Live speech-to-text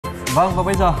Vâng, và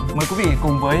bây giờ mời quý vị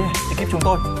cùng với ekip chúng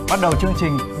tôi bắt đầu chương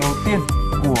trình đầu tiên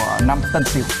của năm Tân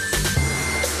Sửu.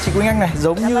 Chị Quỳnh Anh này,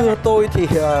 giống như tôi thì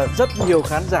rất nhiều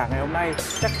khán giả ngày hôm nay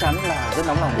chắc chắn là rất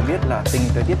nóng lòng để biết là tình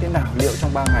hình thời tiết thế nào, liệu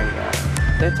trong 3 ngày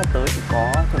Tết sắp tới thì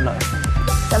có thuận lợi không?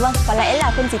 Dạ vâng, có lẽ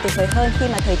là không gì tuyệt vời hơn khi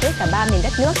mà thời tiết cả 3 miền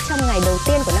đất nước trong ngày đầu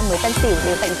tiên của năm mới Tân Sửu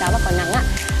đều tạnh giáo và có nắng ạ.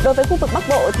 Đối với khu vực Bắc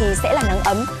Bộ thì sẽ là nắng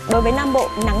ấm, đối với Nam Bộ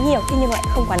nắng nhiều thế nhưng lại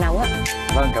không quá nóng ạ.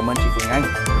 Vâng, cảm ơn chị Quỳnh Anh.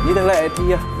 Như thường lệ thì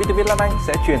VTVWDB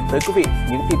sẽ chuyển tới quý vị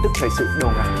những tin tức thời sự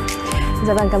đầu ngày.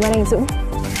 Dạ vâng, cảm ơn anh Dũng.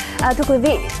 Thưa quý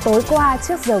vị, tối qua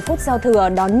trước giờ phút giao thừa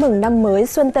đón mừng năm mới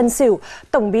Xuân Tân Sửu,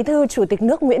 Tổng Bí thư Chủ tịch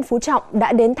nước Nguyễn Phú Trọng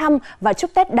đã đến thăm và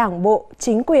chúc Tết Đảng bộ,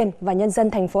 chính quyền và nhân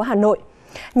dân thành phố Hà Nội.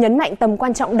 Nhấn mạnh tầm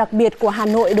quan trọng đặc biệt của Hà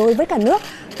Nội đối với cả nước,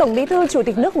 Tổng Bí thư Chủ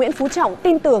tịch nước Nguyễn Phú Trọng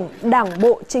tin tưởng Đảng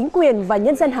bộ, chính quyền và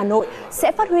nhân dân Hà Nội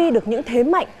sẽ phát huy được những thế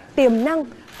mạnh, tiềm năng,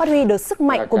 phát huy được sức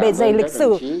mạnh của bề dày lịch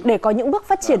sử để có những bước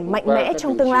phát triển mạnh mẽ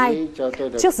trong tương lai.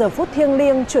 Trước giờ phút thiêng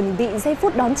liêng chuẩn bị giây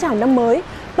phút đón chào năm mới,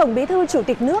 Tổng Bí thư Chủ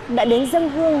tịch nước đã đến dâng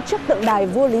hương trước tượng đài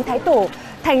vua Lý Thái Tổ,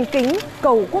 thành kính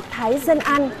cầu quốc thái dân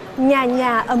an, nhà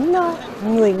nhà ấm no,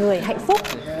 người người hạnh phúc.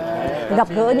 Gặp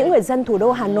gỡ những người dân thủ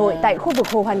đô Hà Nội tại khu vực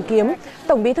Hồ Hoàn Kiếm,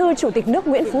 Tổng Bí thư Chủ tịch nước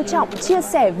Nguyễn Phú Trọng chia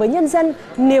sẻ với nhân dân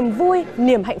niềm vui,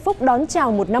 niềm hạnh phúc đón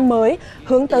chào một năm mới,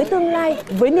 hướng tới tương lai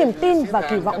với niềm tin và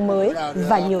kỳ vọng mới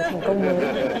và nhiều thành công mới.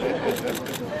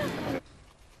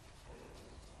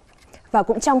 Và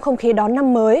cũng trong không khí đón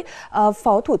năm mới,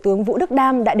 Phó Thủ tướng Vũ Đức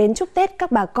Đam đã đến chúc Tết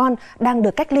các bà con đang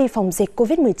được cách ly phòng dịch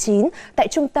Covid-19 tại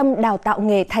Trung tâm Đào tạo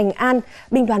nghề Thành An,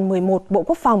 Binh đoàn 11 Bộ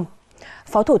Quốc phòng.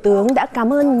 Phó Thủ tướng đã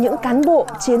cảm ơn những cán bộ,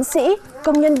 chiến sĩ,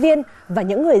 công nhân viên và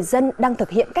những người dân đang thực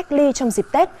hiện cách ly trong dịp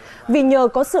Tết. Vì nhờ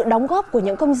có sự đóng góp của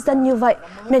những công dân như vậy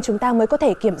nên chúng ta mới có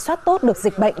thể kiểm soát tốt được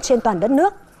dịch bệnh trên toàn đất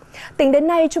nước. Tính đến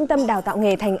nay, Trung tâm Đào tạo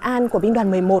nghề Thành An của Binh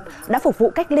đoàn 11 đã phục vụ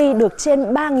cách ly được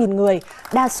trên 3.000 người,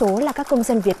 đa số là các công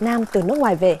dân Việt Nam từ nước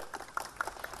ngoài về.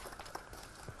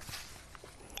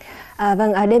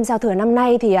 Đêm giao thừa năm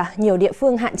nay thì nhiều địa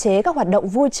phương hạn chế các hoạt động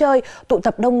vui chơi, tụ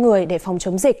tập đông người để phòng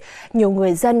chống dịch. Nhiều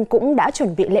người dân cũng đã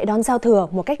chuẩn bị lễ đón giao thừa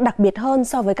một cách đặc biệt hơn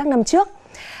so với các năm trước.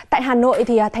 Tại Hà Nội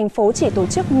thì thành phố chỉ tổ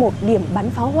chức một điểm bắn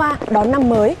pháo hoa đón năm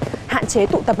mới, hạn chế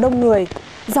tụ tập đông người.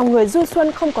 Dòng người du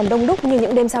xuân không còn đông đúc như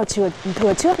những đêm giao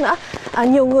thừa trước nữa.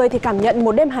 Nhiều người thì cảm nhận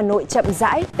một đêm Hà Nội chậm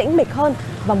rãi, tĩnh mịch hơn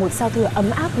và một giao thừa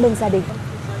ấm áp bên gia đình.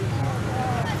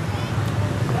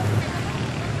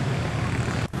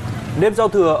 Đêm giao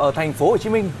thừa ở thành phố Hồ Chí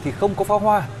Minh thì không có pháo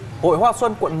hoa. Hội Hoa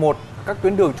Xuân quận 1, các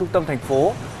tuyến đường trung tâm thành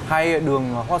phố hay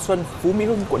đường Hoa Xuân Phú Mỹ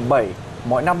Hưng quận 7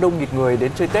 mọi năm đông nghịt người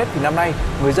đến chơi Tết thì năm nay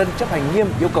người dân chấp hành nghiêm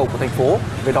yêu cầu của thành phố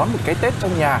về đón một cái Tết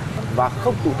trong nhà và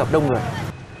không tụ tập đông người.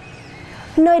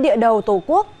 Nơi địa đầu Tổ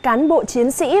quốc, cán bộ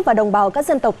chiến sĩ và đồng bào các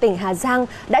dân tộc tỉnh Hà Giang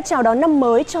đã chào đón năm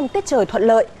mới trong tiết trời thuận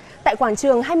lợi. Tại quảng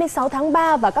trường 26 tháng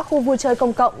 3 và các khu vui chơi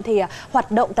công cộng thì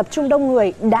hoạt động tập trung đông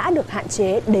người đã được hạn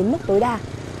chế đến mức tối đa.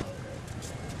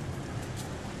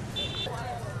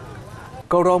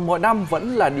 Cầu Rồng mỗi năm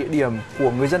vẫn là địa điểm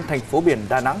của người dân thành phố biển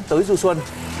Đà Nẵng tới du xuân,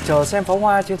 chờ xem pháo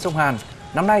hoa trên sông Hàn.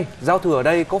 Năm nay, giao thừa ở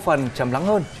đây có phần trầm lắng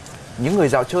hơn. Những người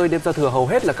dạo chơi đêm giao thừa hầu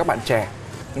hết là các bạn trẻ,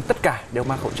 nhưng tất cả đều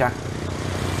mang khẩu trang.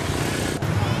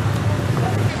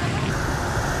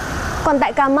 Còn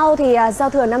tại Cà Mau thì giao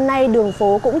thừa năm nay đường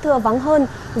phố cũng thưa vắng hơn,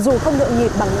 dù không nhộn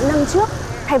nhịp bằng những năm trước.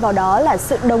 Thay vào đó là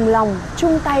sự đồng lòng,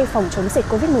 chung tay phòng chống dịch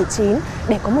Covid-19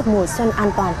 để có một mùa xuân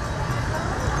an toàn.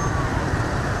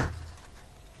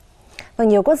 Và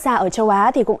nhiều quốc gia ở châu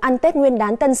Á thì cũng ăn Tết Nguyên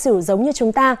đán Tân Sửu giống như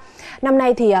chúng ta. Năm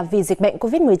nay thì vì dịch bệnh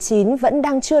Covid-19 vẫn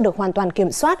đang chưa được hoàn toàn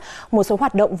kiểm soát, một số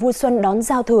hoạt động vui xuân đón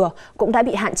giao thừa cũng đã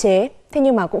bị hạn chế. Thế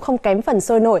nhưng mà cũng không kém phần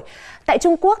sôi nổi. Tại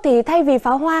Trung Quốc thì thay vì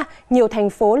pháo hoa, nhiều thành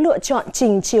phố lựa chọn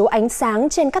trình chiếu ánh sáng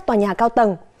trên các tòa nhà cao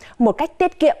tầng, một cách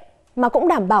tiết kiệm mà cũng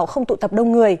đảm bảo không tụ tập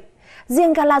đông người.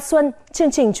 Riêng Gala Xuân,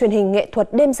 chương trình truyền hình nghệ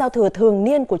thuật đêm giao thừa thường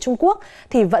niên của Trung Quốc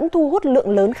thì vẫn thu hút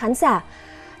lượng lớn khán giả.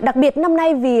 Đặc biệt năm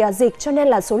nay vì dịch cho nên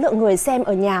là số lượng người xem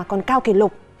ở nhà còn cao kỷ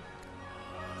lục.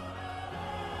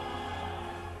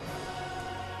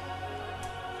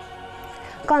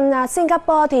 Còn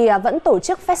Singapore thì vẫn tổ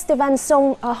chức Festival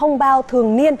sông Hông Bao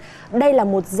thường niên. Đây là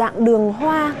một dạng đường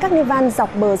hoa carnival dọc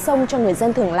bờ sông cho người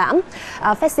dân thưởng lãm.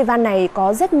 Festival này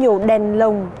có rất nhiều đèn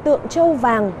lồng, tượng trâu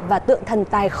vàng và tượng thần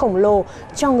tài khổng lồ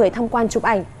cho người tham quan chụp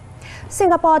ảnh.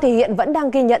 Singapore thì hiện vẫn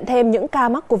đang ghi nhận thêm những ca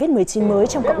mắc Covid-19 mới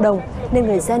trong cộng đồng, nên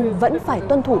người dân vẫn phải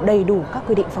tuân thủ đầy đủ các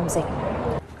quy định phòng dịch.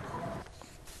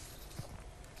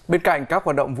 Bên cạnh các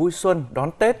hoạt động vui xuân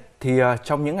đón Tết thì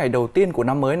trong những ngày đầu tiên của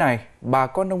năm mới này, bà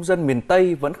con nông dân miền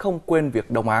Tây vẫn không quên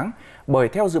việc đồng áng, bởi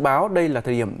theo dự báo đây là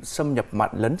thời điểm xâm nhập mặn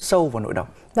lấn sâu vào nội đồng.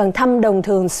 Vâng, thăm đồng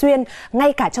thường xuyên,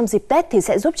 ngay cả trong dịp Tết thì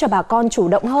sẽ giúp cho bà con chủ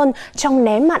động hơn trong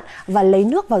né mặn và lấy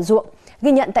nước vào ruộng.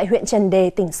 Ghi nhận tại huyện Trần Đề,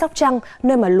 tỉnh Sóc Trăng,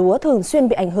 nơi mà lúa thường xuyên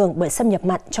bị ảnh hưởng bởi xâm nhập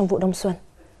mặn trong vụ đông xuân.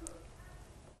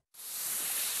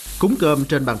 Cúng cơm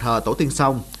trên bàn thờ tổ tiên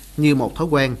xong, như một thói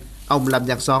quen, ông Lâm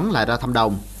Văn Xón lại ra thăm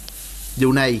đồng.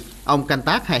 Vụ này, ông canh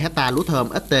tác 2 hectare lúa thơm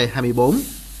ST24.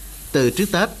 Từ trước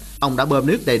Tết, ông đã bơm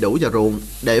nước đầy đủ vào ruộng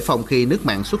để phòng khi nước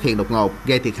mặn xuất hiện đột ngột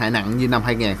gây thiệt hại nặng như năm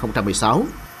 2016.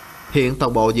 Hiện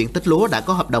toàn bộ diện tích lúa đã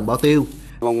có hợp đồng bao tiêu.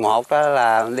 Mùng 1 đó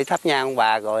là đi thắp nhang ông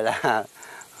bà, rồi là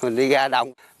mình đi ra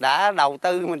đồng. Đã đầu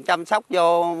tư mình chăm sóc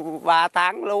vô 3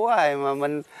 tháng lúa rồi mà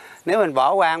nếu mình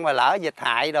bỏ qua mà lỡ dịch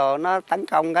hại đồ nó tấn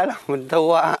công cái là mình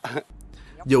thua.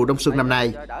 Dù đông xuân năm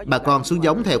nay, bà con xuống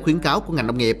giống theo khuyến cáo của ngành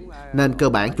nông nghiệp nên cơ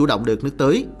bản chủ động được nước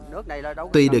tưới.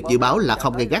 Tuy được dự báo là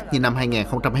không gay gắt như năm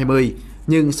 2020,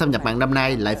 nhưng xâm nhập mặn năm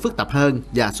nay lại phức tạp hơn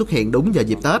và xuất hiện đúng vào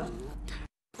dịp Tết.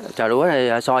 Trà lúa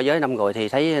này so với năm rồi thì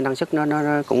thấy năng suất nó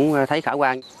cũng thấy khả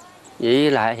quan.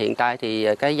 Vậy là hiện tại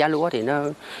thì cái giá lúa thì nó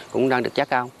cũng đang được giá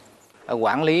cao.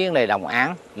 Quản lý này đồng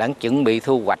áng, đang chuẩn bị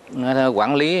thu hoạch,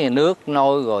 quản lý nước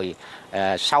nôi rồi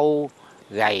sâu,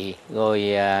 gầy rồi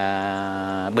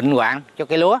bệnh hoạn cho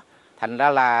cây lúa. Thành ra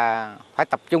là phải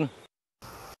tập trung.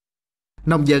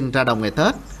 Nông dân ra đồng ngày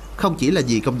Tết không chỉ là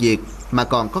vì công việc mà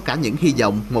còn có cả những hy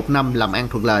vọng một năm làm ăn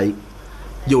thuận lợi.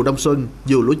 Dù đông xuân,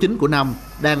 dù lúa chính của năm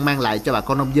đang mang lại cho bà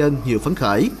con nông dân nhiều phấn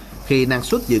khởi khi năng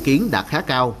suất dự kiến đạt khá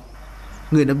cao.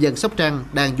 Người nông dân Sóc Trăng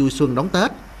đang vui xuân đón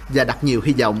Tết và đặt nhiều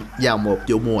hy vọng vào một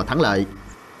vụ mùa thắng lợi.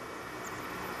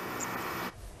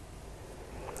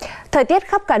 Thời tiết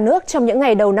khắp cả nước trong những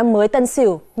ngày đầu năm mới Tân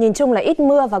Sửu nhìn chung là ít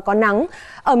mưa và có nắng.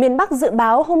 Ở miền Bắc dự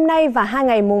báo hôm nay và 2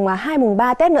 ngày mùng 2 mùng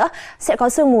 3 Tết nữa sẽ có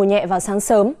sương mù nhẹ vào sáng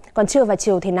sớm, còn trưa và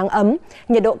chiều thì nắng ấm.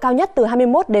 Nhiệt độ cao nhất từ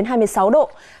 21 đến 26 độ.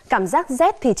 Cảm giác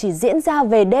rét thì chỉ diễn ra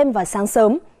về đêm và sáng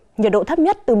sớm. Nhiệt độ thấp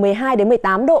nhất từ 12 đến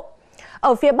 18 độ.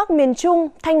 Ở phía Bắc miền Trung,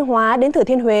 Thanh Hóa đến Thừa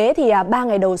Thiên Huế thì 3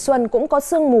 ngày đầu xuân cũng có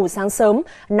sương mù sáng sớm,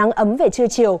 nắng ấm về trưa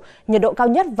chiều, nhiệt độ cao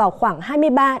nhất vào khoảng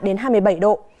 23 đến 27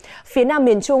 độ. Phía Nam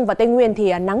miền Trung và Tây Nguyên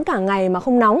thì nắng cả ngày mà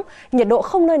không nóng, nhiệt độ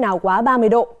không nơi nào quá 30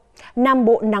 độ. Nam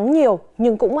Bộ nắng nhiều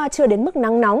nhưng cũng chưa đến mức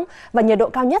nắng nóng và nhiệt độ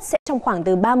cao nhất sẽ trong khoảng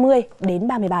từ 30 đến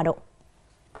 33 độ.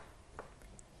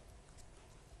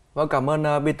 Vâng, cảm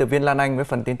ơn biên tập viên Lan Anh với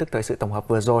phần tin tức thời sự tổng hợp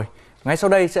vừa rồi. Ngay sau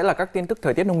đây sẽ là các tin tức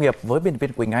thời tiết nông nghiệp với biên tập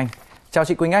viên Quỳnh Anh. Chào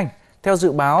chị Quỳnh Anh. Theo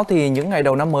dự báo thì những ngày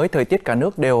đầu năm mới thời tiết cả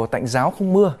nước đều tạnh ráo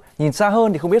không mưa. Nhìn xa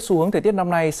hơn thì không biết xu hướng thời tiết năm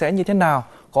nay sẽ như thế nào,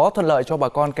 có thuận lợi cho bà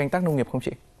con canh tác nông nghiệp không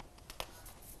chị?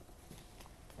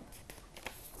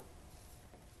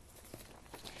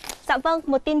 Dạ vâng,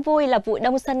 một tin vui là vụ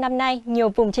đông xuân năm nay, nhiều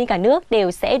vùng trên cả nước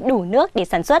đều sẽ đủ nước để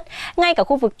sản xuất, ngay cả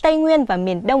khu vực Tây Nguyên và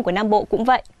miền Đông của Nam Bộ cũng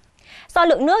vậy. Do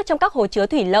lượng nước trong các hồ chứa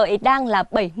thủy lợi đang là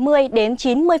 70 đến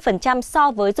 90%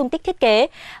 so với dung tích thiết kế.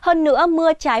 Hơn nữa,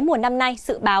 mưa trái mùa năm nay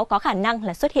dự báo có khả năng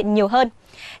là xuất hiện nhiều hơn.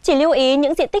 Chỉ lưu ý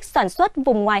những diện tích sản xuất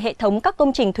vùng ngoài hệ thống các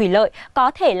công trình thủy lợi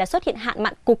có thể là xuất hiện hạn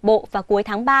mặn cục bộ vào cuối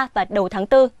tháng 3 và đầu tháng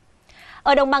 4.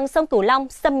 Ở đồng bằng sông Cửu Long,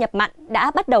 xâm nhập mặn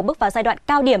đã bắt đầu bước vào giai đoạn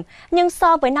cao điểm, nhưng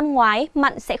so với năm ngoái,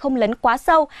 mặn sẽ không lấn quá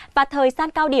sâu và thời gian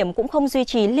cao điểm cũng không duy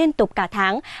trì liên tục cả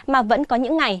tháng, mà vẫn có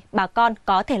những ngày bà con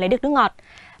có thể lấy được nước ngọt.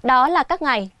 Đó là các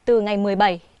ngày từ ngày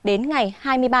 17 đến ngày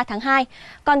 23 tháng 2,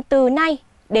 còn từ nay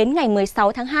đến ngày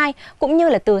 16 tháng 2, cũng như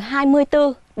là từ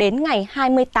 24 đến ngày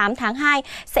 28 tháng 2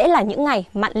 sẽ là những ngày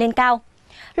mặn lên cao.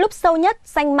 Lúc sâu nhất,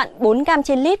 danh mặn 4 gram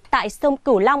trên lít tại sông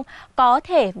Cửu Long có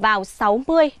thể vào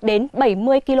 60 đến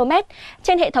 70 km,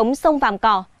 trên hệ thống sông Vàm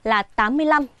Cỏ là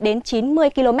 85 đến 90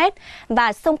 km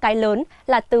và sông Cái Lớn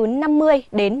là từ 50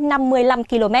 đến 55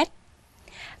 km.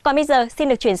 Còn bây giờ, xin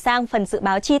được chuyển sang phần dự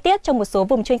báo chi tiết trong một số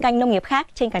vùng chuyên canh nông nghiệp khác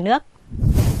trên cả nước.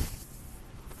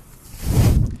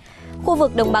 Khu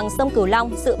vực đồng bằng sông Cửu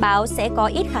Long dự báo sẽ có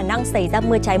ít khả năng xảy ra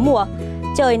mưa trái mùa.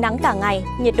 Trời nắng cả ngày,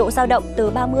 nhiệt độ dao động từ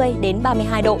 30 đến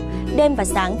 32 độ, đêm và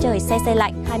sáng trời se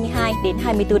lạnh 22 đến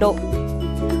 24 độ.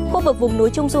 Khu vực vùng núi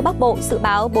Trung Du Bắc Bộ dự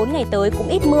báo 4 ngày tới cũng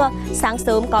ít mưa, sáng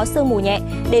sớm có sương mù nhẹ,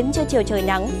 đến trưa chiều trời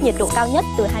nắng, nhiệt độ cao nhất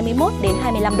từ 21 đến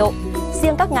 25 độ.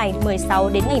 Riêng các ngày 16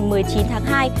 đến ngày 19 tháng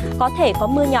 2 có thể có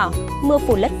mưa nhỏ, mưa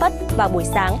phùn lất phất vào buổi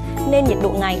sáng nên nhiệt độ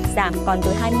ngày giảm còn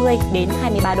từ 20 đến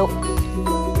 23 độ.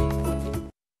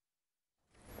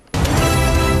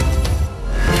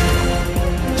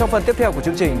 Trong phần tiếp theo của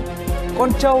chương trình, con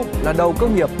trâu là đầu cơ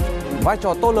nghiệp, vai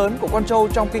trò to lớn của con trâu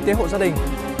trong kinh tế hộ gia đình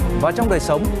và trong đời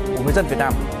sống của người dân Việt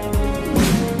Nam.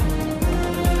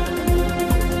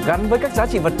 Gắn với các giá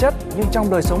trị vật chất nhưng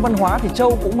trong đời sống văn hóa thì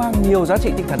trâu cũng mang nhiều giá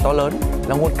trị tinh thần to lớn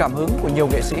là nguồn cảm hứng của nhiều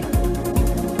nghệ sĩ.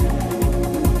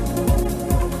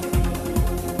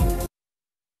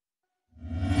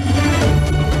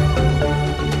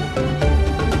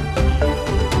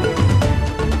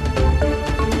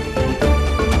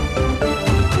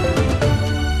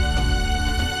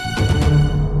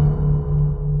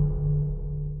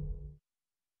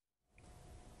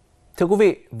 Thưa quý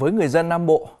vị, với người dân Nam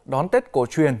Bộ, đón Tết cổ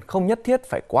truyền không nhất thiết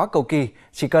phải quá cầu kỳ,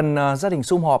 chỉ cần gia đình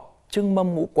sum họp, trưng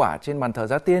mâm ngũ quả trên bàn thờ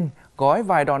gia tiên, gói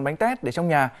vài đòn bánh tét để trong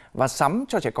nhà và sắm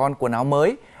cho trẻ con quần áo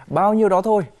mới. Bao nhiêu đó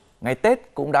thôi, ngày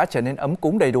Tết cũng đã trở nên ấm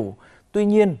cúng đầy đủ. Tuy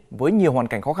nhiên, với nhiều hoàn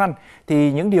cảnh khó khăn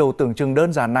thì những điều tưởng chừng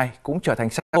đơn giản này cũng trở thành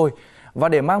xa xôi. Và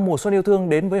để mang mùa xuân yêu thương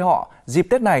đến với họ, dịp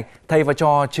Tết này, thầy và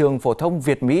trò trường phổ thông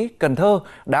Việt Mỹ Cần Thơ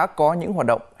đã có những hoạt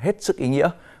động hết sức ý nghĩa.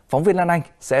 Phóng viên Lan Anh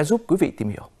sẽ giúp quý vị tìm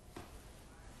hiểu.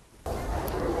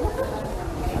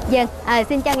 Dân,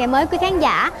 xin chào ngày mới quý khán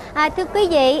giả. Thưa quý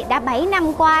vị, đã 7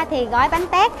 năm qua thì gói bánh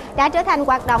tét đã trở thành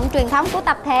hoạt động truyền thống của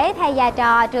tập thể thầy và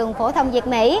trò trường phổ thông Việt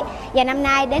Mỹ. Và năm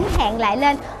nay đến hẹn lại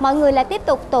lên, mọi người lại tiếp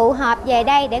tục tụ họp về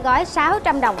đây để gói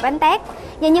 600 đồng bánh tét.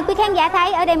 Và như quý khán giả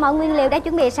thấy, ở đây mọi nguyên liệu đã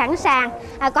chuẩn bị sẵn sàng.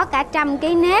 Có cả 100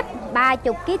 kg nếp,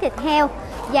 30 kg thịt heo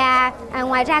và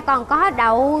ngoài ra còn có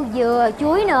đậu, dừa,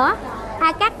 chuối nữa.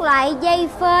 Các loại dây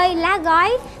phơi, lá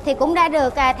gói thì cũng đã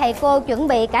được thầy cô chuẩn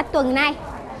bị cả tuần nay.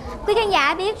 Quý khán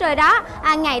giả biết rồi đó,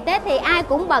 ngày Tết thì ai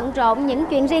cũng bận rộn những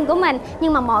chuyện riêng của mình,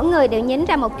 nhưng mà mỗi người đều nhín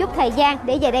ra một chút thời gian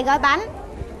để về đây gói bánh.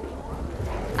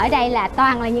 Ở đây là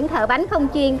toàn là những thợ bánh không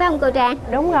chuyên, phải không cô Trang?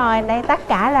 Đúng rồi, đây tất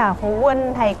cả là phụ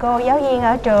huynh, thầy cô, giáo viên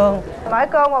ở trường. Mỗi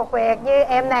cô một việc, như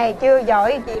em này chưa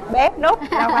giỏi việc bếp nút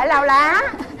là phải lau lá.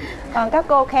 Còn các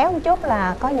cô khéo một chút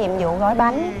là có nhiệm vụ gói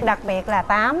bánh, đặc biệt là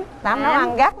Tám nấu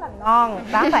ăn rất là ngon.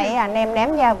 Tám phải nêm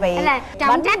nếm gia vị. Là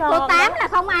trọng trách của Tám là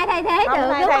không ai thay thế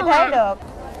được, đúng không ạ?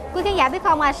 Quý khán giả biết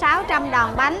không, 600 đòn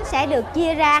bánh sẽ được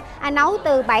chia ra nấu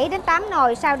từ 7 đến 8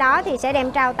 nồi, sau đó thì sẽ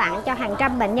đem trao tặng cho hàng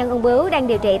trăm bệnh nhân ung bướu đang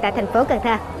điều trị tại thành phố Cần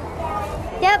Thơ.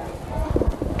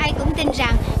 Ai cũng tin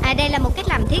rằng đây là một cách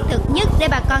làm thiết thực nhất để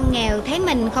bà con nghèo thấy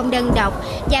mình không đơn độc,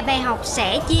 và bài học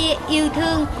sẻ chia yêu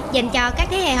thương dành cho các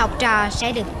thế hệ học trò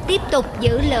sẽ được tiếp tục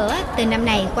giữ lửa từ năm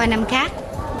này qua năm khác.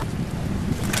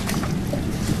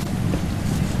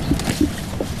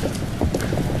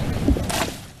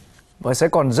 Và sẽ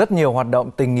còn rất nhiều hoạt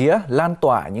động tình nghĩa lan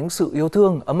tỏa những sự yêu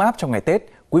thương ấm áp trong ngày Tết.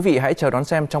 Quý vị hãy chờ đón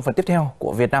xem trong phần tiếp theo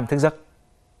của Việt Nam Thức Giấc.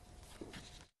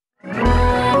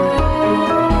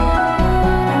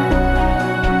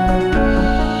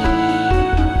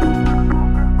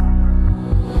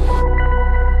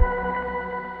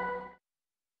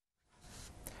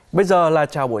 Bây giờ là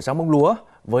chào buổi sáng bông lúa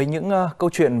với những câu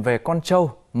chuyện về con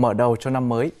trâu mở đầu cho năm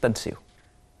mới Tân Sửu.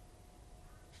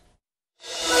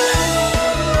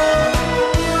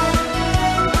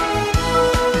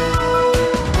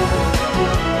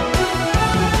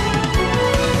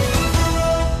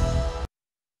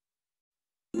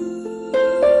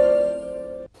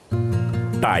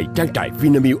 Tại trang trại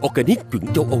Vinamilk Organic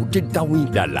chuẩn châu Âu trên cao nguyên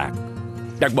Đà Lạt,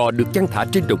 đàn bò được chăn thả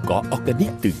trên đồng cỏ organic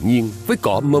tự nhiên với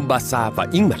cỏ Mombasa và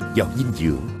yến mạch giàu dinh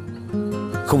dưỡng.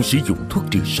 Không sử dụng thuốc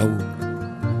trừ sâu,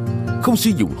 không sử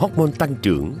dụng hormone tăng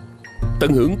trưởng,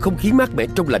 tận hưởng không khí mát mẻ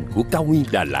trong lành của cao nguyên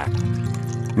Đà Lạt,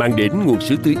 mang đến nguồn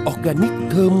sữa tươi organic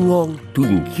thơm ngon,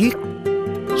 thuần khiết.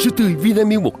 Sữa tươi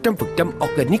Vinamilk 100%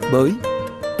 organic mới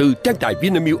từ trang trại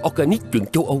Vinamilk Organic chuẩn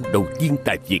châu Âu đầu tiên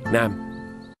tại Việt Nam.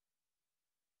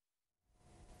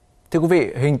 Thưa quý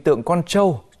vị, hình tượng con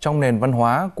trâu trong nền văn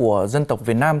hóa của dân tộc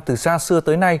Việt Nam từ xa xưa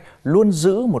tới nay luôn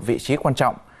giữ một vị trí quan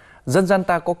trọng. Dân gian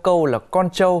ta có câu là con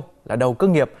trâu là đầu cơ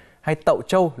nghiệp, hay tậu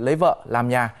trâu lấy vợ làm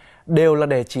nhà, đều là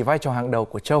để chỉ vai trò hàng đầu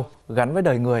của trâu gắn với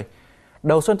đời người.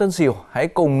 Đầu xuân Tân Sửu, hãy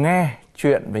cùng nghe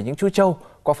chuyện về những chú trâu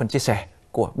qua phần chia sẻ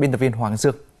của biên tập viên Hoàng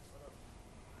Dương.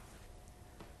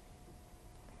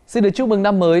 Xin được chúc mừng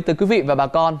năm mới tới quý vị và bà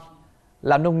con.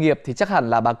 Làm nông nghiệp thì chắc hẳn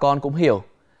là bà con cũng hiểu,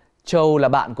 trâu là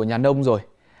bạn của nhà nông rồi.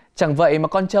 Chẳng vậy mà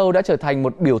con trâu đã trở thành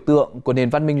một biểu tượng của nền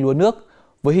văn minh lúa nước,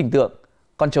 với hình tượng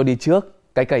con trâu đi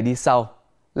trước, cái cày đi sau,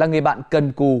 là người bạn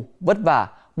cần cù, vất vả,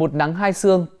 một nắng hai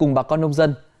sương cùng bà con nông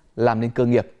dân làm nên cơ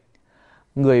nghiệp.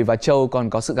 Người và trâu còn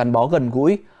có sự gắn bó gần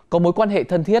gũi, có mối quan hệ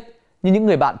thân thiết như những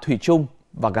người bạn thủy chung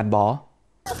và gắn bó.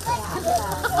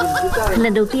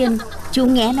 Lần đầu tiên, chú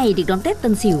nghé này được đón Tết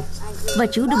Tân Sửu và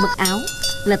chú được mặc áo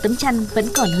là tấm chăn vẫn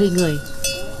còn hơi người.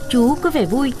 Chú có vẻ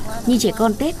vui như trẻ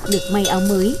con Tết được may áo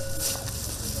mới.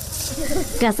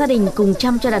 Cả gia đình cùng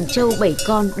chăm cho đàn trâu 7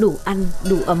 con đủ ăn,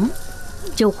 đủ ấm.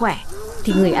 Trâu khỏe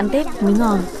thì người ăn Tết mới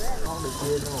ngon.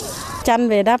 Chăn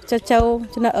về đắp cho trâu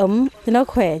cho nó ấm, cho nó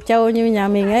khỏe. Trâu như nhà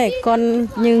mình ấy, con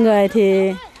như người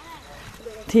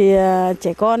thì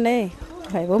trẻ con đấy,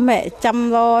 phải bố mẹ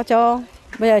chăm lo cho.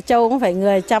 Bây giờ trâu cũng phải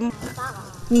người chăm.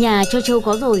 Nhà cho trâu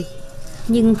có rồi,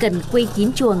 nhưng cần quây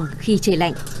kín chuồng khi trời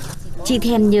lạnh. Chị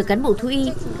Then nhờ cán bộ thú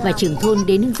y và trưởng thôn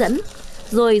đến hướng dẫn,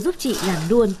 rồi giúp chị làm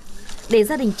luôn, để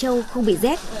gia đình trâu không bị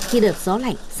rét khi đợt gió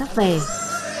lạnh sắp về.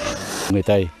 Người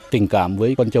Tây tình cảm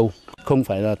với con trâu, không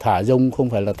phải là thả rông, không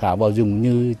phải là thả vào rừng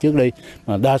như trước đây,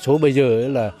 mà đa số bây giờ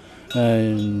là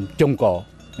trồng cỏ,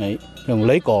 trồng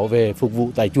lấy cỏ về phục vụ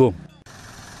tại chuồng.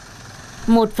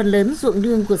 Một phần lớn ruộng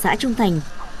nương của xã Trung Thành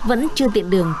vẫn chưa tiện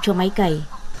đường cho máy cày.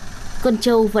 Con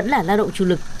trâu vẫn là lao động chủ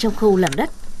lực trong khâu làm đất,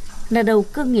 là đầu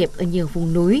cơ nghiệp ở nhiều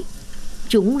vùng núi.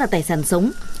 Chúng là tài sản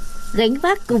sống, gánh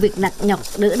vác công việc nặng nhọc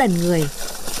đỡ đần người.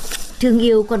 Thương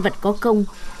yêu con vật có công,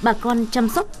 bà con chăm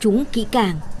sóc chúng kỹ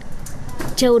càng.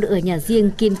 Trâu được ở nhà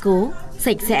riêng kiên cố,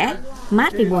 sạch sẽ,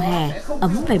 mát về mùa hè,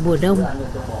 ấm về mùa đông.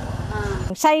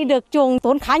 Xây được chuồng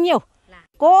tốn khá nhiều,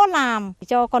 cố làm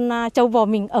cho con trâu bò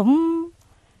mình ấm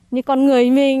như con người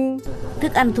mình.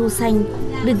 Thức ăn thu xanh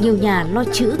được nhiều nhà lo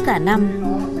trữ cả năm,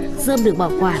 rơm được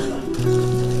bảo quản,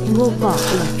 ngô cỏ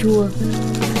ủ chua.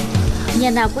 Nhà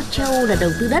nào có trâu là đầu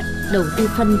tư đất, đầu tư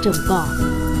phân trồng cỏ.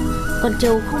 Con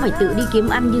trâu không phải tự đi kiếm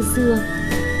ăn như xưa.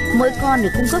 Mỗi con được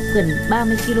cung cấp gần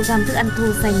 30 kg thức ăn thô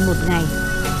xanh một ngày.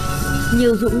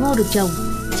 Nhiều ruộng ngô được trồng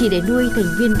chỉ để nuôi thành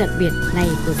viên đặc biệt này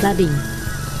của gia đình.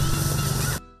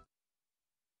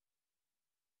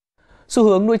 Xu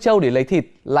hướng nuôi trâu để lấy thịt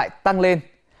lại tăng lên.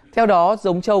 Theo đó,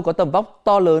 giống trâu có tầm vóc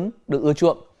to lớn được ưa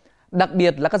chuộng. Đặc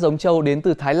biệt là các giống trâu đến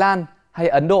từ Thái Lan hay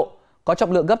Ấn Độ có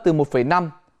trọng lượng gấp từ 1,5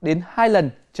 đến 2 lần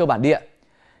trâu bản địa.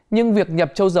 Nhưng việc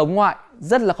nhập trâu giống ngoại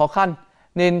rất là khó khăn,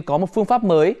 nên có một phương pháp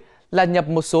mới là nhập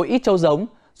một số ít trâu giống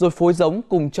rồi phối giống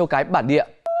cùng trâu cái bản địa.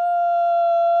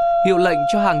 Hiệu lệnh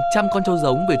cho hàng trăm con trâu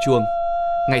giống về chuồng.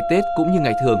 Ngày Tết cũng như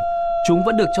ngày thường, chúng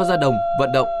vẫn được cho ra đồng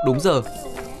vận động đúng giờ.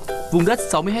 Vùng đất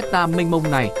 60 hecta mênh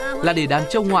mông này là để đàn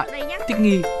trâu ngoại thích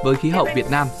nghi với khí hậu Việt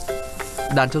Nam.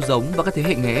 Đàn trâu giống và các thế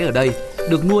hệ nghé ở đây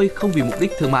được nuôi không vì mục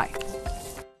đích thương mại.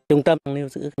 Trung tâm lưu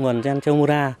giữ nguồn gen trâu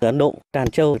Mura ở Ấn Độ,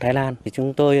 đàn trâu ở Thái Lan thì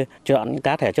chúng tôi chọn những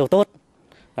cá thể trâu tốt,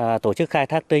 tổ chức khai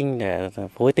thác tinh để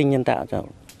phối tinh nhân tạo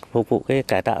phục vụ cái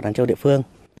cải tạo đàn trâu địa phương.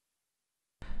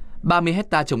 30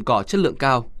 hecta trồng cỏ chất lượng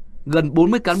cao, gần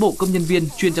 40 cán bộ công nhân viên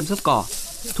chuyên chăm sóc cỏ,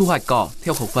 thu hoạch cỏ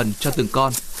theo khẩu phần cho từng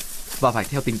con và phải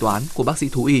theo tính toán của bác sĩ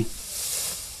thú y.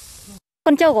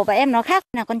 Con trâu của bọn em nó khác,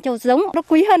 là con trâu giống, nó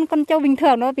quý hơn con trâu bình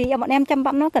thường, nó vì bọn em chăm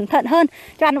bẵm nó cẩn thận hơn,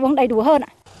 cho ăn uống đầy đủ hơn ạ.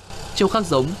 Trâu khác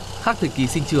giống, khác thời kỳ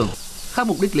sinh trưởng, khác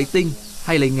mục đích lấy tinh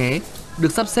hay lấy nghé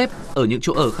được sắp xếp ở những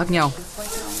chỗ ở khác nhau.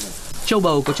 Trâu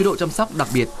bầu có chế độ chăm sóc đặc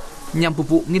biệt nhằm phục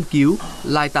vụ nghiên cứu,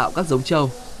 lai tạo các giống trâu.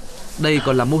 Đây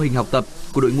còn là mô hình học tập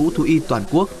của đội ngũ thú y toàn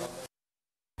quốc.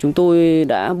 Chúng tôi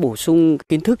đã bổ sung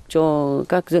kiến thức cho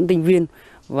các dẫn tinh viên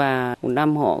và một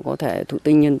năm họ có thể thụ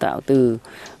tinh nhân tạo từ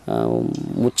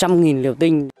 100.000 liều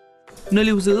tinh. Nơi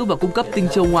lưu giữ và cung cấp tinh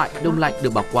trâu ngoại đông lạnh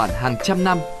được bảo quản hàng trăm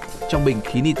năm trong bình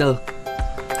khí nitơ.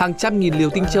 Hàng trăm nghìn liều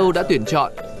tinh trâu đã tuyển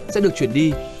chọn sẽ được chuyển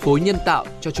đi phối nhân tạo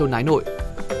cho trâu nái nội.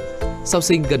 Sau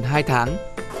sinh gần 2 tháng,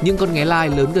 những con nghé lai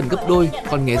lớn gần gấp đôi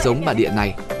con nghé giống bản địa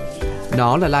này.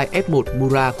 Nó là lai F1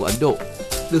 Mura của Ấn Độ,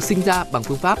 được sinh ra bằng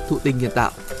phương pháp thụ tinh nhân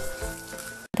tạo.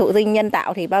 Thụ tinh nhân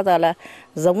tạo thì bao giờ là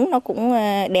giống nó cũng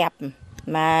đẹp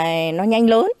mà nó nhanh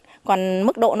lớn, còn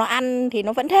mức độ nó ăn thì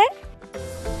nó vẫn thế.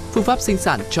 Phương pháp sinh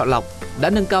sản chọn lọc đã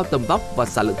nâng cao tầm vóc và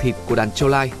sản lượng thịt của đàn trâu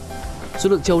lai. Số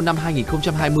lượng trâu năm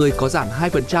 2020 có giảm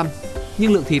 2%,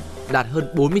 nhưng lượng thịt đạt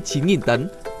hơn 49.000 tấn,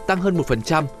 tăng hơn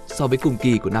 1% so với cùng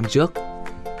kỳ của năm trước.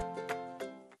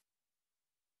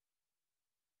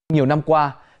 Nhiều năm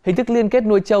qua, hình thức liên kết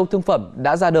nuôi trâu thương phẩm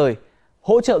đã ra đời,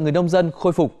 hỗ trợ người nông dân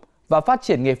khôi phục và phát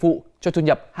triển nghề phụ cho thu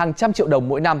nhập hàng trăm triệu đồng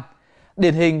mỗi năm.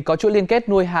 Điển hình có chuỗi liên kết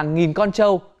nuôi hàng nghìn con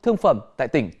trâu thương phẩm tại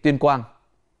tỉnh Tuyên Quang.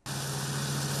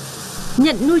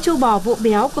 Nhận nuôi trâu bò vỗ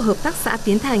béo của hợp tác xã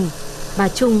Tiến Thành, bà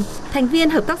Trung, thành viên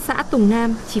hợp tác xã Tùng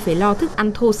Nam chỉ phải lo thức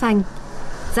ăn thô xanh.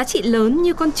 Giá trị lớn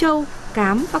như con trâu,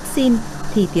 cám, vaccine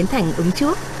thì Tiến Thành ứng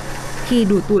trước. Khi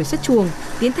đủ tuổi xuất chuồng,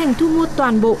 Tiến Thành thu mua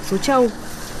toàn bộ số trâu.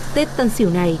 Tết Tân Sửu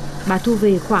này, bà thu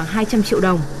về khoảng 200 triệu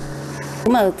đồng.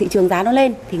 Nếu mà thị trường giá nó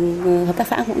lên thì hợp tác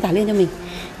xã cũng trả lên cho mình.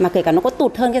 Mà kể cả nó có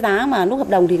tụt hơn cái giá mà lúc hợp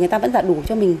đồng thì người ta vẫn trả đủ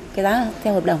cho mình cái giá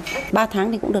theo hợp đồng. 3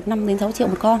 tháng thì cũng được 5 đến 6 triệu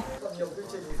một con.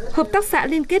 Hợp tác xã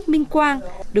liên kết Minh Quang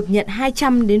được nhận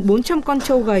 200 đến 400 con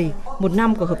trâu gầy một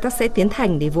năm của hợp tác xã Tiến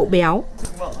Thành để vỗ béo.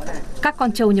 Các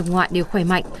con trâu nhập ngoại đều khỏe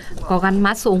mạnh, có gắn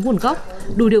mã số nguồn gốc,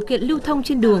 đủ điều kiện lưu thông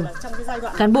trên đường.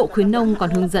 Cán bộ khuyến nông còn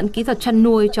hướng dẫn kỹ thuật chăn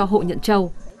nuôi cho hộ nhận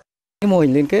trâu. Cái mô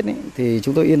hình liên kết thì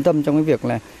chúng tôi yên tâm trong cái việc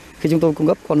là khi chúng tôi cung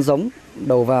cấp con giống,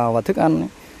 đầu vào và thức ăn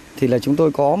thì là chúng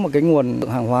tôi có một cái nguồn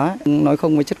hàng hóa nói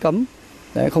không với chất cấm,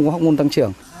 không có hormone tăng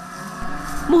trưởng.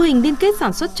 Mô hình liên kết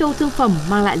sản xuất trâu thương phẩm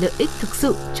mang lại lợi ích thực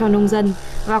sự cho nông dân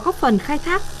và góp phần khai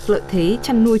thác lợi thế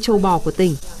chăn nuôi trâu bò của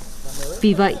tỉnh.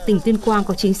 Vì vậy, tỉnh Tuyên Quang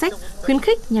có chính sách khuyến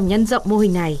khích nhằm nhân rộng mô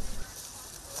hình này.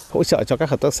 Hỗ trợ cho các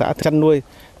hợp tác xã chăn nuôi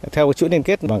theo chuỗi liên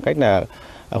kết bằng cách là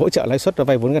hỗ trợ lãi suất và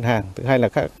vay vốn ngân hàng. Thứ hai là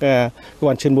các cơ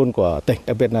quan chuyên môn của tỉnh,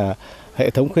 đặc biệt là hệ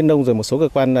thống khuyến nông rồi một số cơ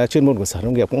quan chuyên môn của Sở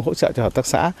Nông nghiệp cũng hỗ trợ cho hợp tác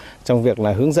xã trong việc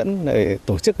là hướng dẫn để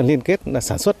tổ chức liên kết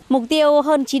sản xuất. Mục tiêu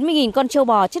hơn 90.000 con trâu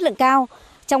bò chất lượng cao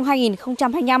trong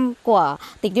 2025 của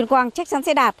tỉnh Tuyên Quang chắc chắn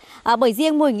sẽ đạt, bởi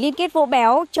riêng mô hình liên kết vỗ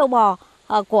béo trâu bò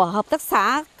của hợp tác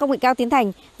xã Công nghệ cao Tiến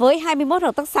Thành với 21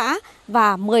 hợp tác xã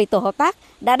và 10 tổ hợp tác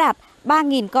đã đạt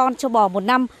 3.000 con trâu bò một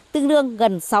năm, tương đương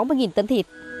gần 60.000 tấn thịt.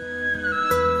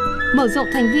 Mở rộng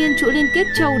thành viên chuỗi liên kết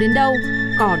trâu đến đâu,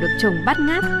 cỏ được trồng bát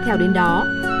ngát theo đến đó.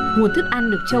 Nguồn thức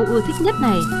ăn được trâu ưa thích nhất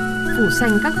này, phủ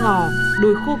xanh các gò,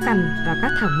 đồi khô cằn và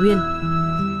các thảo nguyên.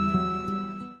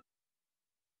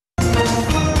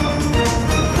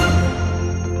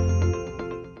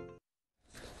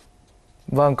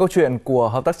 Vâng, câu chuyện của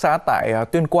hợp tác xã tại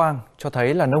Tuyên Quang cho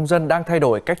thấy là nông dân đang thay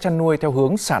đổi cách chăn nuôi theo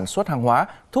hướng sản xuất hàng hóa,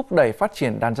 thúc đẩy phát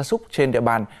triển đàn gia súc trên địa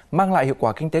bàn, mang lại hiệu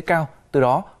quả kinh tế cao, từ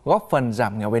đó góp phần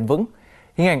giảm nghèo bền vững.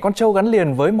 Hình ảnh con trâu gắn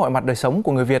liền với mọi mặt đời sống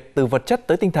của người Việt từ vật chất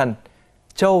tới tinh thần.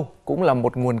 Trâu cũng là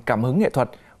một nguồn cảm hứng nghệ thuật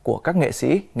của các nghệ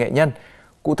sĩ, nghệ nhân.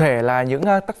 Cụ thể là những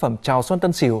tác phẩm Chào Xuân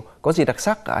Tân Sửu có gì đặc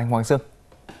sắc cả anh Hoàng Dương?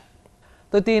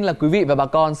 Tôi tin là quý vị và bà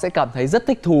con sẽ cảm thấy rất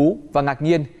thích thú và ngạc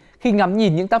nhiên khi ngắm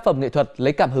nhìn những tác phẩm nghệ thuật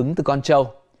lấy cảm hứng từ con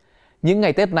trâu. Những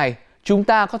ngày Tết này, chúng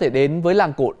ta có thể đến với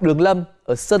làng cổ Đường Lâm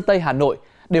ở Sơn Tây, Hà Nội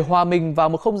để hòa mình vào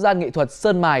một không gian nghệ thuật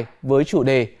sơn mài với chủ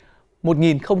đề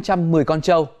 1010 con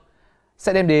trâu,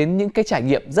 sẽ đem đến những cái trải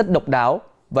nghiệm rất độc đáo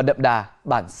và đậm đà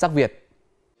bản sắc Việt.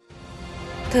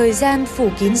 Thời gian phủ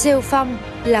kín rêu phong,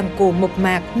 làng cổ mộc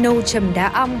mạc nâu trầm đá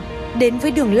ong, đến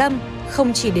với Đường Lâm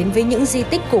không chỉ đến với những di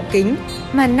tích cổ kính,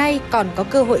 mà nay còn có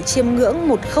cơ hội chiêm ngưỡng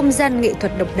một không gian nghệ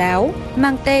thuật độc đáo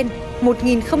mang tên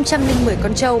 1010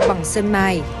 con trâu bằng sơn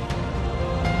mài.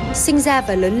 Sinh ra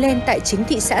và lớn lên tại chính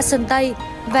thị xã Sơn Tây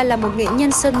và là một nghệ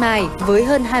nhân sơn mài với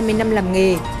hơn 20 năm làm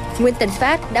nghề, Nguyễn Tấn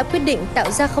Phát đã quyết định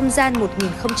tạo ra không gian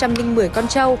 1010 con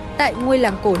trâu tại ngôi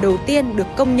làng cổ đầu tiên được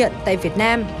công nhận tại Việt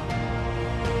Nam.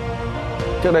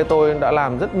 Trước đây tôi đã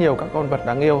làm rất nhiều các con vật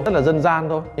đáng yêu, rất là dân gian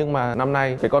thôi. Nhưng mà năm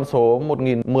nay cái con số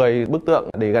 1010 bức tượng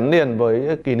để gắn liền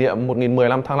với kỷ niệm 1010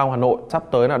 năm Thăng Long Hà Nội, sắp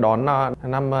tới là đón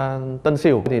năm Tân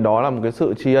Sửu, thì đó là một cái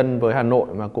sự tri ân với Hà Nội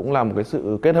mà cũng là một cái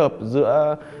sự kết hợp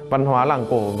giữa văn hóa làng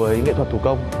cổ với nghệ thuật thủ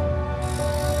công.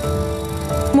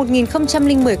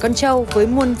 1010 con trâu với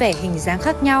muôn vẻ hình dáng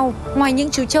khác nhau. Ngoài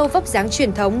những chú trâu vóc dáng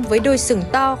truyền thống với đôi sừng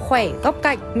to, khỏe, góc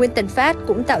cạnh, Nguyễn Tấn Phát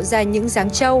cũng tạo ra những dáng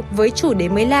trâu với chủ đề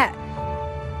mới lạ,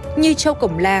 như trâu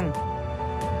cổng làng,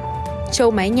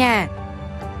 trâu mái nhà,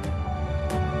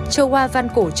 trâu hoa văn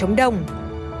cổ trống đồng.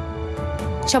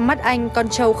 Trong mắt anh, con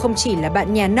trâu không chỉ là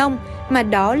bạn nhà nông, mà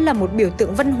đó là một biểu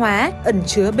tượng văn hóa ẩn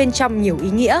chứa bên trong nhiều ý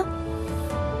nghĩa.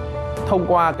 Thông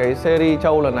qua cái series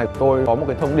trâu lần này, tôi có một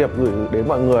cái thông điệp gửi đến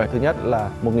mọi người. Thứ nhất là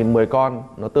 1010 con,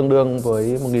 nó tương đương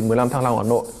với 1015 Thăng Long Hà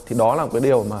Nội. Thì đó là một cái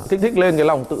điều mà kích thích lên cái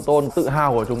lòng tự tôn, tự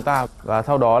hào của chúng ta. Và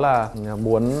sau đó là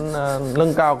muốn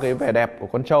nâng cao cái vẻ đẹp của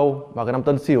con trâu vào cái năm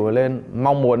Tân Sửu lên.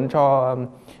 Mong muốn cho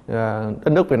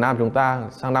đất nước Việt Nam chúng ta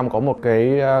sang năm có một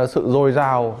cái sự dồi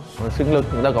dào, sinh lực,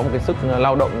 chúng ta có một cái sức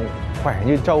lao động khỏe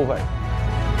như trâu vậy.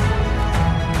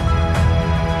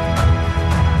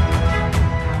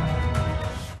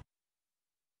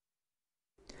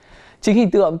 Chính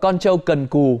hình tượng con trâu cần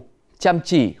cù, chăm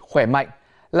chỉ, khỏe mạnh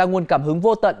là nguồn cảm hứng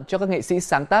vô tận cho các nghệ sĩ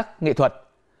sáng tác nghệ thuật.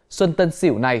 Xuân Tân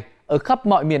Sửu này, ở khắp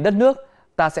mọi miền đất nước,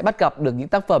 ta sẽ bắt gặp được những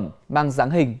tác phẩm mang dáng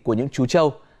hình của những chú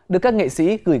trâu, được các nghệ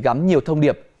sĩ gửi gắm nhiều thông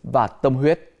điệp và tâm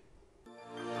huyết.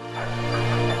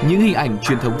 Những hình ảnh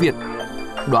truyền thống Việt,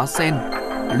 đóa sen,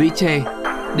 lũy tre,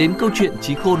 đến câu chuyện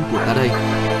trí khôn của ta đây,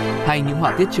 hay những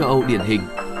họa tiết châu Âu điển hình,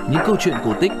 những câu chuyện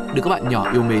cổ tích được các bạn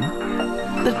nhỏ yêu mến.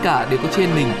 Tất cả đều có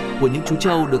trên mình của những chú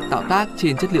trâu được tạo tác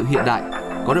trên chất liệu hiện đại,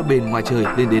 có độ bền ngoài trời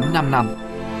lên đến 5 năm.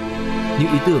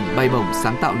 Những ý tưởng bay bổng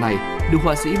sáng tạo này được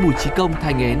họa sĩ Bùi Chí Công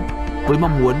thai nghén với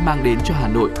mong muốn mang đến cho Hà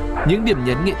Nội những điểm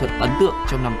nhấn nghệ thuật ấn tượng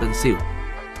trong năm Tân Sửu.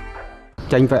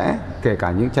 Tranh vẽ, kể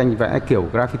cả những tranh vẽ kiểu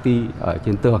graffiti ở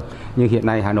trên tường, nhưng hiện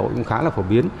nay Hà Nội cũng khá là phổ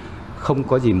biến, không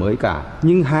có gì mới cả.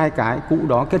 Nhưng hai cái cũ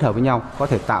đó kết hợp với nhau có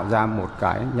thể tạo ra một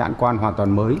cái nhãn quan hoàn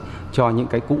toàn mới cho những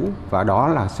cái cũ, và đó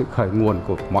là sự khởi nguồn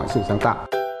của mọi sự sáng tạo.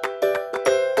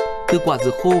 Từ quả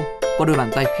dừa khô qua đôi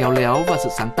bàn tay khéo léo và sự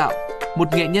sáng tạo, một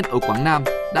nghệ nhân ở Quảng Nam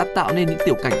đã tạo nên những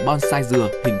tiểu cảnh bonsai dừa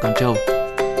hình con trâu.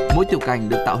 Mỗi tiểu cảnh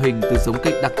được tạo hình từ giống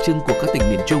cây đặc trưng của các tỉnh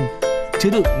miền Trung, chứa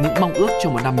đựng những mong ước cho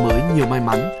một năm mới nhiều may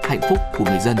mắn, hạnh phúc của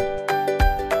người dân.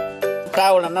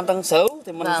 Trâu là năm Tân Sửu,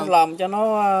 thì mình sẽ làm cho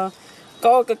nó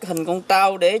có cái hình con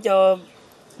trâu để cho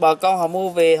bà con họ mua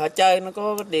về họ chơi, nó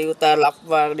có điều tài lộc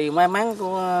và điều may mắn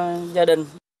của gia đình.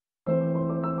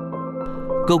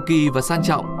 Cầu kỳ và sang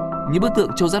trọng, những bức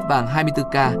tượng trâu dát vàng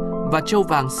 24K và trâu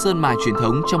vàng sơn mài truyền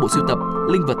thống trong bộ sưu tập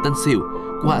Linh vật Tân Sửu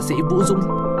của họa sĩ Vũ Dũng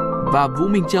và Vũ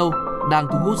Minh Châu đang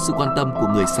thu hút sự quan tâm của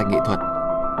người sành nghệ thuật.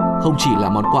 Không chỉ là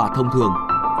món quà thông thường,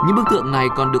 những bức tượng này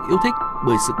còn được yêu thích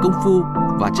bởi sự công phu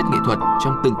và chất nghệ thuật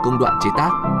trong từng công đoạn chế tác.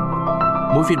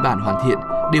 Mỗi phiên bản hoàn thiện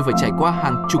đều phải trải qua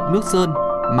hàng chục nước sơn,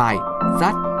 mài,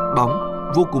 dát, bóng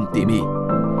vô cùng tỉ mỉ.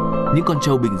 Những con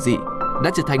trâu bình dị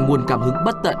đã trở thành nguồn cảm hứng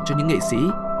bất tận cho những nghệ sĩ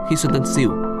khi xuân Tân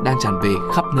Sửu đang tràn về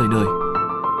khắp nơi nơi.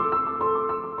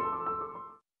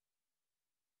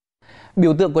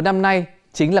 Biểu tượng của năm nay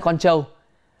chính là con trâu.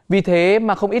 Vì thế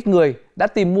mà không ít người đã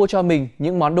tìm mua cho mình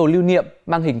những món đồ lưu niệm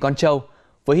mang hình con trâu,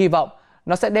 với hy vọng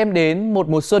nó sẽ đem đến một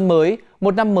mùa xuân mới,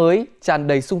 một năm mới tràn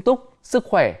đầy sung túc, sức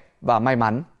khỏe và may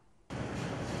mắn.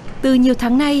 Từ nhiều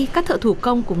tháng nay, các thợ thủ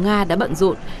công của Nga đã bận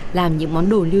rộn làm những món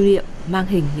đồ lưu niệm mang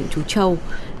hình những chú trâu,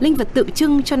 linh vật tượng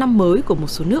trưng cho năm mới của một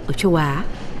số nước ở châu Á.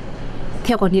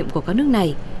 Theo quan niệm của các nước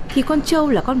này, thì con trâu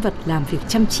là con vật làm việc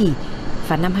chăm chỉ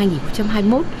và năm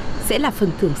 2021 sẽ là phần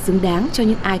thưởng xứng đáng cho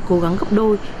những ai cố gắng gấp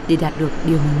đôi để đạt được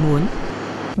điều mình muốn.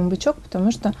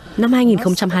 Năm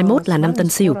 2021 là năm Tân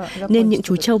Sửu nên những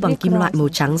chú trâu bằng kim loại màu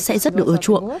trắng sẽ rất được ưa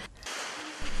chuộng.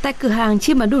 Tại cửa hàng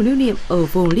chuyên bán đồ lưu niệm ở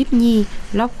vùng Lipny,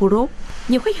 Novgorod,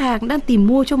 nhiều khách hàng đang tìm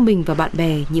mua cho mình và bạn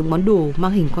bè những món đồ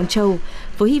mang hình con trâu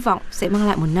với hy vọng sẽ mang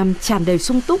lại một năm tràn đầy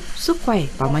sung túc, sức khỏe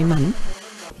và may mắn.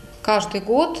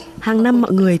 Hàng năm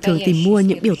mọi người thường tìm mua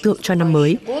những biểu tượng cho năm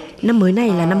mới. Năm mới này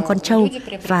là năm con trâu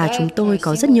và chúng tôi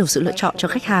có rất nhiều sự lựa chọn cho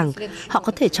khách hàng. Họ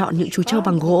có thể chọn những chú trâu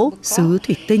bằng gỗ, sứ,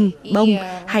 thủy tinh, bông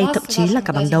hay thậm chí là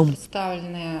cả bằng đồng.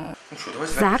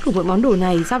 Giá của mỗi món đồ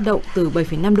này dao động từ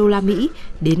 7,5 đô la Mỹ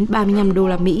đến 35 đô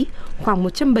la Mỹ, khoảng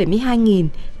 172.000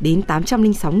 đến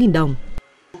 806.000 đồng.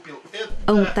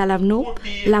 Ông Talavnov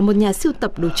là một nhà sưu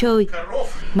tập đồ chơi.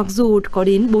 Mặc dù có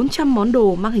đến 400 món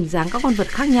đồ mang hình dáng các con vật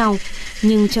khác nhau,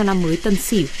 nhưng cho năm mới Tân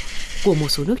Sửu của một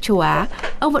số nước châu Á,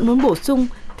 ông vẫn muốn bổ sung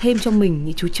thêm cho mình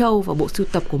những chú trâu vào bộ sưu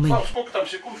tập của mình.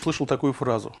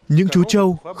 Những chú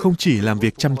trâu không chỉ làm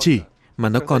việc chăm chỉ, mà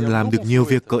nó còn làm được nhiều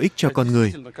việc có ích cho con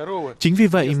người. Chính vì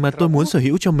vậy mà tôi muốn sở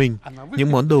hữu cho mình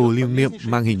những món đồ lưu niệm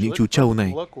mang hình những chú trâu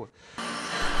này.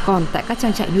 Còn tại các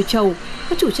trang trại nuôi trâu,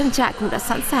 các chủ trang trại cũng đã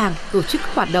sẵn sàng tổ chức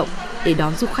các hoạt động để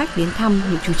đón du khách đến thăm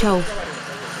những chú trâu.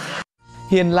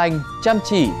 Hiền lành, chăm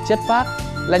chỉ, chất phác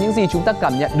là những gì chúng ta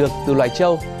cảm nhận được từ loài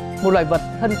trâu, một loài vật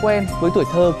thân quen với tuổi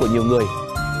thơ của nhiều người.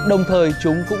 Đồng thời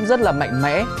chúng cũng rất là mạnh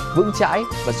mẽ, vững chãi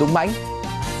và dũng mãnh.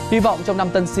 Hy vọng trong năm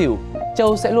Tân Sửu,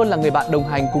 trâu sẽ luôn là người bạn đồng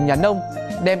hành cùng nhà nông,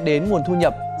 đem đến nguồn thu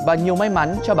nhập và nhiều may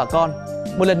mắn cho bà con.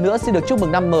 Một lần nữa xin được chúc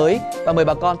mừng năm mới và mời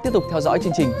bà con tiếp tục theo dõi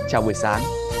chương trình Chào buổi sáng.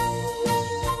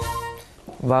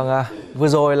 Vâng, vừa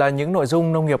rồi là những nội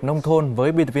dung nông nghiệp nông thôn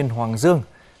với biên tập viên Hoàng Dương.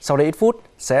 Sau đây ít phút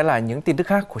sẽ là những tin tức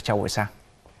khác của Chào buổi sáng.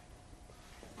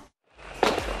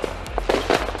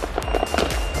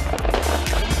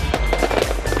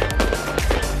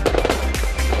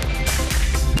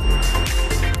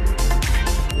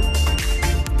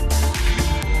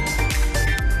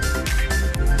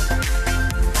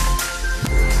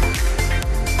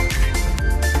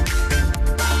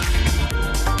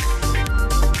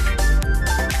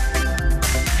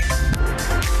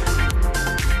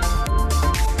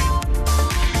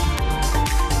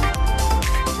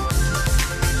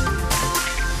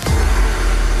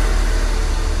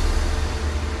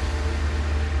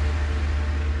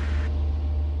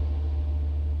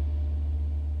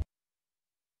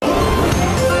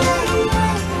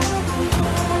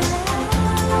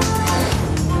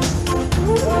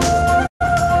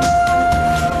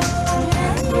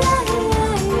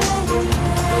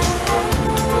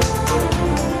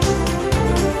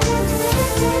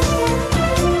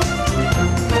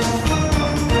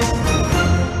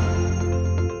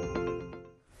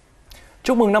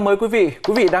 Chúc mừng năm mới quý vị.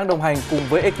 Quý vị đang đồng hành cùng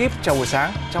với ekip Chào buổi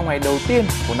sáng trong ngày đầu tiên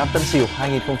của năm Tân Sửu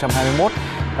 2021.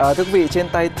 Thưa quý vị, trên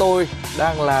tay tôi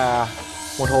đang là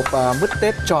một hộp mứt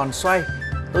Tết tròn xoay.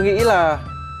 Tôi nghĩ là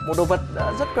một đồ vật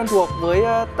rất quen thuộc với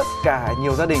tất cả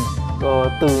nhiều gia đình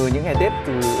từ những ngày Tết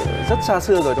từ rất xa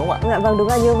xưa rồi, đúng không ạ? Dạ vâng, đúng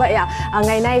là như vậy ạ.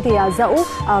 Ngày nay thì dẫu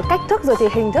cách thức rồi thì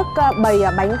hình thức bày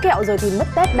bánh kẹo rồi thì mứt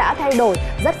Tết đã thay đổi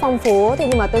rất phong phú, thế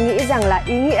nhưng mà tôi nghĩ rằng là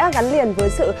ý nghĩa gắn liền với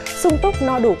sự sung túc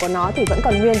no đủ của nó thì vẫn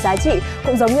còn nguyên giá trị,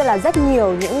 cũng giống như là rất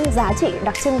nhiều những giá trị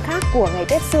đặc trưng khác của ngày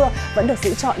Tết xưa vẫn được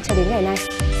giữ trọn cho đến ngày nay.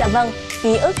 Dạ vâng,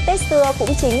 Ký ức Tết xưa cũng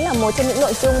chính là một trong những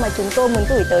nội dung mà chúng tôi muốn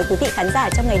gửi tới quý vị khán giả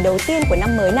trong ngày đầu tiên của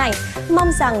năm mới này. Mong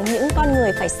rằng những con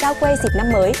người phải xa quê dịp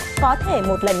năm mới có thể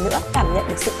một lần nữa cảm nhận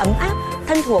được sự ấm áp,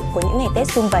 thân thuộc của những ngày Tết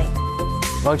sum vầy.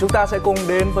 Vâng, chúng ta sẽ cùng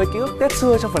đến với ký ức Tết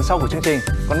xưa trong phần sau của chương trình.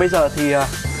 Còn bây giờ thì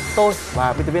tôi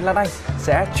và biên tập viên Lan Anh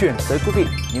sẽ chuyển tới quý vị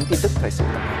những tin tức thời sự.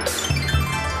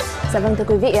 Dạ vâng, thưa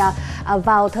quý vị,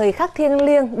 vào thời khắc thiêng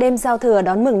liêng đêm giao thừa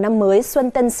đón mừng năm mới Xuân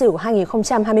Tân Sửu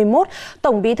 2021,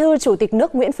 Tổng Bí thư Chủ tịch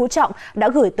nước Nguyễn Phú Trọng đã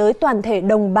gửi tới toàn thể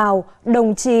đồng bào,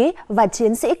 đồng chí và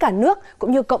chiến sĩ cả nước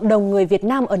cũng như cộng đồng người Việt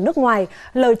Nam ở nước ngoài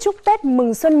lời chúc Tết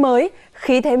mừng xuân mới,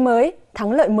 khí thế mới,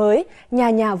 thắng lợi mới, nhà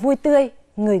nhà vui tươi,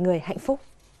 người người hạnh phúc.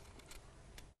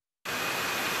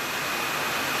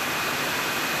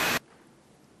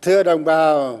 Thưa đồng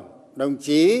bào, đồng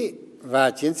chí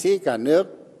và chiến sĩ cả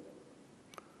nước,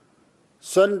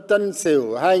 Xuân Tân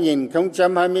Sửu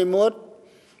 2021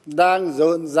 đang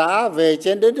rộn rã về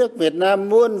trên đất nước Việt Nam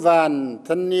muôn vàn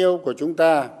thân yêu của chúng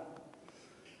ta.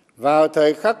 Vào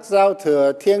thời khắc giao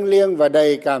thừa thiêng liêng và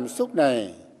đầy cảm xúc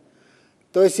này,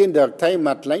 tôi xin được thay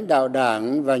mặt lãnh đạo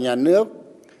Đảng và Nhà nước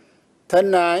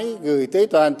thân ái gửi tới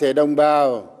toàn thể đồng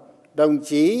bào, đồng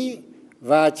chí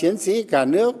và chiến sĩ cả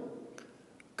nước,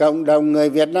 cộng đồng người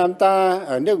Việt Nam ta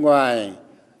ở nước ngoài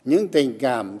những tình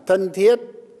cảm thân thiết,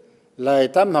 lời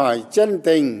thăm hỏi chân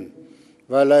tình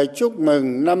và lời chúc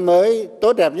mừng năm mới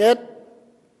tốt đẹp nhất.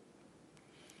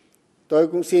 Tôi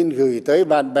cũng xin gửi tới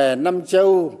bạn bè năm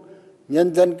châu,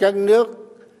 nhân dân các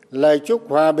nước lời chúc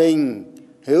hòa bình,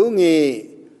 hữu nghị,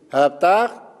 hợp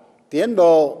tác, tiến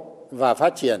bộ và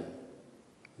phát triển.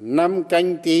 Năm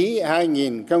Canh Tý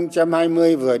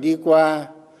 2020 vừa đi qua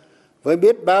với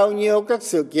biết bao nhiêu các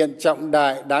sự kiện trọng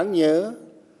đại đáng nhớ,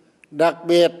 đặc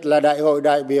biệt là Đại hội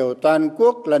đại biểu toàn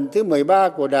quốc lần thứ 13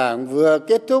 của Đảng vừa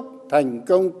kết thúc thành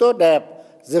công tốt đẹp,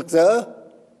 rực rỡ.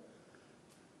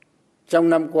 Trong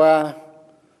năm qua,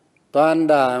 toàn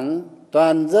Đảng,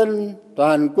 toàn dân,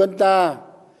 toàn quân ta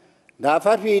đã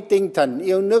phát huy tinh thần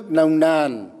yêu nước nồng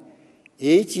nàn,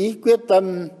 ý chí quyết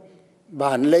tâm,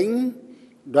 bản lĩnh,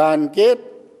 đoàn kết,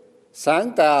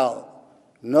 sáng tạo,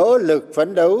 nỗ lực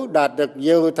phấn đấu đạt được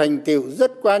nhiều thành tựu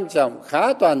rất quan trọng,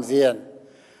 khá toàn diện,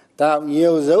 tạo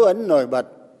nhiều dấu ấn nổi bật.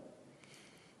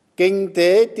 Kinh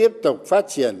tế tiếp tục phát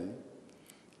triển,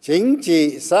 chính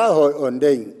trị xã hội ổn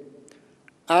định,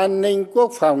 an ninh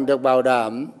quốc phòng được bảo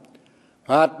đảm,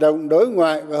 hoạt động đối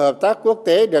ngoại và hợp tác quốc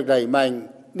tế được đẩy mạnh,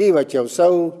 đi vào chiều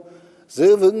sâu,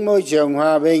 giữ vững môi trường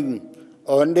hòa bình,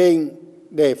 ổn định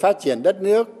để phát triển đất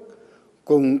nước,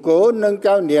 củng cố nâng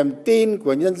cao niềm tin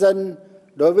của nhân dân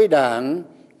đối với Đảng,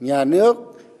 Nhà nước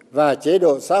và chế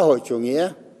độ xã hội chủ nghĩa.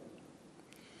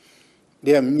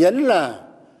 Điểm nhấn là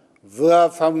vừa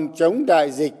phòng chống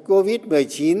đại dịch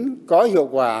COVID-19 có hiệu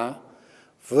quả,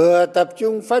 vừa tập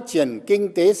trung phát triển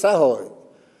kinh tế xã hội,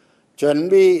 chuẩn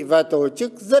bị và tổ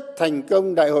chức rất thành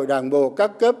công Đại hội Đảng bộ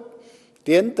các cấp,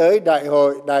 tiến tới Đại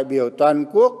hội đại biểu toàn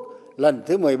quốc lần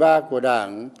thứ 13 của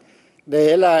Đảng,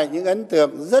 để lại những ấn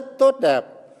tượng rất tốt đẹp,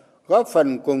 góp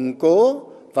phần củng cố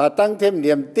và tăng thêm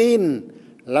niềm tin,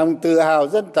 lòng tự hào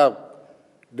dân tộc,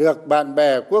 được bạn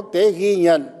bè quốc tế ghi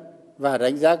nhận và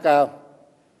đánh giá cao.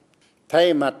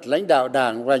 Thay mặt lãnh đạo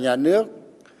Đảng và Nhà nước,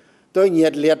 tôi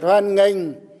nhiệt liệt hoan nghênh,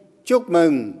 chúc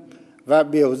mừng và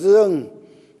biểu dương,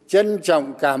 trân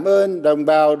trọng cảm ơn đồng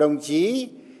bào, đồng chí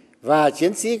và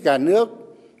chiến sĩ cả nước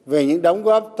về những đóng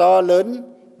góp to lớn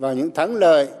vào những thắng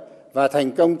lợi và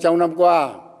thành công trong năm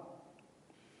qua.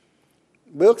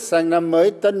 Bước sang năm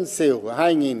mới Tân Sửu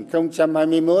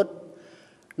 2021,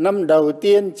 năm đầu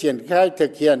tiên triển khai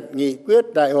thực hiện nghị quyết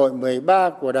Đại hội 13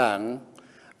 của Đảng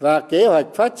và kế hoạch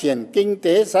phát triển kinh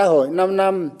tế xã hội 5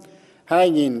 năm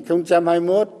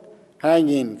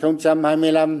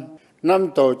 2021-2025, năm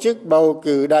tổ chức bầu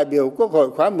cử đại biểu Quốc hội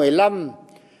khóa 15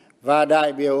 và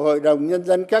đại biểu Hội đồng Nhân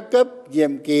dân các cấp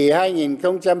nhiệm kỳ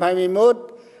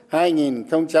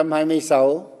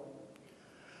 2021-2026.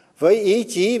 Với ý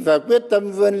chí và quyết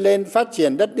tâm vươn lên phát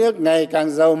triển đất nước ngày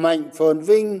càng giàu mạnh, phồn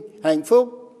vinh, hạnh phúc,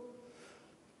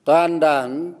 toàn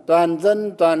Đảng, toàn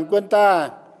dân, toàn quân ta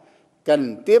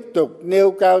cần tiếp tục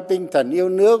nêu cao tinh thần yêu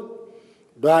nước,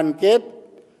 đoàn kết,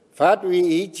 phát huy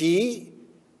ý chí,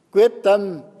 quyết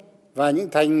tâm và những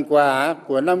thành quả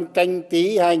của năm Canh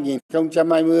Tý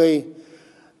 2020,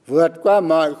 vượt qua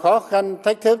mọi khó khăn,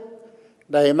 thách thức,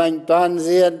 đẩy mạnh toàn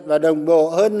diện và đồng bộ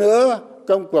hơn nữa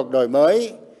công cuộc đổi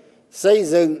mới, xây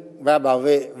dựng và bảo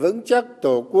vệ vững chắc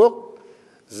Tổ quốc,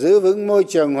 giữ vững môi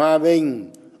trường hòa bình,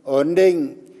 ổn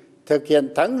định, thực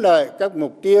hiện thắng lợi các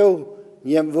mục tiêu,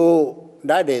 nhiệm vụ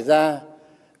đã đề ra,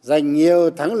 giành nhiều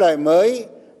thắng lợi mới,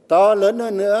 to lớn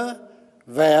hơn nữa,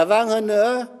 vẻ vang hơn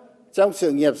nữa trong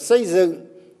sự nghiệp xây dựng,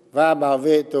 và bảo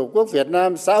vệ Tổ quốc Việt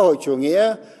Nam xã hội chủ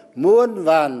nghĩa muôn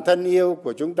vàn thân yêu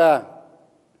của chúng ta.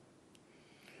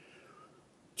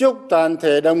 Chúc toàn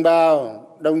thể đồng bào,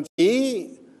 đồng chí,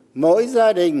 mỗi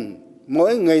gia đình,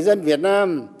 mỗi người dân Việt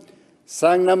Nam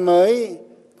sang năm mới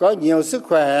có nhiều sức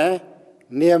khỏe,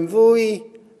 niềm vui,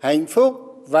 hạnh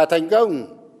phúc và thành công.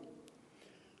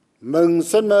 Mừng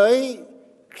xuân mới,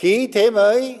 khí thế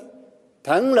mới,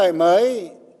 thắng lợi mới,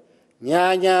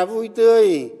 nhà nhà vui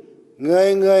tươi,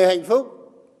 người người hạnh phúc.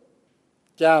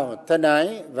 Chào thân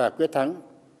ái và quyết thắng.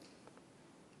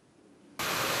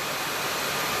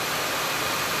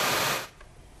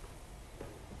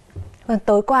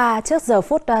 Tối qua, trước giờ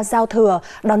phút giao thừa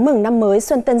đón mừng năm mới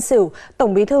Xuân Tân Sửu,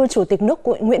 Tổng Bí thư Chủ tịch nước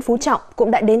Nguyễn Phú Trọng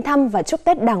cũng đã đến thăm và chúc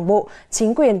Tết Đảng bộ,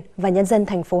 chính quyền và nhân dân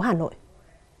thành phố Hà Nội.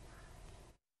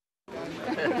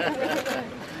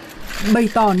 Bày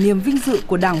tỏ niềm vinh dự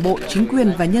của Đảng bộ, chính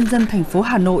quyền và nhân dân thành phố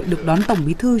Hà Nội được đón Tổng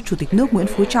Bí thư Chủ tịch nước Nguyễn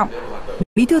Phú Trọng,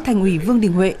 Bí thư Thành ủy Vương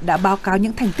Đình Huệ đã báo cáo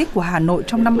những thành tích của Hà Nội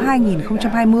trong năm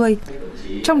 2020.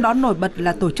 Trong đó nổi bật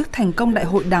là tổ chức thành công Đại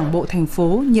hội Đảng bộ thành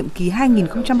phố nhiệm kỳ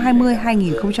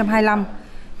 2020-2025.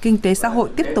 Kinh tế xã hội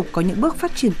tiếp tục có những bước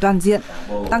phát triển toàn diện,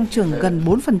 tăng trưởng gần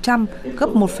 4%, gấp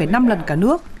 1,5 lần cả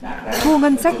nước. Thu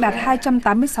ngân sách đạt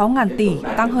 286.000 tỷ,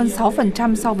 tăng hơn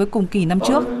 6% so với cùng kỳ năm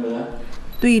trước.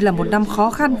 Tuy là một năm khó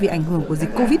khăn vì ảnh hưởng của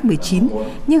dịch Covid-19,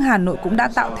 nhưng Hà Nội cũng đã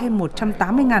tạo thêm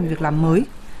 180.000 việc làm mới.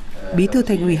 Bí thư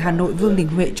Thành ủy Hà Nội Vương Đình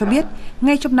Huệ cho biết,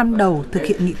 ngay trong năm đầu thực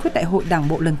hiện nghị quyết Đại hội Đảng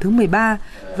bộ lần thứ 13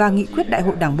 và nghị quyết Đại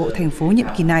hội Đảng bộ thành phố nhiệm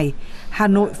kỳ này, Hà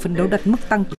Nội phấn đấu đạt mức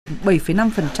tăng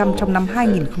 7,5% trong năm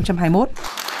 2021.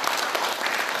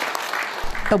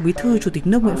 Tổng Bí thư Chủ tịch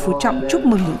nước Nguyễn Phú Trọng chúc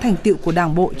mừng những thành tựu của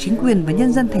Đảng bộ, chính quyền và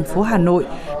nhân dân thành phố Hà Nội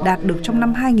đạt được trong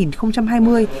năm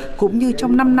 2020 cũng như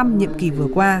trong 5 năm nhiệm kỳ vừa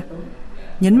qua.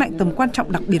 Nhấn mạnh tầm quan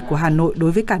trọng đặc biệt của Hà Nội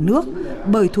đối với cả nước,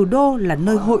 bởi thủ đô là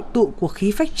nơi hội tụ của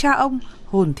khí phách cha ông,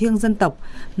 hồn thiêng dân tộc,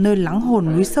 nơi lắng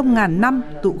hồn núi sông ngàn năm,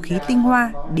 tụ khí tinh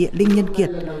hoa, địa linh nhân kiệt.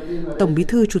 Tổng Bí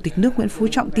thư Chủ tịch nước Nguyễn Phú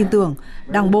Trọng tin tưởng,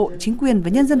 Đảng bộ, chính quyền và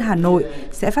nhân dân Hà Nội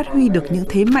sẽ phát huy được những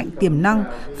thế mạnh tiềm năng,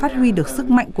 phát huy được sức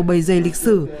mạnh của bề dày lịch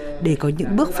sử để có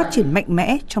những bước phát triển mạnh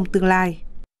mẽ trong tương lai.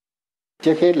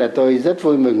 Trước hết là tôi rất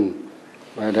vui mừng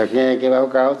và được nghe cái báo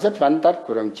cáo rất vắn tắt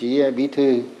của đồng chí Bí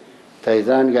thư. Thời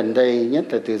gian gần đây, nhất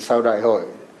là từ sau đại hội,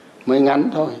 mới ngắn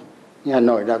thôi, nhưng Hà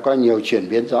Nội đã có nhiều chuyển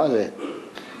biến rõ rệt.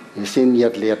 Xin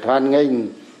nhiệt liệt hoan nghênh,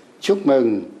 chúc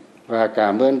mừng và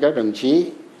cảm ơn các đồng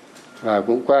chí. Và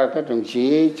cũng qua các đồng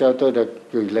chí cho tôi được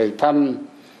gửi lời thăm,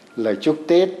 lời chúc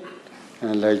Tết,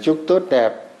 lời chúc tốt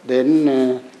đẹp đến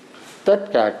tất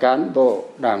cả cán bộ,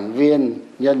 đảng viên,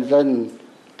 nhân dân,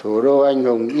 thủ đô anh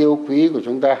hùng yêu quý của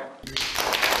chúng ta.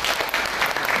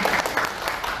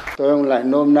 Tôi không lại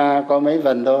nôm na có mấy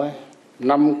vần thôi.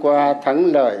 Năm qua thắng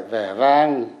lợi vẻ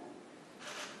vang,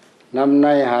 năm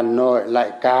nay Hà Nội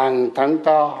lại càng thắng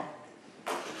to.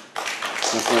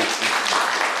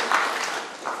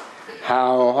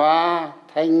 Hào hoa,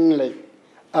 thanh lịch,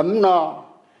 ấm no.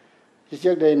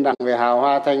 Trước đây nặng về hào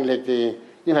hoa, thanh lịch thì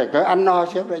nhưng phải có ăn no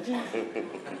trước đấy chứ.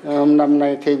 Năm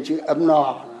nay thêm chữ ấm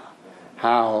no.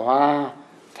 Hào hoa,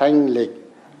 thanh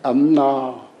lịch, ấm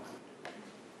no.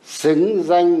 Xứng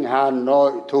danh Hà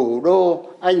Nội thủ đô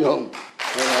anh hùng.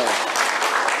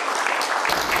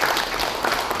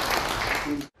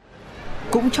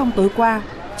 Cũng trong tối qua,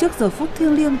 trước giờ phút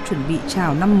thiêng liêng chuẩn bị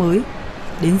chào năm mới,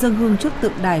 đến dâng hương trước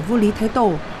tượng đài vua Lý Thái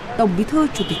Tổ, Tổng Bí thư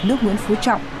Chủ tịch nước Nguyễn Phú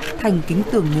Trọng thành kính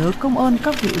tưởng nhớ công ơn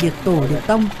các vị liệt tổ liệt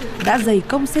tông đã dày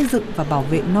công xây dựng và bảo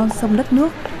vệ non sông đất nước,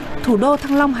 thủ đô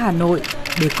Thăng Long Hà Nội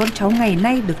để con cháu ngày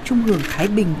nay được chung hưởng thái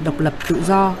bình, độc lập, tự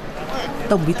do.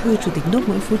 Tổng Bí thư Chủ tịch nước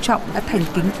Nguyễn Phú Trọng đã thành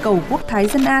kính cầu quốc thái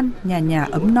dân an, nhà nhà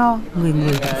ấm no, người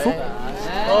người hạnh phúc.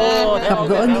 Gặp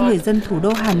gỡ những người dân thủ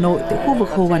đô Hà Nội tại khu vực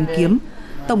Hồ Hoàn Kiếm,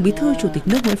 Tổng Bí thư Chủ tịch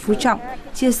nước Nguyễn Phú Trọng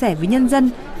chia sẻ với nhân dân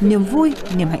niềm vui,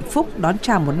 niềm hạnh phúc đón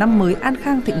chào một năm mới an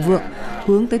khang thịnh vượng,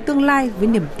 hướng tới tương lai với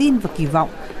niềm tin và kỳ vọng,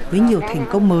 với nhiều thành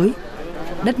công mới.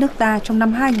 Đất nước ta trong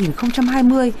năm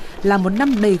 2020 là một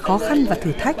năm đầy khó khăn và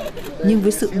thử thách, nhưng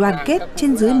với sự đoàn kết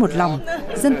trên dưới một lòng,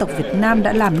 dân tộc Việt Nam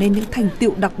đã làm nên những thành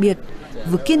tựu đặc biệt,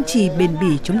 vừa kiên trì bền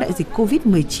bỉ chống đại dịch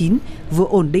Covid-19, vừa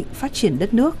ổn định phát triển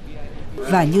đất nước.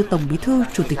 Và như Tổng Bí thư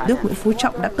Chủ tịch nước Nguyễn Phú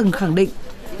Trọng đã từng khẳng định,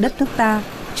 đất nước ta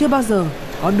chưa bao giờ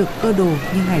có được cơ đồ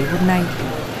như ngày hôm nay.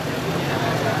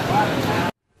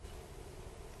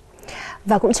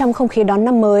 Và cũng trong không khí đón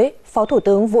năm mới, Phó Thủ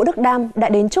tướng Vũ Đức Đam đã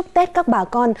đến chúc Tết các bà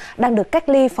con đang được cách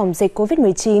ly phòng dịch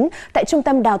Covid-19 tại Trung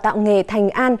tâm Đào tạo nghề Thành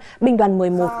An, Binh đoàn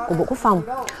 11 của Bộ Quốc phòng.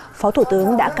 Phó Thủ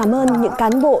tướng đã cảm ơn những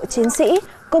cán bộ, chiến sĩ,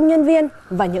 công nhân viên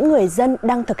và những người dân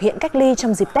đang thực hiện cách ly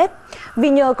trong dịp Tết. Vì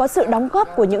nhờ có sự đóng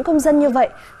góp của những công dân như vậy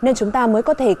nên chúng ta mới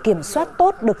có thể kiểm soát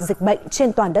tốt được dịch bệnh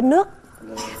trên toàn đất nước.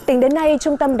 Tính đến nay,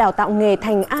 Trung tâm Đào tạo nghề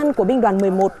Thành An của Binh đoàn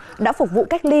 11 đã phục vụ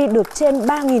cách ly được trên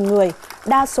 3.000 người,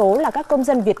 đa số là các công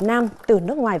dân Việt Nam từ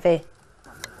nước ngoài về.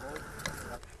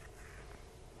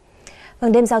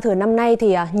 Đêm giao thừa năm nay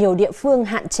thì nhiều địa phương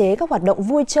hạn chế các hoạt động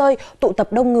vui chơi, tụ tập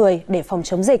đông người để phòng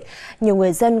chống dịch. Nhiều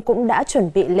người dân cũng đã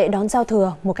chuẩn bị lễ đón giao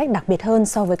thừa một cách đặc biệt hơn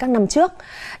so với các năm trước.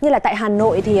 Như là tại Hà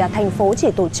Nội thì thành phố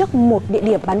chỉ tổ chức một địa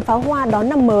điểm bắn pháo hoa đón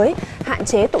năm mới, hạn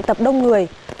chế tụ tập đông người.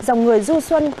 Dòng người du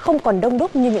xuân không còn đông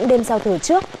đúc như những đêm giao thừa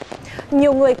trước.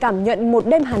 Nhiều người cảm nhận một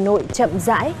đêm Hà Nội chậm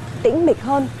rãi, tĩnh mịch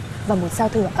hơn và một giao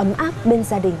thừa ấm áp bên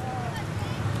gia đình.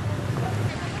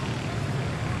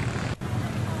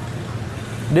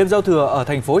 Đêm giao thừa ở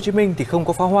thành phố Hồ Chí Minh thì không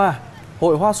có pháo hoa.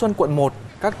 Hội Hoa Xuân quận 1,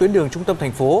 các tuyến đường trung tâm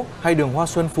thành phố hay đường Hoa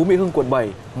Xuân Phú Mỹ Hưng quận 7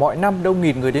 mọi năm đông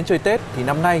nghịt người đến chơi Tết thì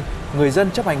năm nay người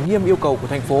dân chấp hành nghiêm yêu cầu của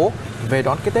thành phố về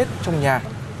đón cái Tết trong nhà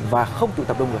và không tụ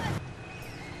tập đông người.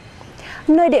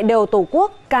 Nơi địa đầu Tổ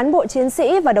quốc, cán bộ chiến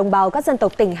sĩ và đồng bào các dân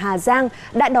tộc tỉnh Hà Giang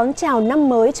đã đón chào năm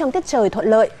mới trong tiết trời thuận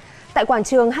lợi. Tại quảng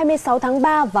trường 26 tháng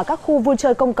 3 và các khu vui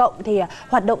chơi công cộng thì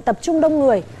hoạt động tập trung đông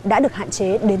người đã được hạn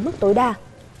chế đến mức tối đa.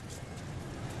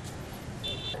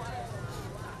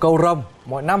 Cầu Rồng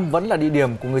mọi năm vẫn là địa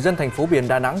điểm của người dân thành phố biển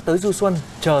Đà Nẵng tới du xuân,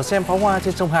 chờ xem pháo hoa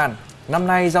trên sông Hàn. Năm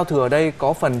nay giao thừa ở đây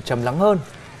có phần trầm lắng hơn.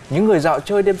 Những người dạo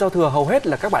chơi đêm giao thừa hầu hết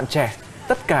là các bạn trẻ,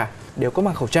 tất cả đều có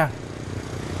mang khẩu trang.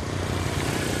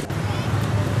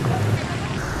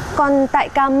 Còn tại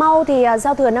Cà Mau thì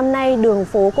giao thừa năm nay đường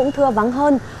phố cũng thưa vắng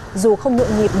hơn. Dù không nhộn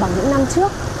nhịp bằng những năm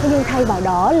trước, thế nhưng thay vào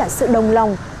đó là sự đồng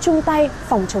lòng, chung tay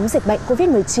phòng chống dịch bệnh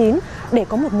Covid-19 để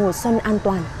có một mùa xuân an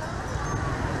toàn.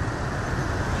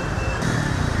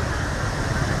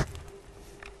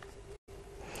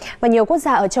 Và nhiều quốc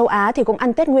gia ở châu Á thì cũng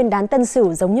ăn Tết Nguyên đán Tân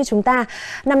Sửu giống như chúng ta.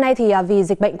 Năm nay thì vì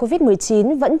dịch bệnh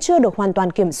Covid-19 vẫn chưa được hoàn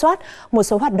toàn kiểm soát, một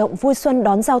số hoạt động vui xuân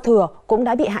đón giao thừa cũng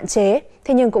đã bị hạn chế,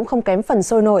 thế nhưng cũng không kém phần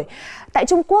sôi nổi. Tại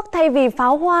Trung Quốc, thay vì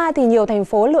pháo hoa thì nhiều thành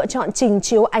phố lựa chọn trình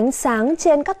chiếu ánh sáng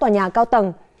trên các tòa nhà cao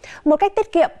tầng. Một cách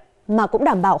tiết kiệm mà cũng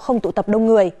đảm bảo không tụ tập đông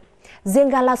người. Riêng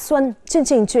Gala Xuân, chương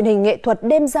trình truyền hình nghệ thuật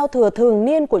đêm giao thừa thường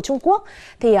niên của Trung Quốc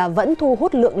thì vẫn thu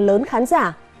hút lượng lớn khán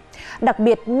giả. Đặc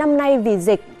biệt năm nay vì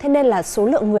dịch, thế nên là số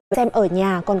lượng người xem ở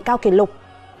nhà còn cao kỷ lục.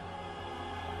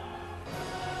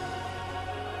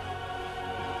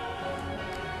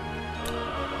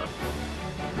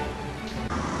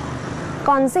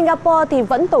 Còn Singapore thì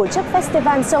vẫn tổ chức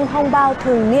Festival Sông Hong Bao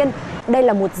thường niên. Đây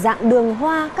là một dạng đường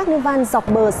hoa carnival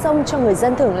dọc bờ sông cho người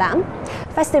dân thưởng lãm.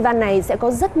 Festival này sẽ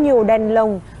có rất nhiều đèn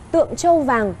lồng, tượng trâu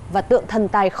vàng và tượng thần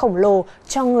tài khổng lồ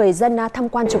cho người dân tham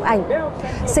quan chụp ảnh.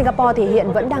 Singapore thì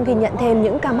hiện vẫn đang ghi nhận thêm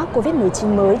những ca mắc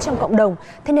Covid-19 mới trong cộng đồng,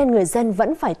 thế nên người dân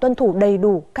vẫn phải tuân thủ đầy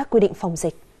đủ các quy định phòng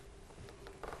dịch.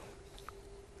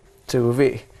 Thưa quý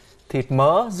vị, thịt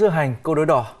mỡ, dưa hành, câu đối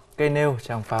đỏ, cây nêu,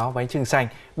 tràng pháo, bánh chưng xanh,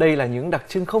 đây là những đặc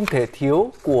trưng không thể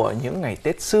thiếu của những ngày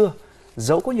Tết xưa.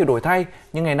 Dẫu có nhiều đổi thay,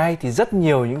 nhưng ngày nay thì rất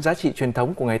nhiều những giá trị truyền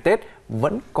thống của ngày Tết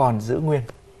vẫn còn giữ nguyên.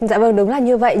 Dạ vâng, đúng là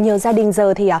như vậy. Nhiều gia đình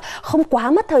giờ thì không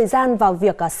quá mất thời gian vào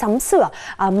việc sắm sửa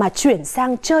mà chuyển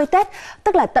sang chơi Tết,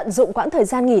 tức là tận dụng quãng thời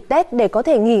gian nghỉ Tết để có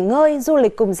thể nghỉ ngơi, du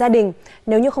lịch cùng gia đình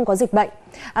nếu như không có dịch bệnh.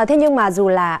 Thế nhưng mà dù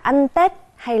là ăn Tết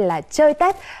hay là chơi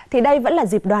Tết thì đây vẫn là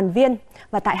dịp đoàn viên.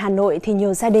 Và tại Hà Nội thì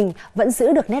nhiều gia đình vẫn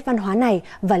giữ được nét văn hóa này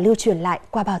và lưu truyền lại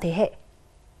qua bao thế hệ.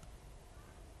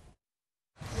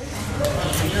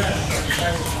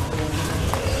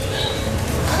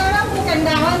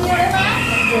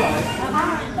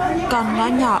 Con ngõ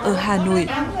nhỏ ở Hà Nội,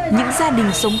 những gia đình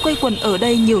sống quây quần ở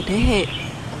đây nhiều thế hệ.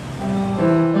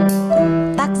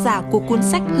 Tác giả của cuốn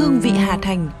sách Hương vị Hà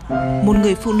Thành, một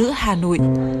người phụ nữ Hà Nội.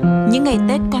 Những ngày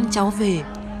Tết con cháu về,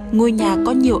 ngôi nhà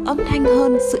có nhiều âm thanh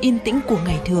hơn sự yên tĩnh của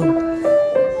ngày thường.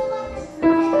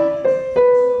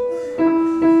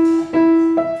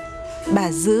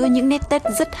 Bà giữ những nét Tết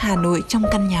rất Hà Nội trong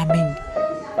căn nhà mình.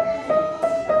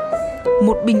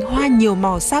 Một bình hoa nhiều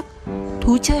màu sắc,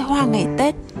 thú chơi hoa ngày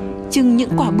Tết, chưng những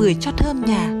quả bưởi cho thơm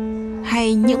nhà,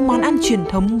 hay những món ăn truyền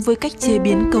thống với cách chế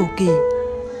biến cầu kỳ.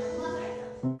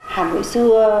 Hà Nội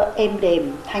xưa êm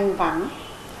đềm, thanh vắng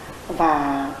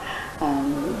và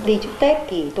đi chúc Tết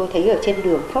thì tôi thấy ở trên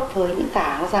đường phấp phới những tà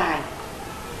áo dài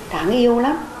đáng yêu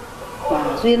lắm và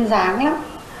duyên dáng lắm.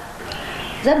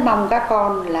 Rất mong các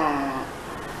con là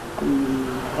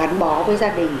gắn bó với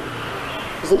gia đình,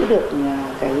 giữ được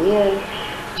cái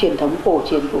truyền thống cổ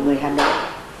truyền của người Hà Nội,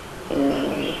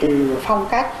 từ phong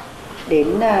cách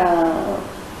đến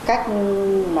cách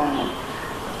mà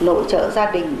nội trợ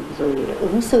gia đình, rồi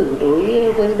ứng xử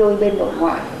đối với đôi bên nội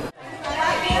ngoại.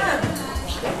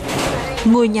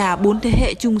 Ngôi nhà 4 thế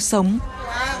hệ chung sống,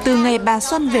 từ ngày bà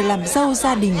Xuân về làm dâu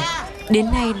gia đình đến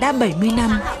nay đã 70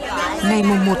 năm. Ngày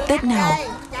mùng 1 Tết nào,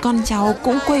 con cháu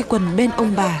cũng quây quần bên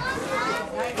ông bà.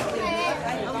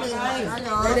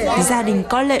 Gia đình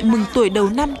có lệ mừng tuổi đầu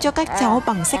năm cho các cháu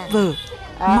bằng sách vở,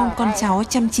 mong con cháu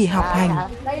chăm chỉ học hành.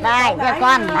 Đây,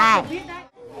 con, đây.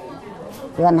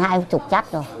 Gần 20 chắc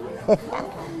rồi.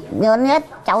 Lớn nhất,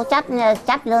 cháu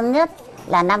chắc lớn nhất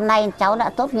là năm nay cháu đã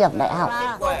tốt nghiệp đại học.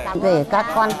 Để các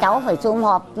con cháu phải sum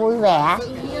họp vui vẻ,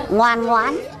 ngoan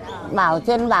ngoãn, bảo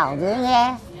trên bảo dưới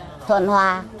nghe, thuận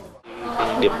hòa.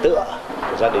 Điểm tựa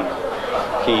của gia đình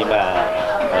khi mà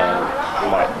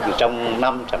trong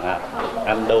năm chẳng hạn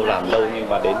ăn đâu làm đâu, nhưng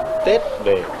mà đến Tết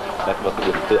về đặt vào cái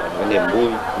điểm tựa, một cái niềm vui,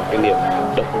 một cái niềm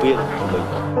động viên của mình.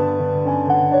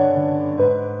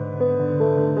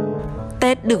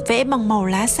 Tết được vẽ bằng màu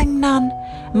lá xanh non,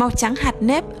 màu trắng hạt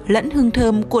nếp lẫn hương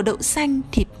thơm của đậu xanh,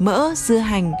 thịt mỡ, dưa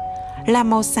hành, là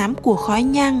màu xám của khói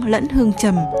nhang lẫn hương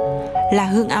trầm, là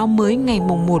hương áo mới ngày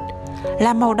mùng 1,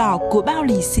 là màu đỏ của bao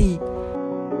lì xì.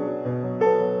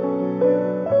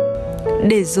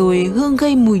 Để rồi hương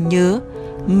gây mùi nhớ,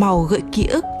 màu gợi ký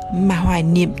ức mà hoài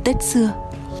niệm Tết xưa.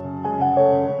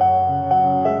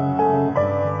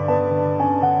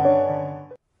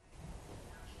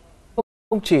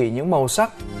 Không chỉ những màu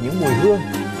sắc, những mùi hương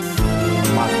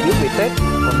mà ký ức về Tết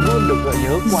còn luôn được gợi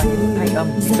nhớ qua những thanh âm,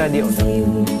 những giai điệu.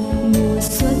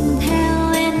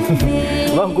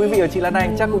 Vâng, quý vị và chị Lan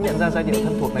Anh chắc cũng nhận ra giai điệu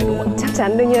thân thuộc này đúng không ạ? Chắc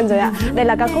chắn, đương nhiên rồi ạ. Đây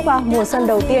là ca khúc Mùa Xuân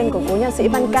đầu tiên của cố nhạc sĩ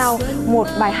Văn Cao, một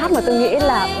bài hát mà tôi nghĩ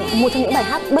là một trong những bài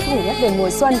hát bất hủ nhất về mùa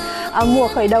xuân, mùa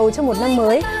khởi đầu cho một năm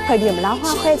mới, thời điểm lá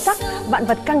hoa khoe sắc, vạn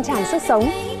vật căng tràn sức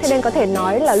sống. Thế nên có thể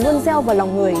nói là luôn gieo vào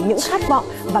lòng người những khát vọng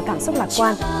và cảm xúc lạc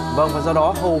quan. Vâng, và do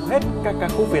đó hầu hết các ca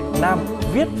khúc Việt Nam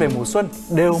viết về mùa xuân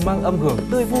đều mang âm hưởng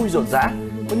tươi vui rộn rã.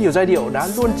 Có nhiều giai điệu đã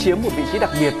luôn chiếm một vị trí đặc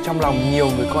biệt trong lòng nhiều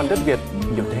người con đất Việt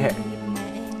nhiều thế hệ.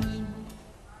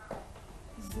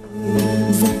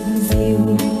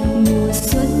 Mùa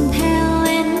xuân theo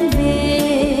em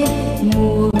về,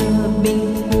 mùa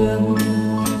bình thường,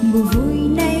 mùa vui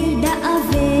nay đã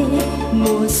về,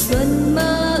 mùa xuân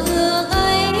mơ ước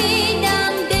ấy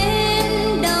đang đến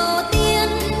đầu tiên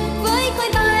với khói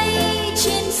bay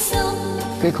trên sông.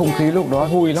 Cái không khí lúc đó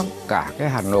vui lắm, cả cái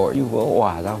Hà Nội như vỡ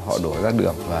òa ra, họ đổ ra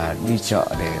đường và đi chợ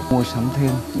để mua sắm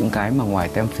thêm những cái mà ngoài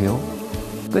tem phiếu.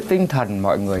 Cái tinh thần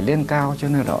mọi người lên cao, cho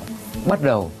nên đó bắt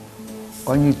đầu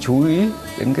có như chú ý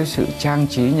đến cái sự trang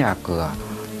trí nhà cửa,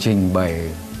 trình bày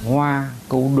hoa,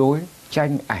 câu đối,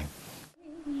 tranh ảnh.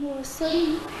 Mùa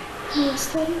xuân, mùa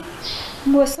xuân,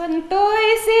 mùa xuân tôi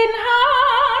xin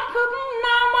hát khúc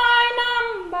Nam Ai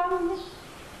Nam Bằng,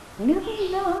 nước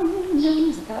non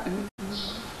non dặn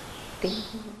tình.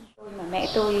 Mà mẹ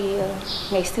tôi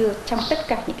ngày xưa trong tất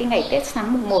cả những cái ngày Tết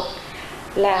sáng mùng 1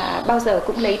 là bao giờ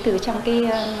cũng lấy từ trong cái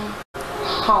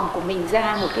hòm của mình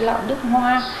ra một cái lọ nước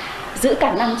hoa, giữ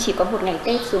cả năm chỉ có một ngày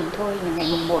Tết dùng thôi, là ngày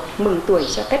mùng 1 mừng tuổi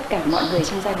cho tất cả mọi người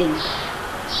trong gia đình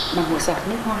bằng một giọt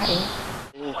nước hoa ấy.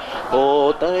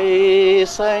 Hồ Tây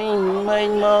xanh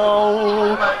mênh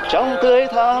mông trong tươi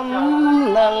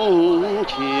thắm nắng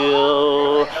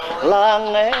chiều,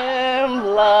 làng em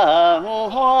làng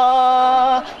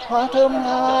hoa, hoa thơm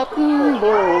ngát bốn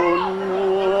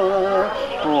mùa.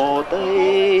 Hồ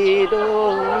Tây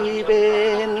đôi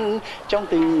bên trong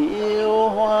tình yêu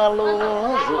hoa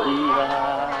lúa rộn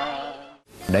ràng.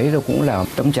 Đấy cũng là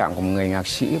tâm trạng của một người nhạc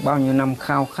sĩ bao nhiêu năm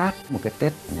khao khát một cái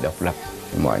Tết độc lập.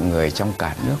 Mọi người trong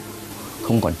cả nước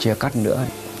không còn chia cắt nữa.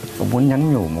 Tôi muốn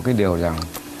nhắn nhủ một cái điều rằng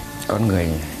con người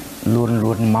luôn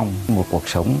luôn mong một cuộc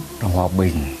sống hòa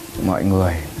bình, mọi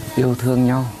người yêu thương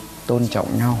nhau, tôn trọng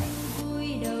nhau.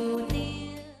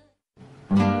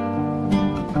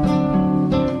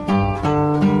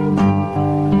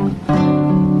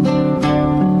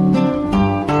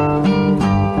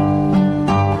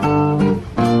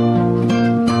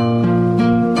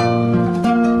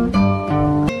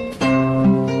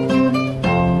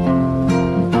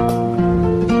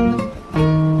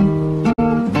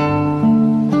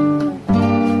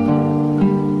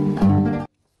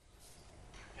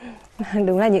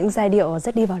 Đúng là những giai điệu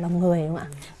rất đi vào lòng người đúng không ạ?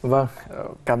 Vâng,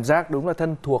 cảm giác đúng là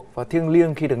thân thuộc và thiêng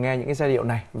liêng khi được nghe những cái giai điệu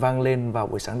này vang lên vào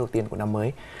buổi sáng đầu tiên của năm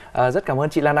mới. Rất cảm ơn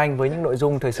chị Lan Anh với những nội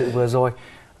dung thời sự vừa rồi.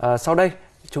 Sau đây,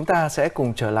 chúng ta sẽ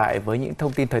cùng trở lại với những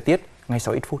thông tin thời tiết ngay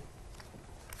sau ít phút.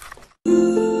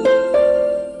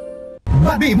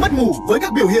 Bạn bị mất ngủ với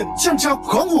các biểu hiện trằn trọc,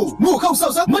 khó ngủ, ngủ không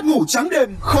sâu giấc, mất ngủ trắng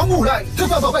đêm, khó ngủ lại. Thực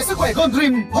phẩm bảo vệ sức khỏe Gold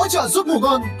Dream hỗ trợ giúp ngủ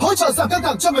ngon, hỗ trợ giảm căng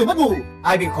thẳng cho người mất ngủ.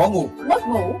 Ai bị khó ngủ, mất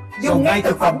ngủ, dùng ngay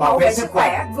thực phẩm bảo vệ sức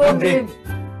khỏe Gold Dream.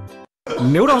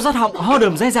 Nếu đau rát họng, ho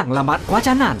đờm dai dẳng làm bạn quá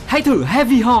chán nản, hãy thử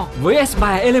Heavy Ho với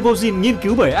S-By Elebozin nghiên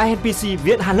cứu bởi INPC,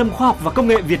 Viện Hàn Lâm Khoa học và Công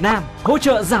nghệ Việt Nam, hỗ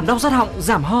trợ giảm đau rát họng,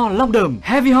 giảm ho, long đờm.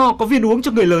 Heavy Ho có viên uống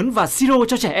cho người lớn và siro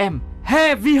cho trẻ em.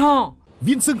 Heavy Ho.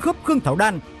 Viên xương khớp Khương Thảo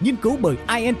Đan nghiên cứu bởi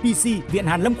INPC, Viện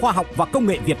Hàn Lâm Khoa học và Công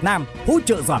nghệ Việt Nam, hỗ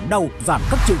trợ giảm đau, giảm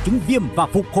các triệu chứng viêm và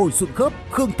phục hồi sụn khớp.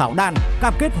 Khương Thảo Đan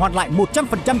cam kết hoàn lại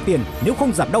 100% tiền nếu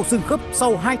không giảm đau xương khớp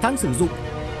sau 2 tháng sử dụng.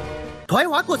 Thoái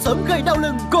hóa cột sống gây đau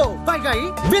lưng, cổ, vai gáy.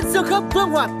 Viên xương khớp Vương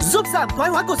Hoạt giúp giảm thoái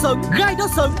hóa cột sống, gai đốt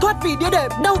sống, thoát vị đĩa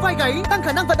đệm, đau vai gáy, tăng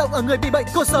khả năng vận động ở người bị bệnh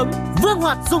cột sống. Vương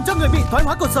Hoạt dùng cho người bị thoái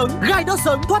hóa cột sống, gai đốt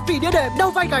sống, thoát vị đĩa đệm,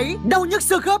 đau vai gáy, đau nhức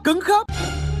xương khớp, cứng khớp.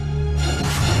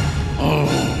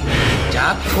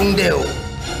 Chát không đều,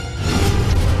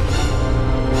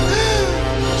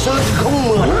 sơn không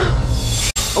mượt.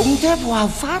 Ống thép Hòa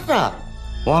Phát à?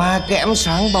 Hoa kẽm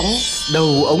sáng bóng, đầu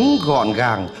ống gọn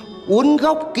gàng, uốn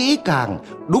góc kỹ càng,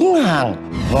 đúng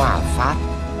hàng Hòa Phát.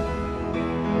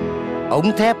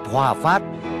 Ống thép Hòa Phát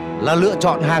là lựa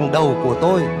chọn hàng đầu của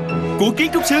tôi, của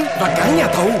kiến trúc sư và cả nhà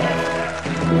thầu.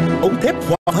 Ống thép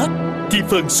Hòa Phát, thị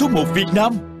phần số 1 Việt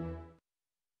Nam.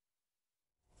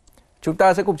 Chúng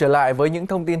ta sẽ cùng trở lại với những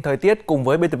thông tin thời tiết cùng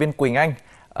với biên tập viên Quỳnh Anh.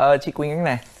 Chị Quỳnh Anh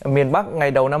này, miền Bắc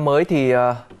ngày đầu năm mới thì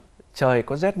trời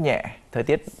có rét nhẹ, thời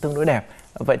tiết tương đối đẹp.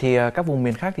 Vậy thì các vùng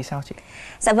miền khác thì sao chị?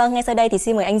 Dạ vâng, ngay sau đây thì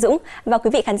xin mời anh Dũng và quý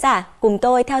vị khán giả cùng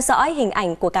tôi theo dõi hình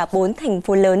ảnh của cả 4 thành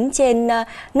phố lớn trên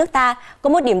nước ta. Có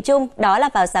một điểm chung, đó là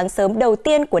vào sáng sớm đầu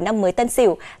tiên của năm mới Tân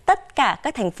Sửu, tất cả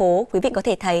các thành phố quý vị có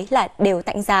thể thấy là đều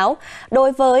tạnh giáo.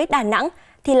 Đối với Đà Nẵng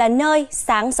thì là nơi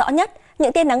sáng rõ nhất,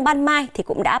 những tia nắng ban mai thì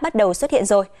cũng đã bắt đầu xuất hiện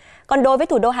rồi. Còn đối với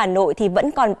thủ đô Hà Nội thì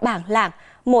vẫn còn bảng lảng,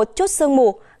 một chút sương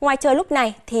mù, ngoài trời lúc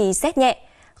này thì rét nhẹ.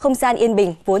 Không gian yên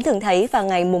bình vốn thường thấy vào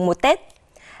ngày mùng 1 Tết.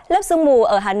 Lớp sương mù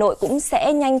ở Hà Nội cũng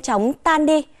sẽ nhanh chóng tan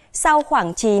đi sau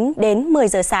khoảng 9 đến 10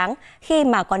 giờ sáng khi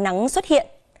mà có nắng xuất hiện.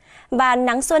 Và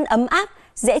nắng xuân ấm áp,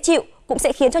 dễ chịu cũng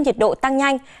sẽ khiến cho nhiệt độ tăng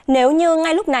nhanh. Nếu như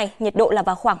ngay lúc này nhiệt độ là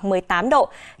vào khoảng 18 độ,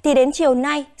 thì đến chiều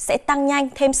nay sẽ tăng nhanh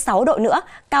thêm 6 độ nữa,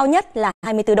 cao nhất là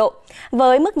 24 độ.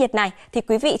 Với mức nhiệt này thì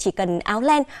quý vị chỉ cần áo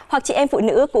len hoặc chị em phụ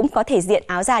nữ cũng có thể diện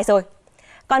áo dài rồi.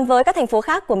 Còn với các thành phố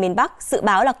khác của miền Bắc, dự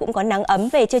báo là cũng có nắng ấm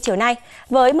về trưa chiều nay,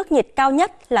 với mức nhiệt cao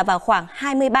nhất là vào khoảng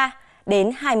 23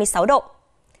 đến 26 độ.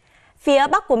 Phía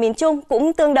Bắc của miền Trung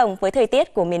cũng tương đồng với thời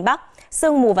tiết của miền Bắc,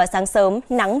 sương mù vào sáng sớm,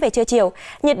 nắng về trưa chiều.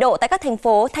 Nhiệt độ tại các thành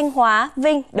phố Thanh Hóa,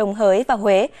 Vinh, Đồng Hới và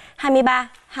Huế 23,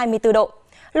 24 độ.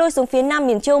 Lui xuống phía Nam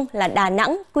miền Trung là Đà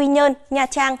Nẵng, Quy Nhơn, Nha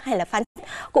Trang hay là Phan Thiết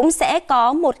cũng sẽ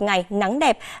có một ngày nắng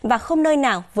đẹp và không nơi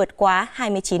nào vượt quá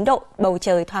 29 độ, bầu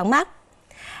trời thoáng mát.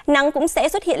 Nắng cũng sẽ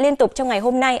xuất hiện liên tục trong ngày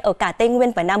hôm nay ở cả Tây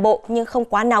Nguyên và Nam Bộ nhưng không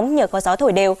quá nóng nhờ có gió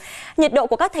thổi đều. Nhiệt độ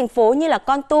của các thành phố như là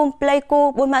Kon Tum,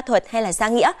 Pleiku, Buôn Ma Thuột hay là Gia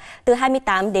Nghĩa từ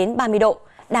 28 đến 30 độ,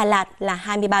 Đà Lạt là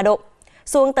 23 độ.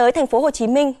 Xuống tới thành phố Hồ Chí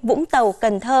Minh, Vũng Tàu,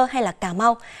 Cần Thơ hay là Cà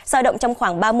Mau dao động trong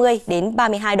khoảng 30 đến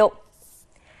 32 độ.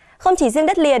 Không chỉ riêng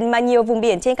đất liền mà nhiều vùng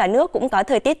biển trên cả nước cũng có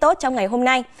thời tiết tốt trong ngày hôm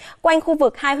nay. Quanh khu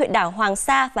vực hai huyện đảo Hoàng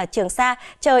Sa và Trường Sa,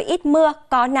 trời ít mưa,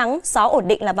 có nắng, gió ổn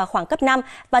định là vào khoảng cấp 5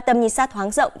 và tầm nhìn xa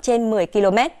thoáng rộng trên 10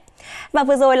 km. Và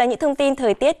vừa rồi là những thông tin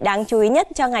thời tiết đáng chú ý nhất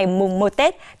cho ngày mùng 1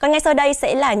 Tết. Còn ngay sau đây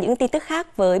sẽ là những tin tức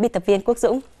khác với biên tập viên Quốc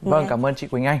Dũng. Vâng, cảm ơn chị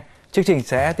Quỳnh Anh. Chương trình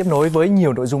sẽ tiếp nối với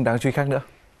nhiều nội dung đáng chú ý khác nữa.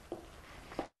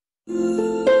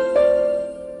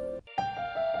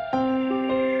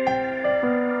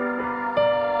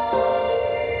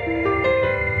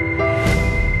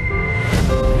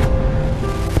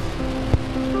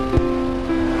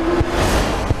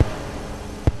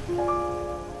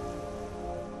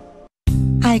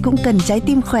 Ai cũng cần trái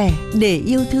tim khỏe để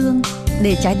yêu thương.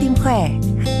 Để trái tim khỏe,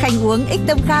 Khanh uống X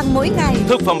Tâm Khang mỗi ngày.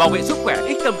 Thực phẩm bảo vệ sức khỏe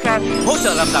X Tâm Khang hỗ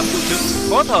trợ làm giảm triệu chứng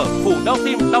khó thở, phủ đau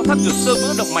tim, đau thắt ngực, xơ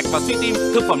vữa động mạch và suy tim.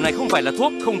 Thực phẩm này không phải là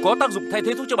thuốc, không có tác dụng thay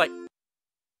thế thuốc chữa bệnh.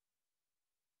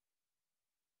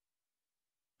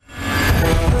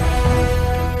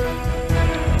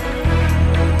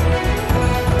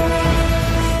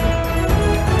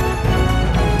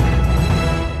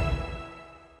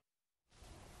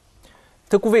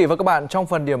 Thưa quý vị và các bạn, trong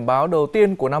phần điểm báo đầu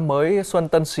tiên của năm mới Xuân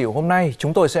Tân Sửu hôm nay,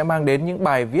 chúng tôi sẽ mang đến những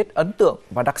bài viết ấn tượng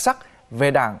và đặc sắc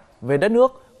về Đảng, về đất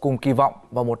nước, cùng kỳ vọng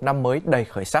vào một năm mới đầy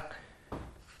khởi sắc.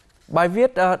 Bài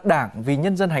viết Đảng vì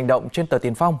nhân dân hành động trên tờ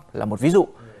Tiền Phong là một ví dụ.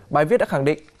 Bài viết đã khẳng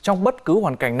định trong bất cứ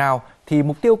hoàn cảnh nào thì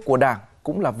mục tiêu của Đảng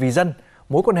cũng là vì dân.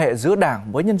 Mối quan hệ giữa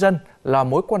Đảng với nhân dân là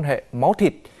mối quan hệ máu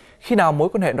thịt. Khi nào mối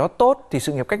quan hệ đó tốt thì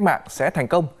sự nghiệp cách mạng sẽ thành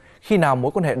công. Khi nào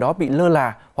mối quan hệ đó bị lơ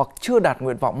là hoặc chưa đạt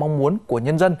nguyện vọng mong muốn của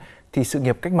nhân dân thì sự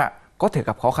nghiệp cách mạng có thể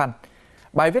gặp khó khăn.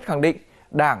 Bài viết khẳng định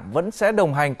Đảng vẫn sẽ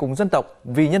đồng hành cùng dân tộc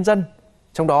vì nhân dân.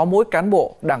 Trong đó mỗi cán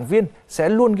bộ, đảng viên sẽ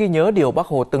luôn ghi nhớ điều Bác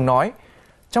Hồ từng nói: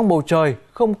 trong bầu trời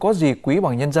không có gì quý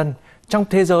bằng nhân dân, trong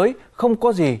thế giới không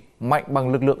có gì mạnh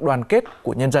bằng lực lượng đoàn kết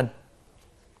của nhân dân.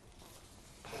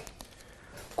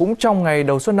 Cũng trong ngày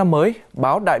đầu xuân năm mới,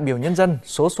 báo Đại biểu Nhân dân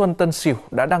số Xuân Tân Sửu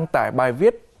đã đăng tải bài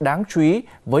viết đáng chú ý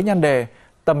với nhan đề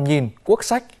Tầm nhìn, quốc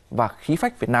sách và khí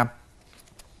phách Việt Nam.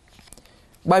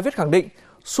 Bài viết khẳng định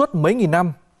suốt mấy nghìn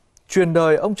năm, truyền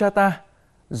đời ông cha ta,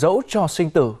 dẫu cho sinh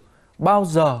tử, bao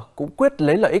giờ cũng quyết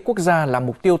lấy lợi ích quốc gia làm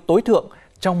mục tiêu tối thượng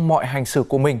trong mọi hành xử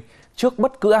của mình trước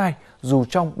bất cứ ai, dù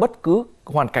trong bất cứ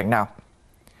hoàn cảnh nào.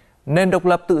 Nền độc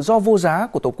lập tự do vô giá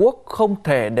của Tổ quốc không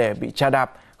thể để bị chà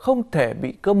đạp, không thể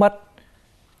bị cướp mất.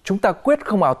 Chúng ta quyết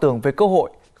không ảo tưởng về cơ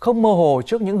hội, không mơ hồ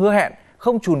trước những hứa hẹn,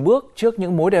 không chùn bước trước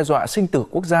những mối đe dọa sinh tử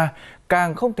quốc gia,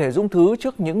 càng không thể dung thứ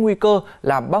trước những nguy cơ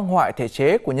làm băng hoại thể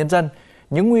chế của nhân dân,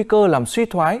 những nguy cơ làm suy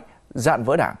thoái, dạn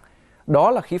vỡ Đảng.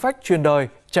 Đó là khí phách truyền đời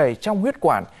chảy trong huyết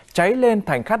quản, cháy lên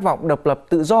thành khát vọng độc lập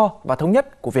tự do và thống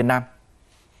nhất của Việt Nam.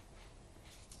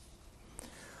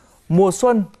 Mùa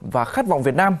xuân và khát vọng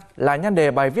Việt Nam là nhan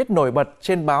đề bài viết nổi bật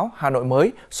trên báo Hà Nội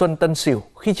mới Xuân Tân Sửu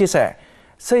khi chia sẻ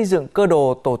xây dựng cơ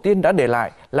đồ tổ tiên đã để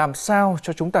lại, làm sao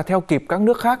cho chúng ta theo kịp các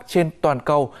nước khác trên toàn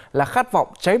cầu là khát vọng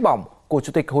cháy bỏng của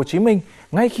Chủ tịch Hồ Chí Minh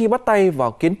ngay khi bắt tay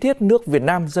vào kiến thiết nước Việt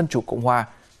Nam Dân Chủ Cộng Hòa.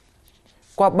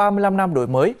 Qua 35 năm đổi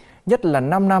mới, nhất là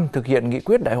 5 năm thực hiện nghị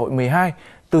quyết Đại hội 12,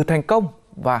 từ thành công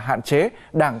và hạn chế,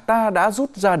 Đảng ta đã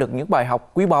rút ra được những bài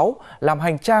học quý báu làm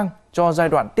hành trang cho giai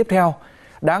đoạn tiếp theo.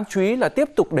 Đáng chú ý là tiếp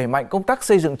tục đẩy mạnh công tác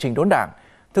xây dựng chỉnh đốn Đảng,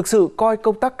 thực sự coi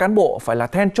công tác cán bộ phải là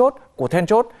then chốt của then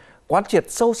chốt, quán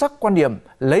triệt sâu sắc quan điểm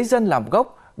lấy dân làm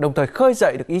gốc, đồng thời khơi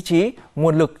dậy được ý chí,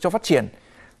 nguồn lực cho phát triển.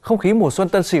 Không khí mùa xuân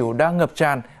Tân Sửu đang ngập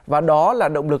tràn và đó là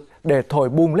động lực để thổi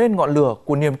bùng lên ngọn lửa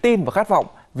của niềm tin và khát vọng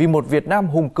vì một Việt Nam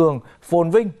hùng cường,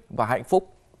 phồn vinh và hạnh phúc.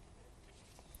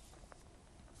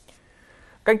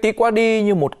 Canh Tý qua đi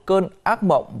như một cơn ác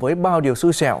mộng với bao điều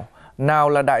xui xẻo, nào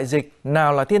là đại dịch,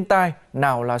 nào là thiên tai,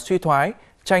 nào là suy thoái,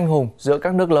 tranh hùng giữa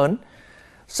các nước lớn.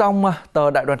 Song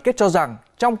tờ Đại Đoàn Kết cho rằng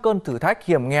trong cơn thử thách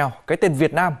hiểm nghèo, cái tên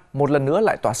Việt Nam một lần nữa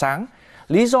lại tỏa sáng.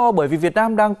 Lý do bởi vì Việt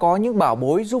Nam đang có những bảo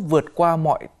bối giúp vượt qua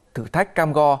mọi thử thách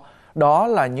cam go. Đó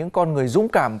là những con người dũng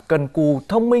cảm, cần cù,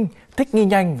 thông minh, thích nghi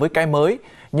nhanh với cái mới,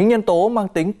 những nhân tố mang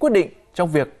tính quyết định trong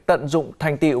việc tận dụng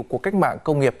thành tựu của cách mạng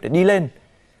công nghiệp để đi lên.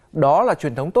 Đó là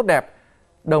truyền thống tốt đẹp,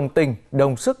 đồng tình,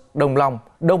 đồng sức, đồng lòng,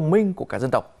 đồng minh của cả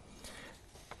dân tộc.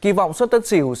 Kỳ vọng Xuân Tân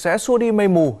Sửu sẽ xua đi mây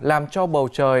mù, làm cho bầu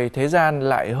trời thế gian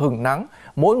lại hửng nắng.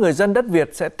 Mỗi người dân đất Việt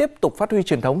sẽ tiếp tục phát huy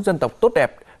truyền thống dân tộc tốt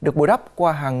đẹp, được bồi đắp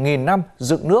qua hàng nghìn năm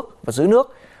dựng nước và giữ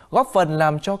nước, góp phần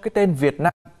làm cho cái tên Việt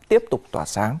Nam tiếp tục tỏa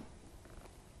sáng.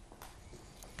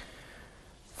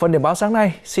 Phần điểm báo sáng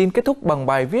nay xin kết thúc bằng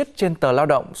bài viết trên tờ Lao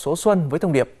động số Xuân với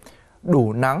thông điệp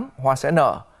đủ nắng hoa sẽ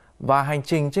nở và hành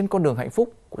trình trên con đường hạnh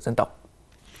phúc của dân tộc.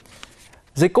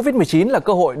 Dịch Covid-19 là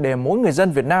cơ hội để mỗi người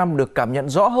dân Việt Nam được cảm nhận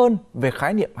rõ hơn về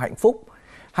khái niệm hạnh phúc.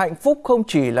 Hạnh phúc không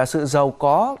chỉ là sự giàu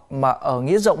có mà ở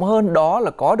nghĩa rộng hơn đó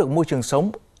là có được môi trường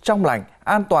sống trong lành,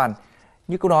 an toàn.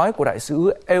 Như câu nói của đại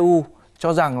sứ EU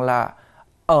cho rằng là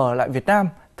ở lại Việt Nam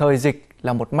thời dịch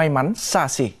là một may mắn xa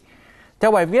xỉ.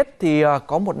 Theo bài viết thì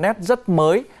có một nét rất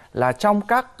mới là trong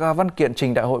các văn kiện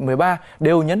trình Đại hội 13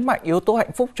 đều nhấn mạnh yếu tố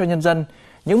hạnh phúc cho nhân dân,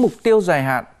 những mục tiêu dài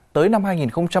hạn tới năm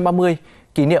 2030,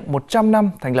 kỷ niệm 100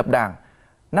 năm thành lập Đảng,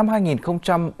 năm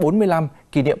 2045,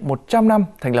 kỷ niệm 100 năm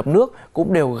thành lập nước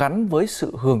cũng đều gắn với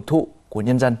sự hưởng thụ của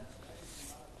nhân dân.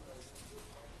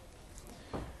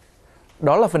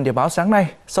 Đó là phần điểm báo sáng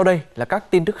nay. Sau đây là các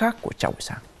tin tức khác của Chào buổi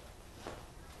sáng.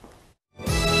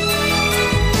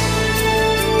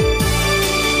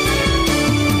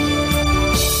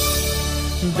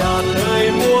 Đàn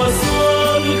ơi mùa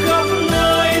xuân khắp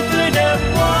nơi tươi đẹp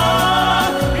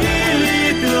quá, khi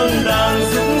ly tương đàn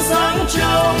rực sáng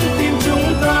trong tim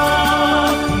chúng ta,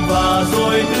 và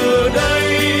rồi từ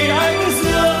đây ánh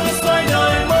dương xoay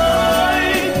đời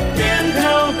mới, tiến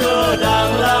theo cờ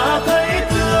đảng là thấy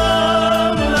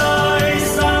tương lai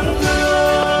sáng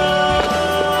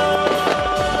tươi.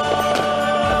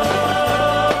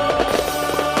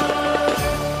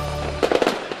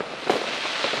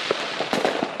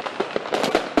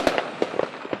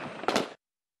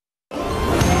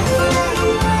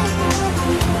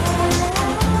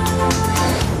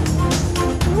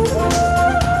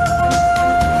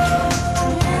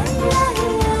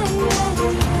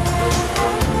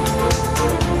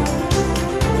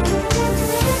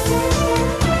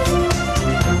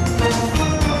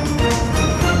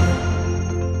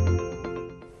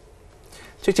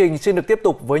 Chương trình xin được tiếp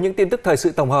tục với những tin tức thời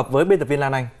sự tổng hợp với biên tập viên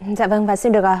Lan Anh. Dạ vâng, và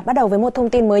xin được bắt đầu với một thông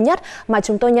tin mới nhất mà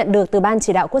chúng tôi nhận được từ Ban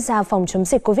Chỉ đạo Quốc gia phòng chống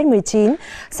dịch Covid-19.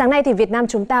 Sáng nay thì Việt Nam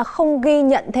chúng ta không ghi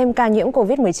nhận thêm ca nhiễm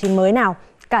Covid-19 mới nào,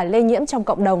 cả lây nhiễm trong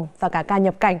cộng đồng và cả ca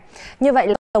nhập cảnh. Như vậy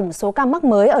là tổng số ca mắc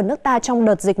mới ở nước ta trong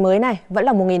đợt dịch mới này vẫn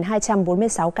là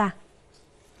 1.246 ca.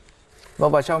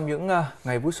 Vâng, và trong những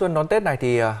ngày vui xuân đón Tết này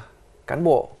thì cán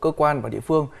bộ, cơ quan và địa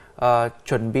phương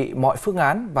chuẩn bị mọi phương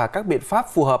án và các biện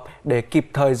pháp phù hợp để kịp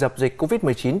thời dập dịch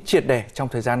Covid-19 triệt để trong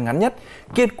thời gian ngắn nhất,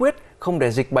 kiên quyết không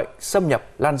để dịch bệnh xâm nhập,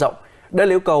 lan rộng. Đây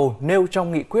là yêu cầu nêu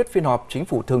trong nghị quyết phiên họp Chính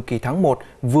phủ thường kỳ tháng 1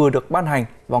 vừa được ban hành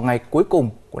vào ngày cuối cùng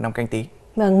của năm Canh Tý.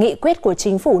 Nghị quyết của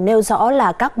Chính phủ nêu rõ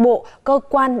là các bộ, cơ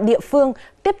quan, địa phương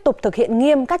tiếp tục thực hiện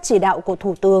nghiêm các chỉ đạo của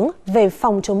Thủ tướng về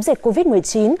phòng chống dịch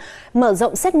Covid-19, mở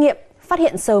rộng xét nghiệm, phát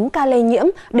hiện sớm ca lây nhiễm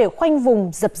để khoanh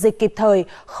vùng dập dịch kịp thời,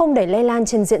 không để lây lan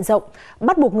trên diện rộng,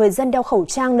 bắt buộc người dân đeo khẩu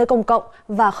trang nơi công cộng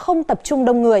và không tập trung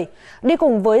đông người, đi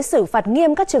cùng với xử phạt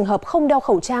nghiêm các trường hợp không đeo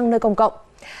khẩu trang nơi công cộng.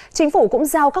 Chính phủ cũng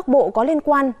giao các bộ có liên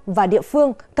quan và địa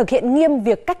phương thực hiện nghiêm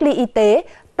việc cách ly y tế,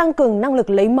 tăng cường năng lực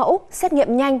lấy mẫu, xét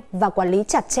nghiệm nhanh và quản lý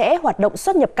chặt chẽ hoạt động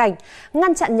xuất nhập cảnh,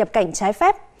 ngăn chặn nhập cảnh trái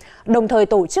phép, đồng thời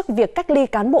tổ chức việc cách ly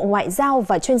cán bộ ngoại giao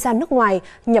và chuyên gia nước ngoài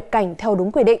nhập cảnh theo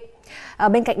đúng quy định.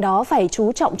 Bên cạnh đó phải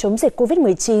chú trọng chống dịch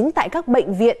Covid-19 tại các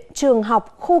bệnh viện, trường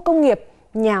học, khu công nghiệp,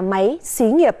 nhà máy, xí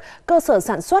nghiệp, cơ sở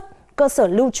sản xuất, cơ sở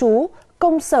lưu trú,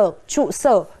 công sở, trụ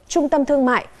sở, trung tâm thương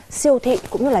mại, siêu thị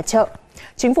cũng như là chợ.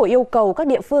 Chính phủ yêu cầu các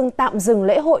địa phương tạm dừng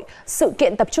lễ hội, sự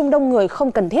kiện tập trung đông người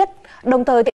không cần thiết, đồng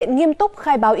thời thực hiện nghiêm túc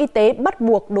khai báo y tế bắt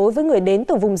buộc đối với người đến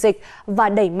từ vùng dịch và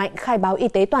đẩy mạnh khai báo y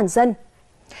tế toàn dân.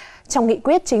 Trong nghị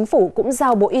quyết, Chính phủ cũng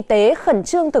giao Bộ Y tế khẩn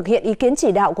trương thực hiện ý kiến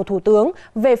chỉ đạo của Thủ tướng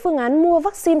về phương án mua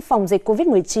vaccine phòng dịch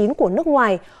Covid-19 của nước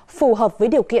ngoài phù hợp với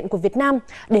điều kiện của Việt Nam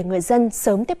để người dân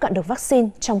sớm tiếp cận được vaccine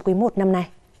trong quý 1 năm nay.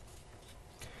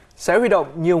 Sẽ huy động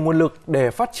nhiều nguồn lực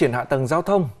để phát triển hạ tầng giao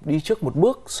thông đi trước một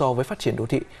bước so với phát triển đô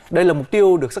thị. Đây là mục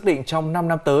tiêu được xác định trong 5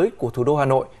 năm tới của thủ đô Hà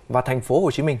Nội và thành phố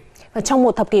Hồ Chí Minh. Và trong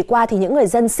một thập kỷ qua thì những người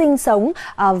dân sinh sống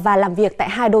và làm việc tại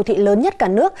hai đô thị lớn nhất cả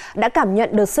nước đã cảm nhận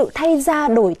được sự thay da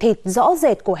đổi thịt rõ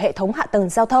rệt của hệ thống hạ tầng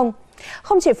giao thông.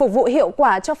 Không chỉ phục vụ hiệu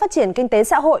quả cho phát triển kinh tế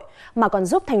xã hội mà còn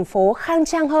giúp thành phố khang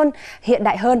trang hơn, hiện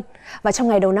đại hơn. Và trong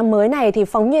ngày đầu năm mới này thì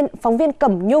phóng viên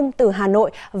Cẩm Nhung từ Hà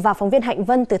Nội và phóng viên Hạnh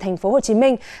Vân từ thành phố Hồ Chí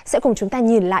Minh sẽ cùng chúng ta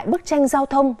nhìn lại bức tranh giao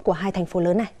thông của hai thành phố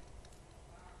lớn này.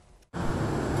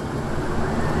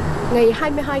 Ngày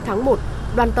 22 tháng 1,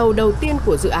 đoàn tàu đầu tiên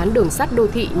của dự án đường sắt đô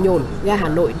thị Nhổn, ga Hà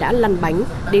Nội đã lăn bánh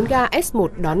đến ga S1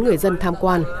 đón người dân tham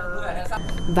quan.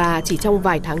 Và chỉ trong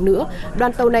vài tháng nữa,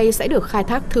 đoàn tàu này sẽ được khai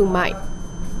thác thương mại.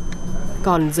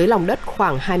 Còn dưới lòng đất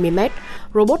khoảng 20 mét,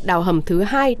 robot đào hầm thứ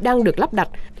 2 đang được lắp đặt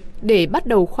để bắt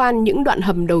đầu khoan những đoạn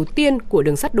hầm đầu tiên của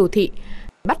đường sắt đô thị,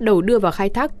 bắt đầu đưa vào khai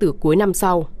thác từ cuối năm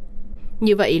sau.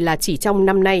 Như vậy là chỉ trong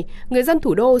năm nay, người dân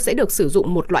thủ đô sẽ được sử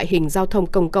dụng một loại hình giao thông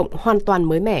công cộng hoàn toàn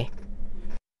mới mẻ.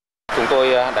 Chúng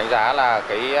tôi đánh giá là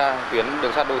cái tuyến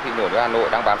đường sắt đô thị Nhổn ga Hà Nội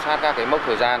đang bám sát các cái mốc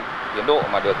thời gian, tiến độ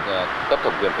mà được cấp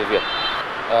thẩm quyền phê duyệt.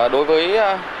 Đối với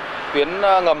tuyến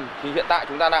ngầm thì hiện tại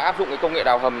chúng ta đang áp dụng cái công nghệ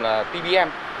đào hầm là TBM,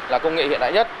 là công nghệ hiện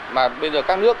đại nhất mà bây giờ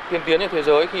các nước tiên tiến trên thế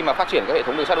giới khi mà phát triển các hệ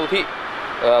thống đường sắt đô thị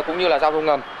cũng như là giao thông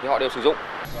ngầm thì họ đều sử dụng.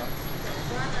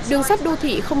 Đường sắt đô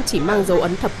thị không chỉ mang dấu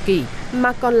ấn thập kỷ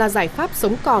mà còn là giải pháp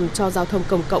sống còn cho giao thông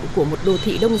công cộng của một đô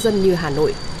thị đông dân như Hà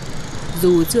Nội.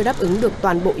 Dù chưa đáp ứng được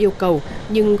toàn bộ yêu cầu,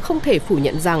 nhưng không thể phủ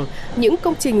nhận rằng những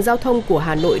công trình giao thông của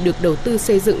Hà Nội được đầu tư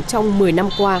xây dựng trong 10 năm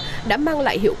qua đã mang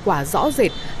lại hiệu quả rõ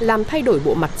rệt, làm thay đổi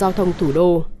bộ mặt giao thông thủ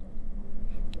đô.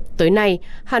 Tới nay,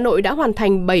 Hà Nội đã hoàn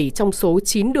thành 7 trong số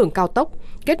 9 đường cao tốc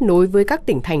kết nối với các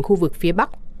tỉnh thành khu vực phía Bắc.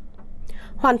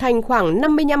 Hoàn thành khoảng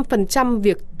 55%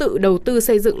 việc tự đầu tư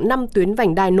xây dựng 5 tuyến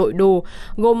vành đai nội đô,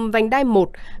 gồm vành đai 1,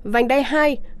 vành đai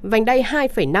 2, vành đai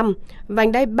 2,5,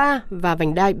 vành đai 3 và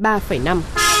vành đai 3,5.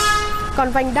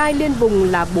 Còn vành đai liên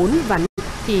vùng là 4 và 5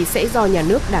 thì sẽ do nhà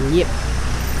nước đảm nhiệm.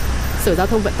 Sở Giao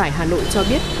thông Vận tải Hà Nội cho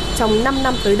biết, trong 5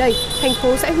 năm tới đây, thành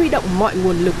phố sẽ huy động mọi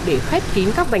nguồn lực để khép kín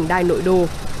các vành đai nội đô.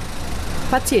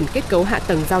 Phát triển kết cấu hạ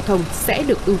tầng giao thông sẽ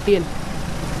được ưu tiên.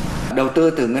 Đầu tư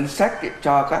từ ngân sách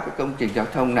cho các cái công trình giao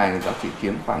thông này nó chỉ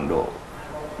chiếm khoảng độ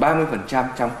 30%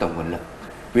 trong tổng nguồn lực.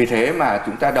 Vì thế mà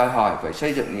chúng ta đòi hỏi phải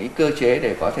xây dựng những cơ chế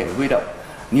để có thể huy động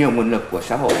nhiều nguồn lực của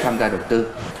xã hội tham gia đầu tư.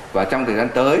 Và trong thời gian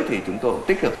tới thì chúng tôi cũng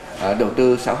tích cực đầu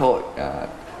tư xã hội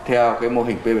theo cái mô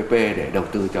hình PPP để đầu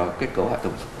tư cho kết cấu hạ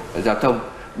tầng giao thông,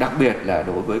 đặc biệt là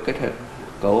đối với kết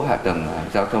cấu hạ tầng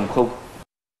giao thông khung.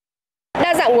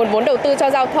 Đa dạng nguồn vốn đầu tư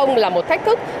cho giao thông là một thách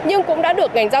thức, nhưng cũng đã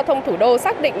được ngành giao thông thủ đô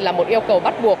xác định là một yêu cầu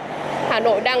bắt buộc. Hà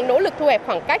Nội đang nỗ lực thu hẹp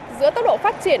khoảng cách giữa tốc độ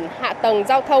phát triển hạ tầng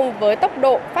giao thông với tốc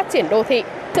độ phát triển đô thị.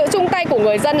 Sự chung tay của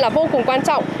người dân là vô cùng quan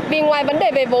trọng, vì ngoài vấn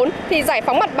đề về vốn thì giải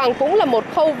phóng mặt bằng cũng là một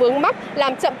khâu vướng mắc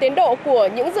làm chậm tiến độ của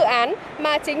những dự án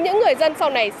mà chính những người dân sau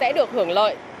này sẽ được hưởng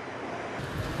lợi.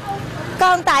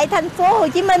 Còn tại thành phố Hồ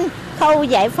Chí Minh, khâu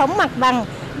giải phóng mặt bằng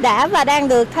đã và đang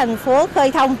được thành phố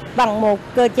khơi thông bằng một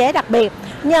cơ chế đặc biệt.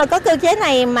 Nhờ có cơ chế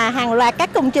này mà hàng loạt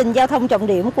các công trình giao thông trọng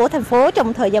điểm của thành phố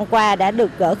trong thời gian qua đã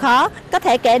được gỡ khó. Có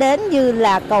thể kể đến như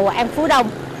là cầu An Phú Đông,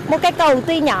 một cây cầu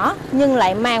tuy nhỏ nhưng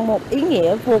lại mang một ý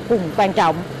nghĩa vô cùng quan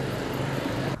trọng.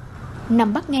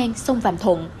 Nằm bắc ngang sông Vàm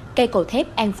Thuận, cây cầu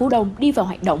thép An Phú Đông đi vào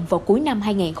hoạt động vào cuối năm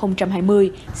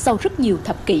 2020 sau rất nhiều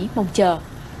thập kỷ mong chờ.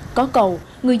 Có cầu,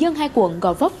 người dân hai quận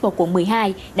Gò Vấp và quận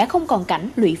 12 đã không còn cảnh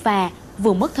lụy phà,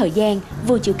 vừa mất thời gian,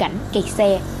 vừa chịu cảnh kẹt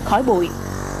xe, khói bụi.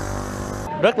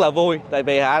 Rất là vui, tại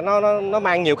vì nó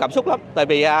mang nhiều cảm xúc lắm. Tại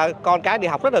vì con cái đi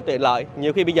học rất là tiện lợi.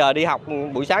 Nhiều khi bây giờ đi học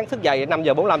buổi sáng thức dậy 5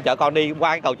 giờ 45 chở con đi qua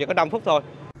cái cầu chỉ có 5 phút thôi.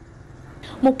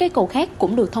 Một cây cầu khác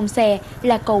cũng được thông xe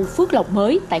là cầu Phước Lộc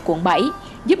mới tại quận 7,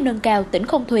 giúp nâng cao tĩnh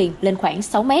không thuyền lên khoảng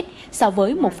 6 m so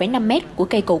với 1,5 m của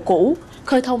cây cầu cũ,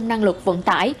 khơi thông năng lực vận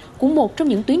tải của một trong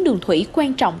những tuyến đường thủy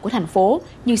quan trọng của thành phố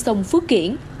như sông Phước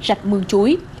Kiển, rạch Mương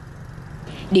Chuối.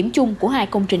 Điểm chung của hai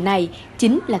công trình này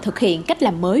chính là thực hiện cách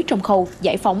làm mới trong khâu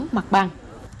giải phóng mặt bằng.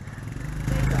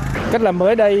 Cách làm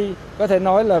mới đây có thể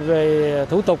nói là về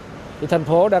thủ tục thì thành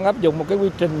phố đang áp dụng một cái quy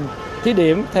trình thí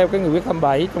điểm theo cái nghị quyết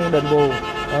 27 trong đền bù,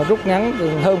 rút ngắn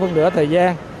hơn phân nửa thời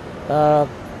gian.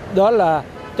 Đó là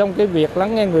trong cái việc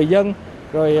lắng nghe người dân,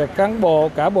 rồi cán bộ,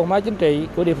 cả bộ máy chính trị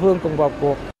của địa phương cùng vào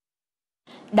cuộc.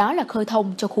 Đó là khơi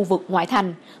thông cho khu vực ngoại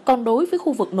thành. Còn đối với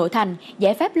khu vực nội thành,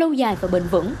 giải pháp lâu dài và bền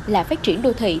vững là phát triển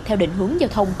đô thị theo định hướng giao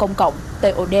thông công cộng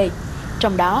TOD.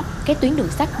 Trong đó, các tuyến đường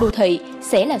sắt đô thị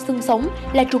sẽ là xương sống,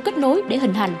 là trục kết nối để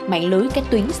hình thành mạng lưới các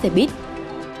tuyến xe buýt.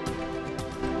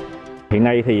 Hiện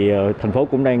nay thì thành phố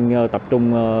cũng đang tập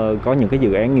trung có những cái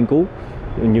dự án nghiên cứu,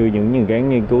 như những dự án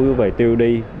nghiên cứu về TOD,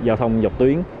 giao thông dọc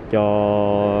tuyến cho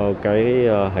cái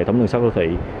hệ thống đường sắt đô thị.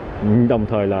 Đồng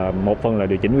thời là một phần là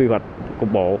điều chỉnh quy hoạch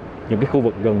cục bộ những cái khu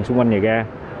vực gần xung quanh nhà ga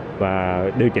và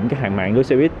điều chỉnh cái hạn mạng lưới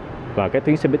xe buýt và các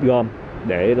tuyến xe buýt gom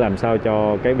để làm sao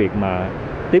cho cái việc mà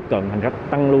tiếp cận hành khách,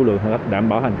 tăng lưu lượng hành khách, đảm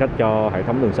bảo hành khách cho hệ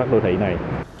thống đường sắt đô thị này.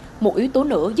 Một yếu tố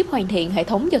nữa giúp hoàn thiện hệ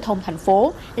thống giao thông thành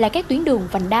phố là các tuyến đường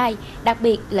vành đai, đặc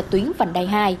biệt là tuyến vành đai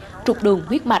 2, trục đường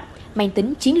huyết mạch, mang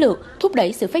tính chiến lược, thúc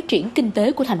đẩy sự phát triển kinh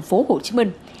tế của thành phố Hồ Chí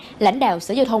Minh. Lãnh đạo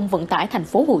Sở Giao thông Vận tải thành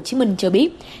phố Hồ Chí Minh cho biết,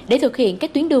 để thực hiện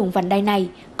các tuyến đường vành đai này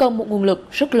cần một nguồn lực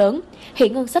rất lớn.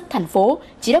 Hiện ngân sách thành phố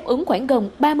chỉ đáp ứng khoảng gần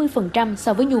 30%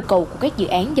 so với nhu cầu của các dự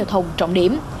án giao thông trọng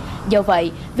điểm. Do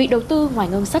vậy, việc đầu tư ngoài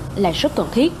ngân sách là rất cần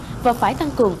thiết và phải tăng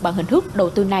cường bằng hình thức đầu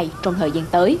tư này trong thời gian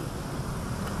tới.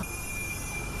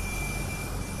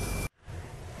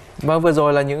 Vâng, vừa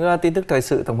rồi là những tin tức thời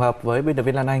sự tổng hợp với biên tập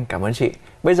viên Lan Anh. Cảm ơn chị.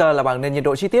 Bây giờ là bảng nền nhiệt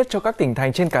độ chi tiết cho các tỉnh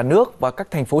thành trên cả nước và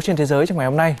các thành phố trên thế giới trong ngày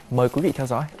hôm nay. Mời quý vị theo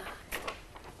dõi.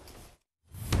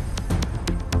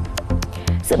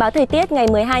 Dự báo thời tiết ngày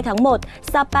 12 tháng 1,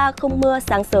 Sapa không mưa,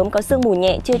 sáng sớm có sương mù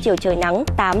nhẹ, trưa chiều trời nắng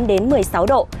 8 đến 16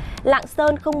 độ. Lạng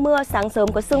Sơn không mưa, sáng sớm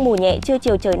có sương mù nhẹ, trưa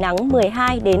chiều trời nắng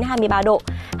 12 đến 23 độ.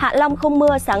 Hạ Long không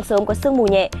mưa, sáng sớm có sương mù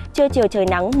nhẹ, trưa chiều trời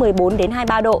nắng 14 đến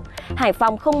 23 độ. Hải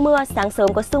Phòng không mưa, sáng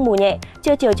sớm có sương mù nhẹ,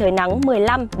 trưa chiều trời nắng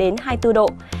 15 đến 24 độ.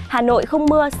 Hà Nội không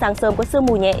mưa, sáng sớm có sương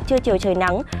mù nhẹ, trưa chiều trời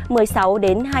nắng 16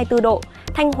 đến 24 độ.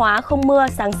 Thanh Hóa không mưa,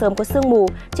 sáng sớm có sương mù,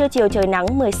 trưa chiều trời nắng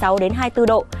 16 đến 24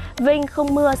 độ. Vinh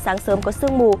không mưa, sáng sớm có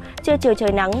sương mù, trưa chiều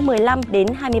trời nắng 15 đến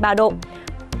 23 độ.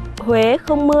 Huế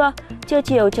không mưa, trưa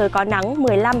chiều trời có nắng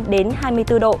 15 đến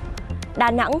 24 độ.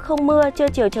 Đà Nẵng không mưa, trưa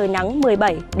chiều trời nắng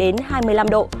 17 đến 25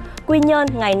 độ. Quy Nhơn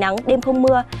ngày nắng, đêm không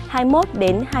mưa 21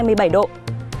 đến 27 độ.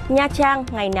 Nha Trang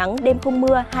ngày nắng, đêm không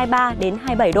mưa 23 đến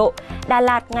 27 độ. Đà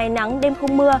Lạt ngày nắng, đêm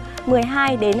không mưa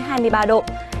 12 đến 23 độ.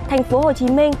 Thành phố Hồ Chí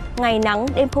Minh ngày nắng,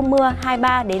 đêm không mưa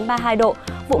 23 đến 32 độ.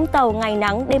 Vũng Tàu ngày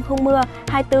nắng, đêm không mưa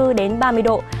 24 đến 30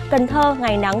 độ. Cần Thơ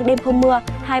ngày nắng, đêm không mưa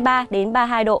 23 đến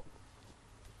 32 độ.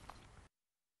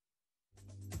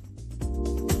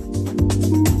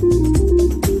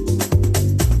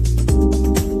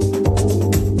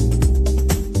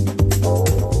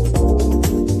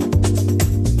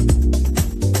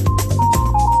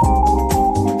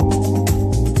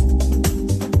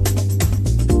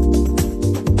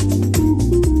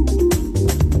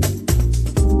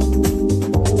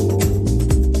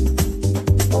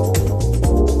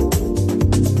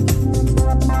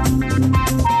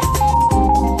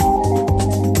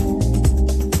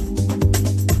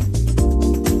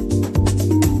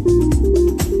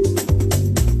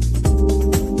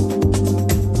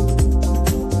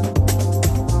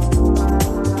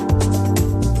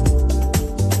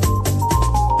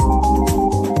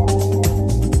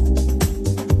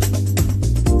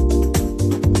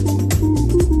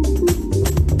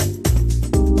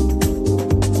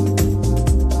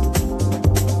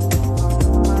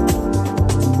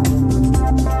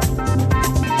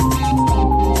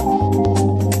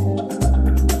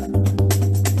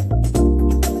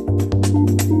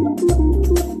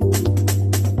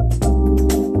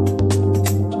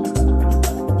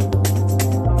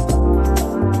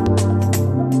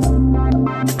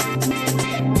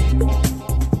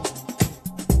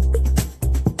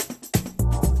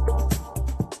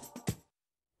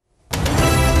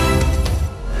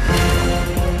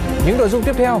 Những nội dung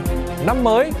tiếp theo, năm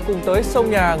mới cùng tới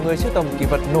sông nhà người sưu tầm kỷ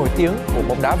vật nổi tiếng của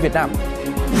bóng đá Việt Nam.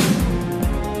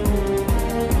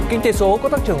 Kinh tế số có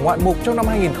tăng trưởng ngoạn mục trong năm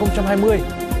 2020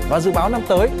 và dự báo năm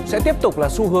tới sẽ tiếp tục là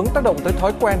xu hướng tác động tới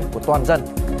thói quen của toàn dân.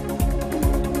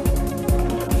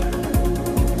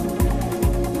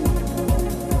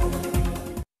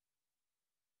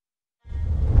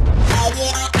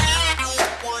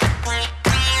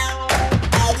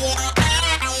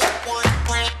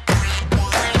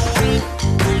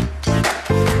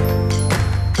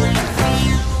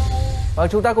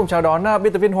 Chúng ta cùng chào đón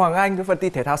biên tập viên Hoàng Anh với phần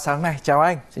tin thể thao sáng nay. Chào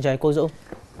anh. Xin chào anh cô Dũng.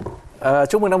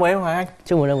 Chúc mừng năm mới Hoàng Anh.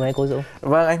 Chúc mừng năm mới cô Dũng.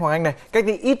 Vâng, anh Hoàng Anh này, cách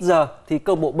đây ít giờ thì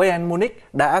câu lạc bộ Bayern Munich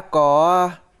đã có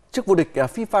chức vô địch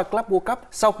FIFA Club World Cup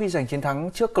sau khi giành chiến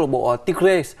thắng trước câu lạc bộ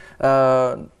Tigres.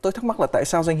 Tôi thắc mắc là tại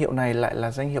sao danh hiệu này lại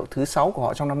là danh hiệu thứ 6 của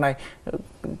họ trong năm nay.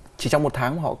 Chỉ trong một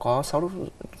tháng mà họ có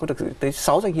được tới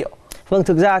 6 danh hiệu. Vâng,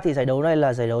 thực ra thì giải đấu này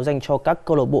là giải đấu dành cho các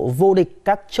câu lạc bộ vô địch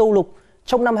các châu lục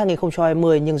trong năm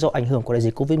 2020, nhưng do ảnh hưởng của đại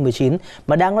dịch Covid-19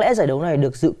 mà đáng lẽ giải đấu này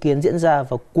được dự kiến diễn ra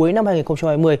vào cuối năm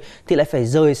 2020 thì lại phải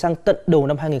rời sang tận đầu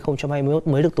năm 2021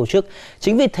 mới được tổ chức.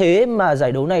 Chính vì thế mà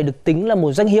giải đấu này được tính là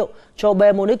một danh hiệu cho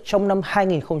Bayern Munich trong năm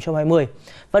 2020.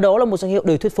 Và đó là một danh hiệu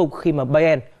đầy thuyết phục khi mà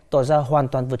Bayern tỏ ra hoàn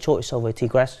toàn vượt trội so với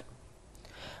Tigres.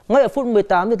 Ngay ở phút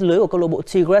 18, lưới của câu lạc bộ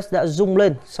Tigres đã rung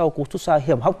lên sau cú sút xa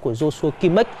hiểm hóc của Joshua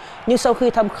Kimmich, nhưng sau khi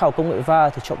tham khảo công nghệ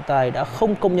VAR thì trọng tài đã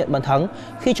không công nhận bàn thắng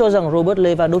khi cho rằng Robert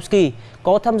Lewandowski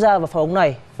có tham gia vào pha bóng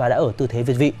này và đã ở tư thế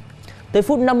việt vị. Tới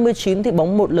phút 59 thì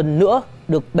bóng một lần nữa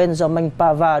được Benjamin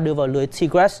Pavard đưa vào lưới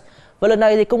Tigres, và lần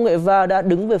này thì công nghệ VAR đã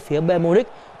đứng về phía Bayern Munich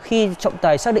khi trọng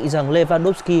tài xác định rằng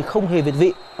Lewandowski không hề việt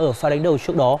vị ở pha đánh đầu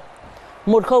trước đó.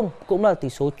 1-0 cũng là tỷ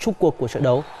số chung cuộc của trận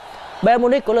đấu. Bayern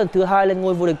Munich có lần thứ 2 lên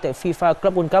ngôi vô địch tại FIFA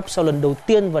Club World Cup sau lần đầu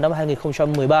tiên vào năm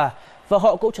 2013 và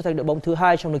họ cũng trở thành đội bóng thứ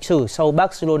 2 trong lịch sử sau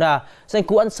Barcelona giành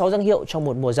cú ăn 6 danh hiệu trong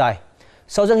một mùa giải.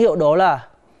 6 danh hiệu đó là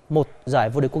 1. Giải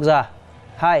vô địch quốc gia,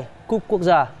 2. Cúp quốc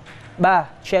gia, 3.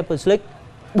 Champions League,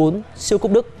 4. Siêu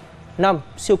cúp Đức, 5.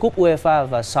 Siêu cúp UEFA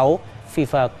và 6.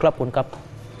 FIFA Club World Cup.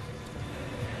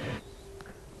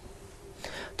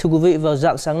 Thưa quý vị, vào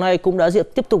rạng sáng nay cũng đã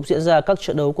tiếp tục diễn ra các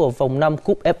trận đấu của vòng 5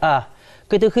 Cúp FA.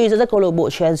 Kể từ khi dẫn dắt câu lạc bộ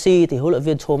Chelsea thì huấn luyện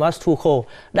viên Thomas Tuchel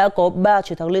đã có 3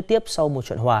 chiến thắng liên tiếp sau một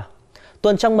trận hòa.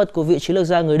 Tuần trăng mật của vị chiến lược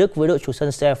gia người Đức với đội chủ sân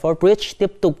Stamford Bridge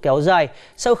tiếp tục kéo dài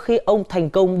sau khi ông thành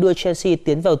công đưa Chelsea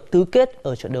tiến vào tứ kết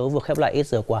ở trận đấu vừa khép lại ít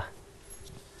giờ qua.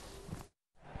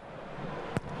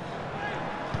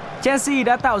 Chelsea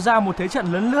đã tạo ra một thế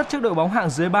trận lấn lướt trước đội bóng hạng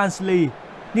dưới Barnsley,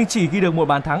 nhưng chỉ ghi được một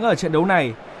bàn thắng ở trận đấu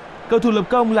này. Cầu thủ lập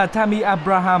công là Tammy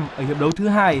Abraham ở hiệp đấu thứ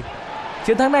 2.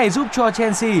 Chiến thắng này giúp cho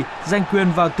Chelsea giành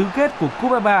quyền vào tứ kết của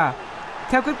Cúp FA.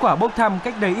 Theo kết quả bốc thăm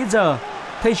cách đây ít giờ,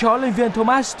 thầy trò huấn luyện viên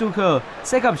Thomas Tuchel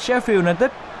sẽ gặp Sheffield United,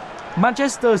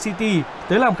 Manchester City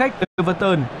tới làm khách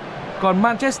Everton, còn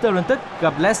Manchester United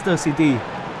gặp Leicester City.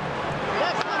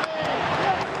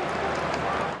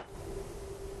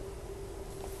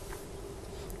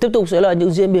 Tiếp tục sẽ là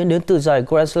những diễn biến đến từ giải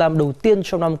Grand Slam đầu tiên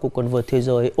trong năm của quần vợt thế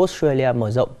giới Australia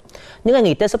mở rộng. Những ngày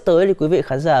nghỉ Tết sắp tới thì quý vị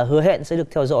khán giả hứa hẹn sẽ được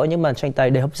theo dõi những màn tranh tài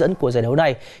đầy hấp dẫn của giải đấu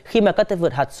này khi mà các tay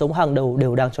vợt hạt giống hàng đầu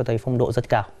đều đang cho thấy phong độ rất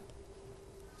cao.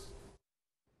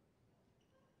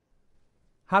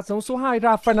 Hạt giống số 2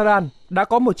 Rafael Nadal đã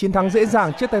có một chiến thắng dễ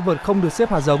dàng trước tay vợt không được xếp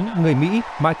hạt giống người Mỹ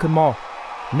Michael Moore.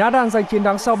 Nadal giành chiến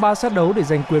thắng sau 3 set đấu để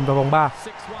giành quyền vào vòng 3.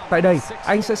 Tại đây,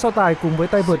 anh sẽ so tài cùng với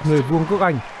tay vợt người Vương quốc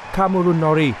Anh Cameron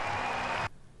Norrie.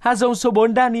 Hạt giống số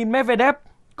 4 Daniil Medvedev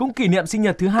cũng kỷ niệm sinh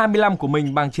nhật thứ 25 của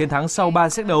mình bằng chiến thắng sau 3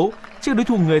 set đấu trước đối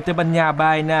thủ người Tây Ban Nha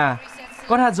Baena.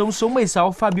 Còn hạt giống số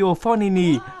 16 Fabio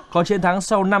Fognini có chiến thắng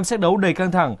sau 5 set đấu đầy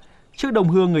căng thẳng trước đồng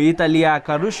hương người Italia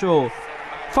Caruso.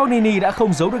 Fognini đã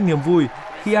không giấu được niềm vui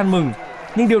khi ăn mừng,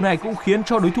 nhưng điều này cũng khiến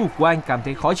cho đối thủ của anh cảm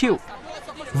thấy khó chịu.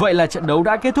 Vậy là trận đấu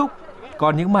đã kết thúc,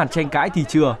 còn những màn tranh cãi thì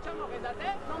chưa.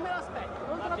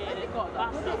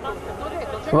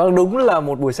 Vâng, đúng là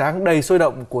một buổi sáng đầy sôi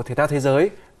động của thể thao thế giới.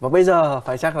 Và bây giờ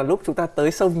phải chắc là lúc chúng ta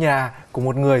tới sông nhà của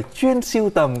một người chuyên sưu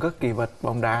tầm các kỷ vật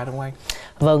bóng đá, đúng không anh?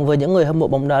 Vâng, với những người hâm mộ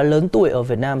bóng đá lớn tuổi ở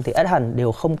Việt Nam thì ắt hẳn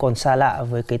đều không còn xa lạ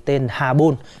với cái tên Hà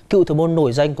Bôn, cựu thủ môn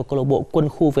nổi danh của câu lạc bộ Quân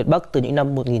khu Việt Bắc từ những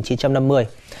năm 1950.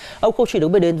 Ông không chỉ được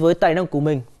biết đến với tài năng của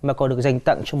mình mà còn được dành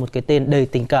tặng cho một cái tên đầy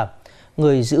tình cảm,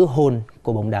 người giữ hồn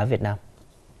của bóng đá Việt Nam.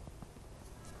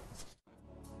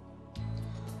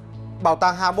 Bảo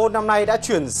tàng Hà Bôn năm nay đã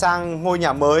chuyển sang ngôi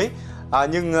nhà mới,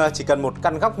 nhưng chỉ cần một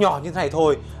căn góc nhỏ như thế này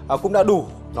thôi cũng đã đủ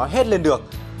nói hết lên được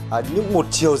những một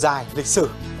chiều dài lịch sử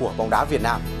của bóng đá Việt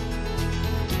Nam.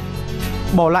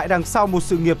 Bỏ lại đằng sau một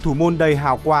sự nghiệp thủ môn đầy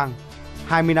hào quang,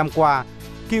 20 năm qua,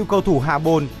 cựu cầu thủ Hà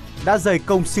Bôn đã dày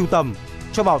công sưu tầm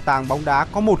cho bảo tàng bóng đá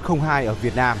có 102 ở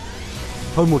Việt Nam.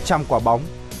 hơn 100 quả bóng,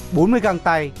 40 găng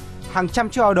tay, hàng trăm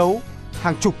chiếc áo đấu,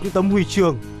 hàng chục những tấm huy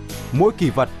chương. Mỗi kỷ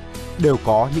vật đều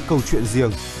có những câu chuyện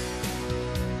riêng.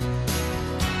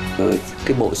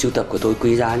 Cái bộ sưu tập của tôi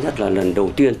quý giá nhất là lần đầu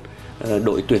tiên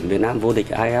đội tuyển Việt Nam vô địch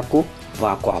AFF Cup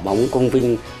và quả bóng công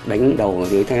vinh đánh đầu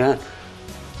với Thái Lan.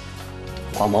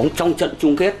 Quả bóng trong trận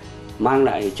chung kết mang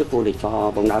lại chức vô địch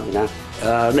cho bóng đá Việt Nam.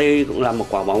 Đây cũng là một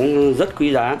quả bóng rất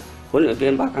quý giá. Huấn luyện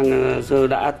viên Park Hang-seo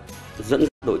đã dẫn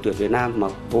đội tuyển Việt Nam mà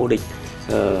vô địch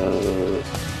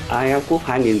AFF Cup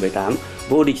 2018,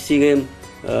 vô địch SEA Games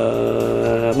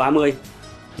 30.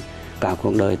 Cả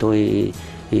cuộc đời tôi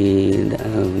thì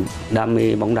đam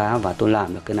mê bóng đá và tôi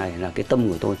làm được cái này là cái tâm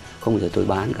của tôi, không bao giờ tôi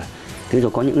bán cả. Thế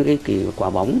rồi có những cái quả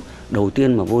bóng đầu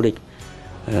tiên mà vô địch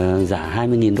giá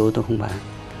 20.000 đô tôi không bán.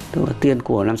 Tức là tiền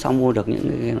của làm sao mua được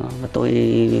những cái đó, và tôi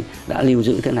đã lưu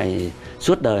giữ thế này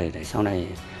suốt đời để sau này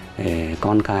để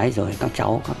con cái rồi các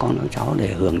con các cháu để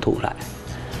hưởng thụ lại.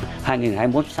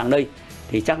 2021 sang đây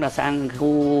thì chắc là sang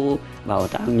khu bảo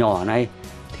tàng nhỏ này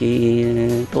thì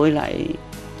tôi lại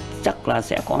chắc là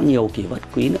sẽ có nhiều kỷ vật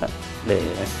quý nữa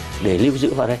để lưu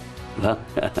giữ vào đây. Vâng.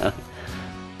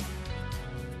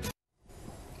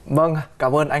 Vâng,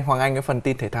 cảm ơn anh Hoàng Anh với phần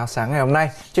tin thể thao sáng ngày hôm nay.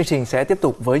 Chương trình sẽ tiếp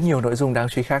tục với nhiều nội dung đáng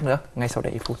chú ý khác nữa ngay sau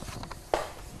đây ít phút.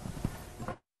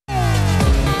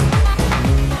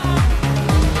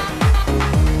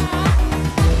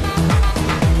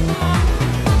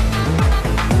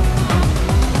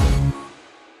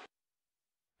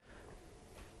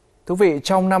 Thưa quý vị,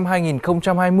 trong năm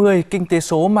 2020, kinh tế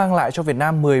số mang lại cho Việt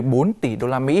Nam 14 tỷ đô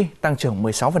la Mỹ, tăng trưởng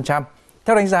 16%.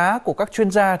 Theo đánh giá của các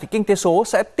chuyên gia thì kinh tế số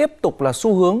sẽ tiếp tục là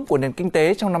xu hướng của nền kinh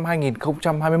tế trong năm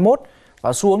 2021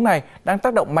 và xu hướng này đang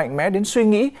tác động mạnh mẽ đến suy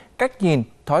nghĩ, cách nhìn,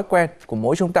 thói quen của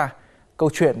mỗi chúng ta. Câu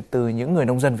chuyện từ những người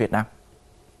nông dân Việt Nam.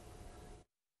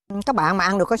 Các bạn mà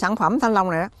ăn được cái sản phẩm thanh long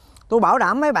này, tôi bảo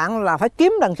đảm mấy bạn là phải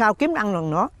kiếm lần sau kiếm ăn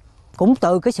lần nữa. Cũng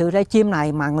từ cái sự ra chim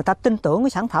này mà người ta tin tưởng cái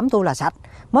sản phẩm tôi là sạch.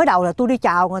 Mới đầu là tôi đi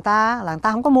chào người ta là người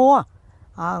ta không có mua.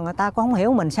 Người ta cũng không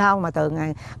hiểu mình sao mà từ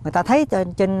ngày người ta thấy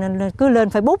trên cứ lên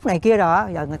Facebook này kia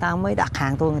rồi giờ người ta mới đặt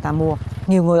hàng tôi, người ta mua.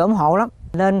 Nhiều người ủng hộ lắm.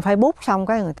 Lên Facebook xong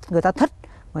cái người ta thích,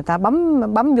 người ta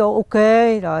bấm vô ok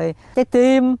rồi trái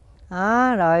tim,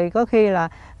 rồi có khi là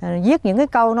viết những cái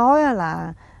câu nói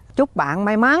là chúc bạn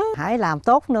may mắn, hãy làm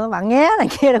tốt nữa bạn nhé, này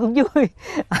kia là cũng vui.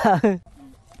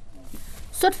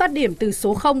 Xuất phát điểm từ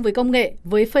số 0 với công nghệ,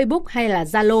 với Facebook hay là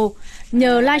Zalo,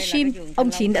 nhờ livestream, ông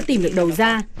Chín đã tìm được đầu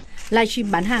ra.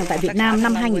 Livestream bán hàng tại Việt Nam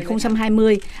năm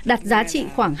 2020 đạt giá trị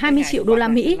khoảng 20 triệu đô la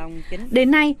Mỹ.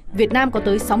 Đến nay, Việt Nam có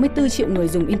tới 64 triệu người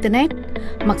dùng Internet.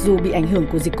 Mặc dù bị ảnh hưởng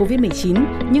của dịch Covid-19,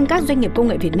 nhưng các doanh nghiệp công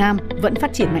nghệ Việt Nam vẫn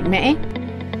phát triển mạnh mẽ.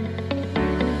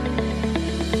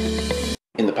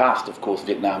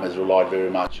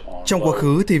 Trong quá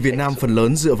khứ thì Việt Nam phần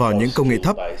lớn dựa vào những công nghệ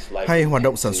thấp hay hoạt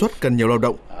động sản xuất cần nhiều lao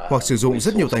động hoặc sử dụng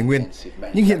rất nhiều tài nguyên.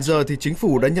 Nhưng hiện giờ thì chính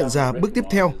phủ đã nhận ra bước tiếp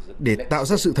theo để tạo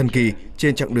ra sự thần kỳ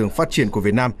trên chặng đường phát triển của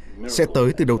Việt Nam sẽ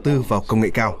tới từ đầu tư vào công nghệ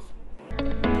cao.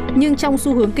 Nhưng trong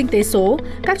xu hướng kinh tế số,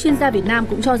 các chuyên gia Việt Nam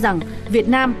cũng cho rằng Việt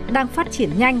Nam đang phát triển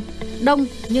nhanh, đông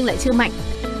nhưng lại chưa mạnh.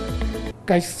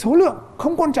 Cái số lượng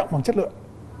không quan trọng bằng chất lượng.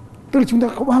 Tức là chúng ta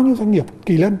có bao nhiêu doanh nghiệp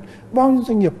kỳ lân, bao nhiêu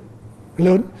doanh nghiệp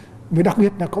lớn, và đặc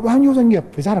biệt là có bao nhiêu doanh nghiệp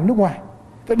phải ra được nước ngoài.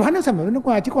 Phải bán được sản phẩm ra nước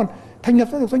ngoài, chứ còn thành lập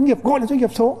ra được doanh nghiệp gọi là doanh nghiệp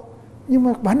số, nhưng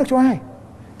mà bán được cho ai?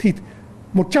 Thì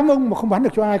 100 ông mà không bán được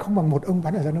cho ai không bằng một ông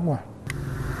bán được ra nước ngoài.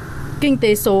 Kinh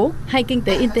tế số hay kinh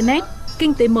tế Internet,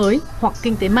 kinh tế mới hoặc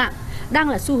kinh tế mạng đang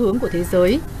là xu hướng của thế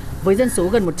giới. Với dân số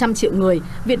gần 100 triệu người,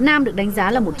 Việt Nam được đánh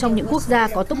giá là một trong những quốc gia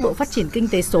có tốc độ phát triển kinh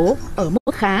tế số ở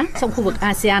mức khá trong khu vực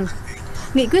ASEAN.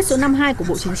 Nghị quyết số 52 của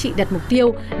Bộ Chính trị đặt mục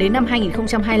tiêu đến năm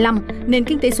 2025, nền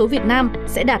kinh tế số Việt Nam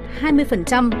sẽ đạt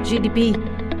 20% GDP.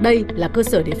 Đây là cơ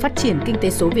sở để phát triển kinh tế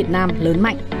số Việt Nam lớn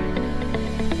mạnh.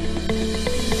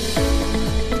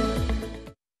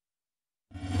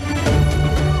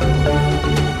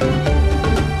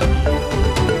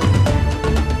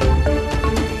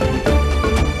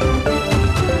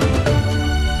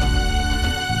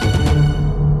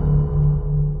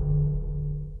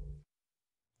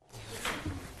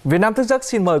 Việt Nam Thức Giấc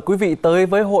xin mời quý vị tới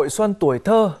với Hội Xuân Tuổi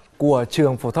Thơ của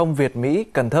Trường Phổ thông Việt Mỹ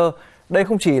Cần Thơ. Đây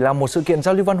không chỉ là một sự kiện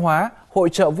giao lưu văn hóa, hội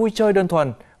chợ vui chơi đơn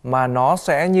thuần, mà nó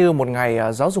sẽ như một ngày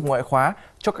giáo dục ngoại khóa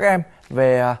cho các em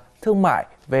về thương mại,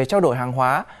 về trao đổi hàng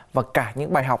hóa và cả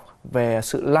những bài học về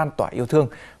sự lan tỏa yêu thương.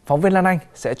 Phóng viên Lan Anh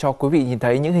sẽ cho quý vị nhìn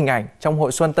thấy những hình ảnh trong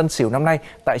Hội Xuân Tân Sửu năm nay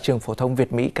tại Trường Phổ thông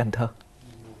Việt Mỹ Cần Thơ.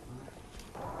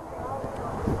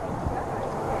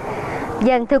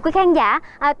 Vâng, thưa quý khán giả,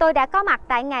 tôi đã có mặt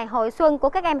tại ngày hội xuân của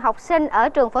các em học sinh ở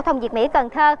trường phổ thông Việt Mỹ Cần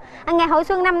Thơ. Ngày hội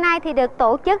xuân năm nay thì được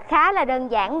tổ chức khá là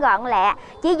đơn giản gọn lẹ,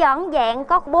 chỉ dọn dẹp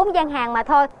có 4 gian hàng mà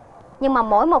thôi. Nhưng mà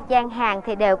mỗi một gian hàng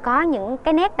thì đều có những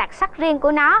cái nét đặc sắc riêng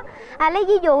của nó. Lấy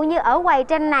ví dụ như ở quầy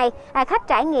tranh này, khách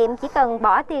trải nghiệm chỉ cần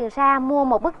bỏ tiền ra mua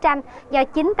một bức tranh do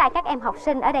chính tay các em học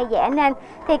sinh ở đây vẽ nên,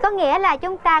 thì có nghĩa là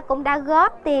chúng ta cũng đã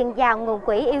góp tiền vào nguồn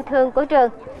quỹ yêu thương của trường.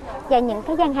 Và những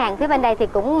cái gian hàng phía bên đây thì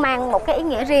cũng mang một cái ý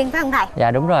nghĩa riêng phải không thầy?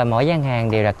 Dạ đúng rồi, mỗi gian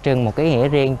hàng đều đặc trưng một cái ý nghĩa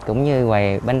riêng, cũng như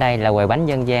quầy bên đây là quầy bánh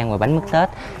dân gian, quầy bánh mứt Tết,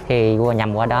 thì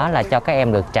nhằm qua đó là cho các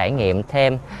em được trải nghiệm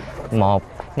thêm một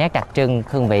nét đặc trưng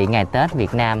hương vị ngày Tết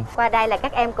Việt Nam. Qua đây là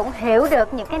các em cũng hiểu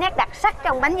được những cái nét đặc sắc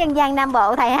trong bánh dân gian Nam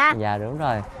Bộ thầy ha. Dạ đúng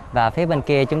rồi. Và phía bên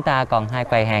kia chúng ta còn 2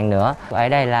 quầy hàng nữa. Ở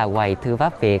đây là quầy thư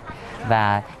pháp Việt,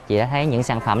 và chị đã thấy những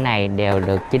sản phẩm này đều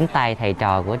được chính tay thầy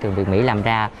trò của trường Việt Mỹ làm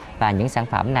ra, và những sản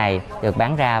phẩm này được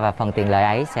bán ra và phần tiền lợi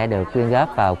ấy sẽ được quyên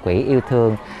góp vào quỹ yêu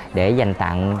thương để dành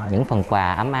tặng những phần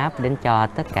quà ấm áp đến cho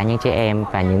tất cả những trẻ em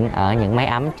và những mái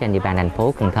ấm trên địa bàn thành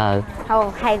phố Cần Thơ.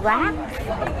 Hay quá.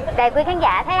 Đây quý khán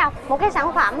giả thấy không? Một cái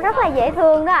sản phẩm rất là dễ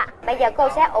thương đó ạ. Bây giờ cô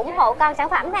sẽ ủng hộ con sản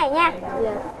phẩm này nha.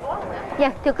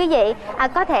 Dạ, thưa quý vị,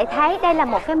 có thể thấy đây là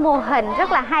một cái mô hình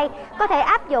rất là hay, có thể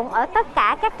áp dụng ở tất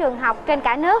cả các trường học trên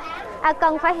cả nước.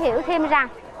 Cần phải hiểu thêm rằng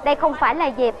đây không phải là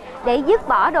dịp để dứt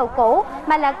bỏ đồ cũ,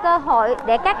 mà là cơ hội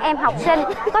để các em học sinh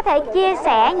có thể chia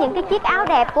sẻ những cái chiếc áo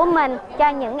đẹp của mình cho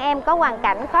những em có hoàn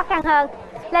cảnh khó khăn hơn.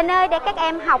 Là nơi để các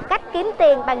em học cách kiếm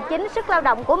tiền bằng chính sức lao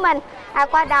động của mình.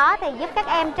 Qua đó thì giúp các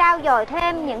em trau dồi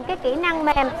thêm những cái kỹ năng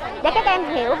mềm để các em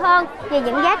hiểu hơn về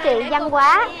những giá trị văn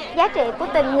hóa, giá trị của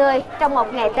tình người trong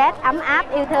một ngày Tết ấm áp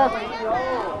yêu thương.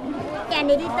 Nhà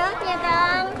này đi Tết nha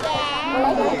con.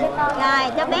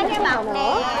 Rồi, cho bé cái bọc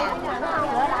nè.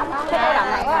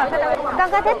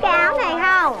 Con có thích cái áo này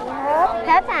không?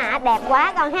 Thích hả? Đẹp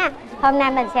quá con ha. Hôm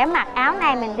nay mình sẽ mặc áo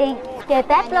này mình đi chơi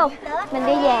Tết luôn. Mình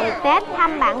đi về Tết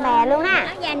thăm bạn bè luôn ha.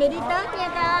 Nhà này đi Tết nha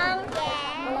con.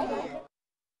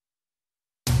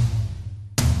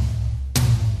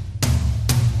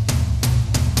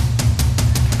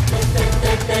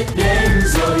 Tết đến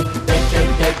rồi,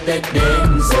 Tết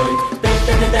đến rồi,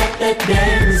 Tết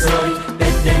đến rồi,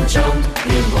 Tết đến trong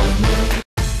tim mọi người.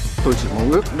 Tôi chỉ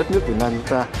mong ước đất nước Việt Nam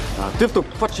chúng ta tiếp tục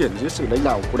phát triển dưới sự lãnh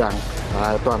đạo của Đảng,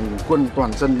 toàn quân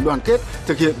toàn dân đoàn kết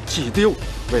thực hiện chỉ tiêu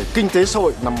về kinh tế xã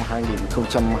hội năm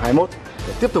 2021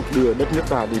 để tiếp tục đưa đất nước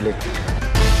ta đi lên.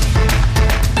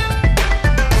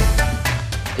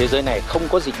 Thế giới này không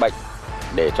có dịch bệnh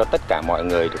để cho tất cả mọi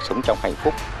người được sống trong hạnh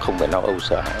phúc, không phải lo âu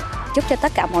sợ hãi. Chúc cho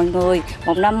tất cả mọi người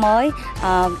một năm mới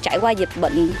trải qua dịch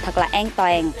bệnh thật là an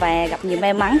toàn và gặp nhiều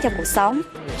may mắn trong cuộc sống.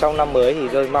 Trong năm mới thì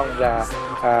tôi mong là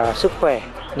sức khỏe,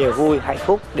 niềm vui, hạnh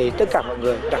phúc đến tất cả mọi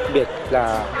người, đặc biệt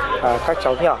là các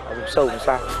cháu nhỏ ở vùng sâu vùng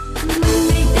xa.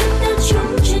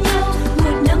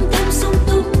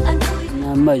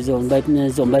 Mở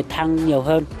ruộng bậc thang nhiều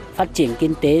hơn, phát triển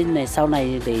kinh tế này sau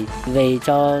này để về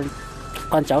cho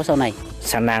con cháu sau này.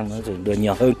 Sang năm nó được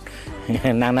nhiều hơn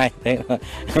năm nay đấy.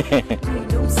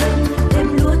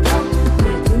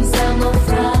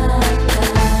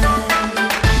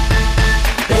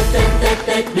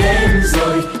 Tết đến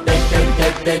rồi,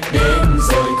 Tết đến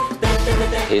rồi.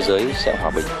 Thế giới sẽ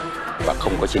hòa bình và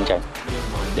không có chiến tranh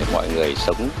để mọi người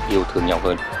sống yêu thương nhau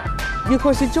hơn. Nhưng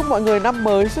tôi xin chúc mọi người năm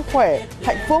mới sức khỏe,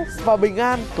 hạnh phúc và bình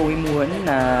an. Tôi muốn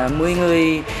là mỗi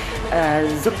người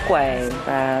sức khỏe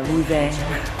và vui vẻ.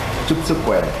 Chúc sức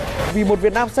khỏe. Vì một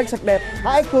Việt Nam xanh sạch đẹp,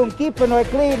 hãy cùng keep Hanoi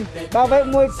clean, bảo vệ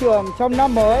môi trường trong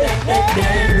năm mới. Tết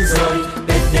đến rồi,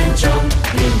 Tết đến trong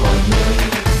tim mọi người.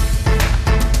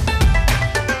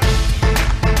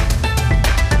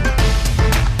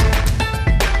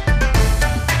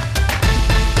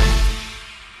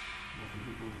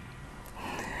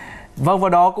 Vâng, và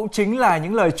đó cũng chính là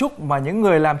những lời chúc mà những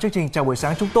người làm chương trình Chào buổi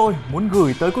sáng chúng tôi muốn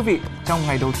gửi tới quý vị trong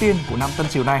ngày đầu tiên của năm Tân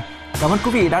Sửu này. Cảm ơn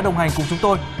quý vị đã đồng hành cùng chúng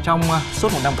tôi trong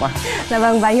suốt một năm qua. Dạ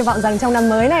vâng, và hy vọng rằng trong năm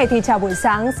mới này thì Chào buổi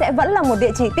sáng sẽ vẫn là một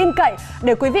địa chỉ tin cậy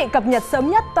để quý vị cập nhật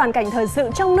sớm nhất toàn cảnh thời sự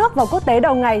trong nước và quốc tế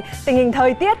đầu ngày, tình hình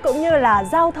thời tiết cũng như là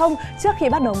giao thông trước khi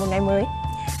bắt đầu một ngày mới.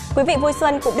 Quý vị vui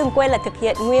xuân cũng đừng quên là thực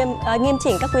hiện nghiêm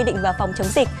chỉnh các quy định và phòng chống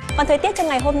dịch. Còn thời tiết trong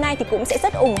ngày hôm nay thì cũng sẽ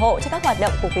rất ủng hộ cho các hoạt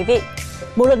động của quý vị.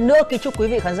 Một lần nữa kính chúc quý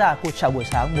vị khán giả của Chào buổi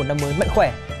sáng một năm mới mạnh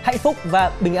khỏe, hạnh phúc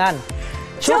và bình an.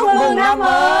 Chúc mừng năm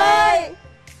mới!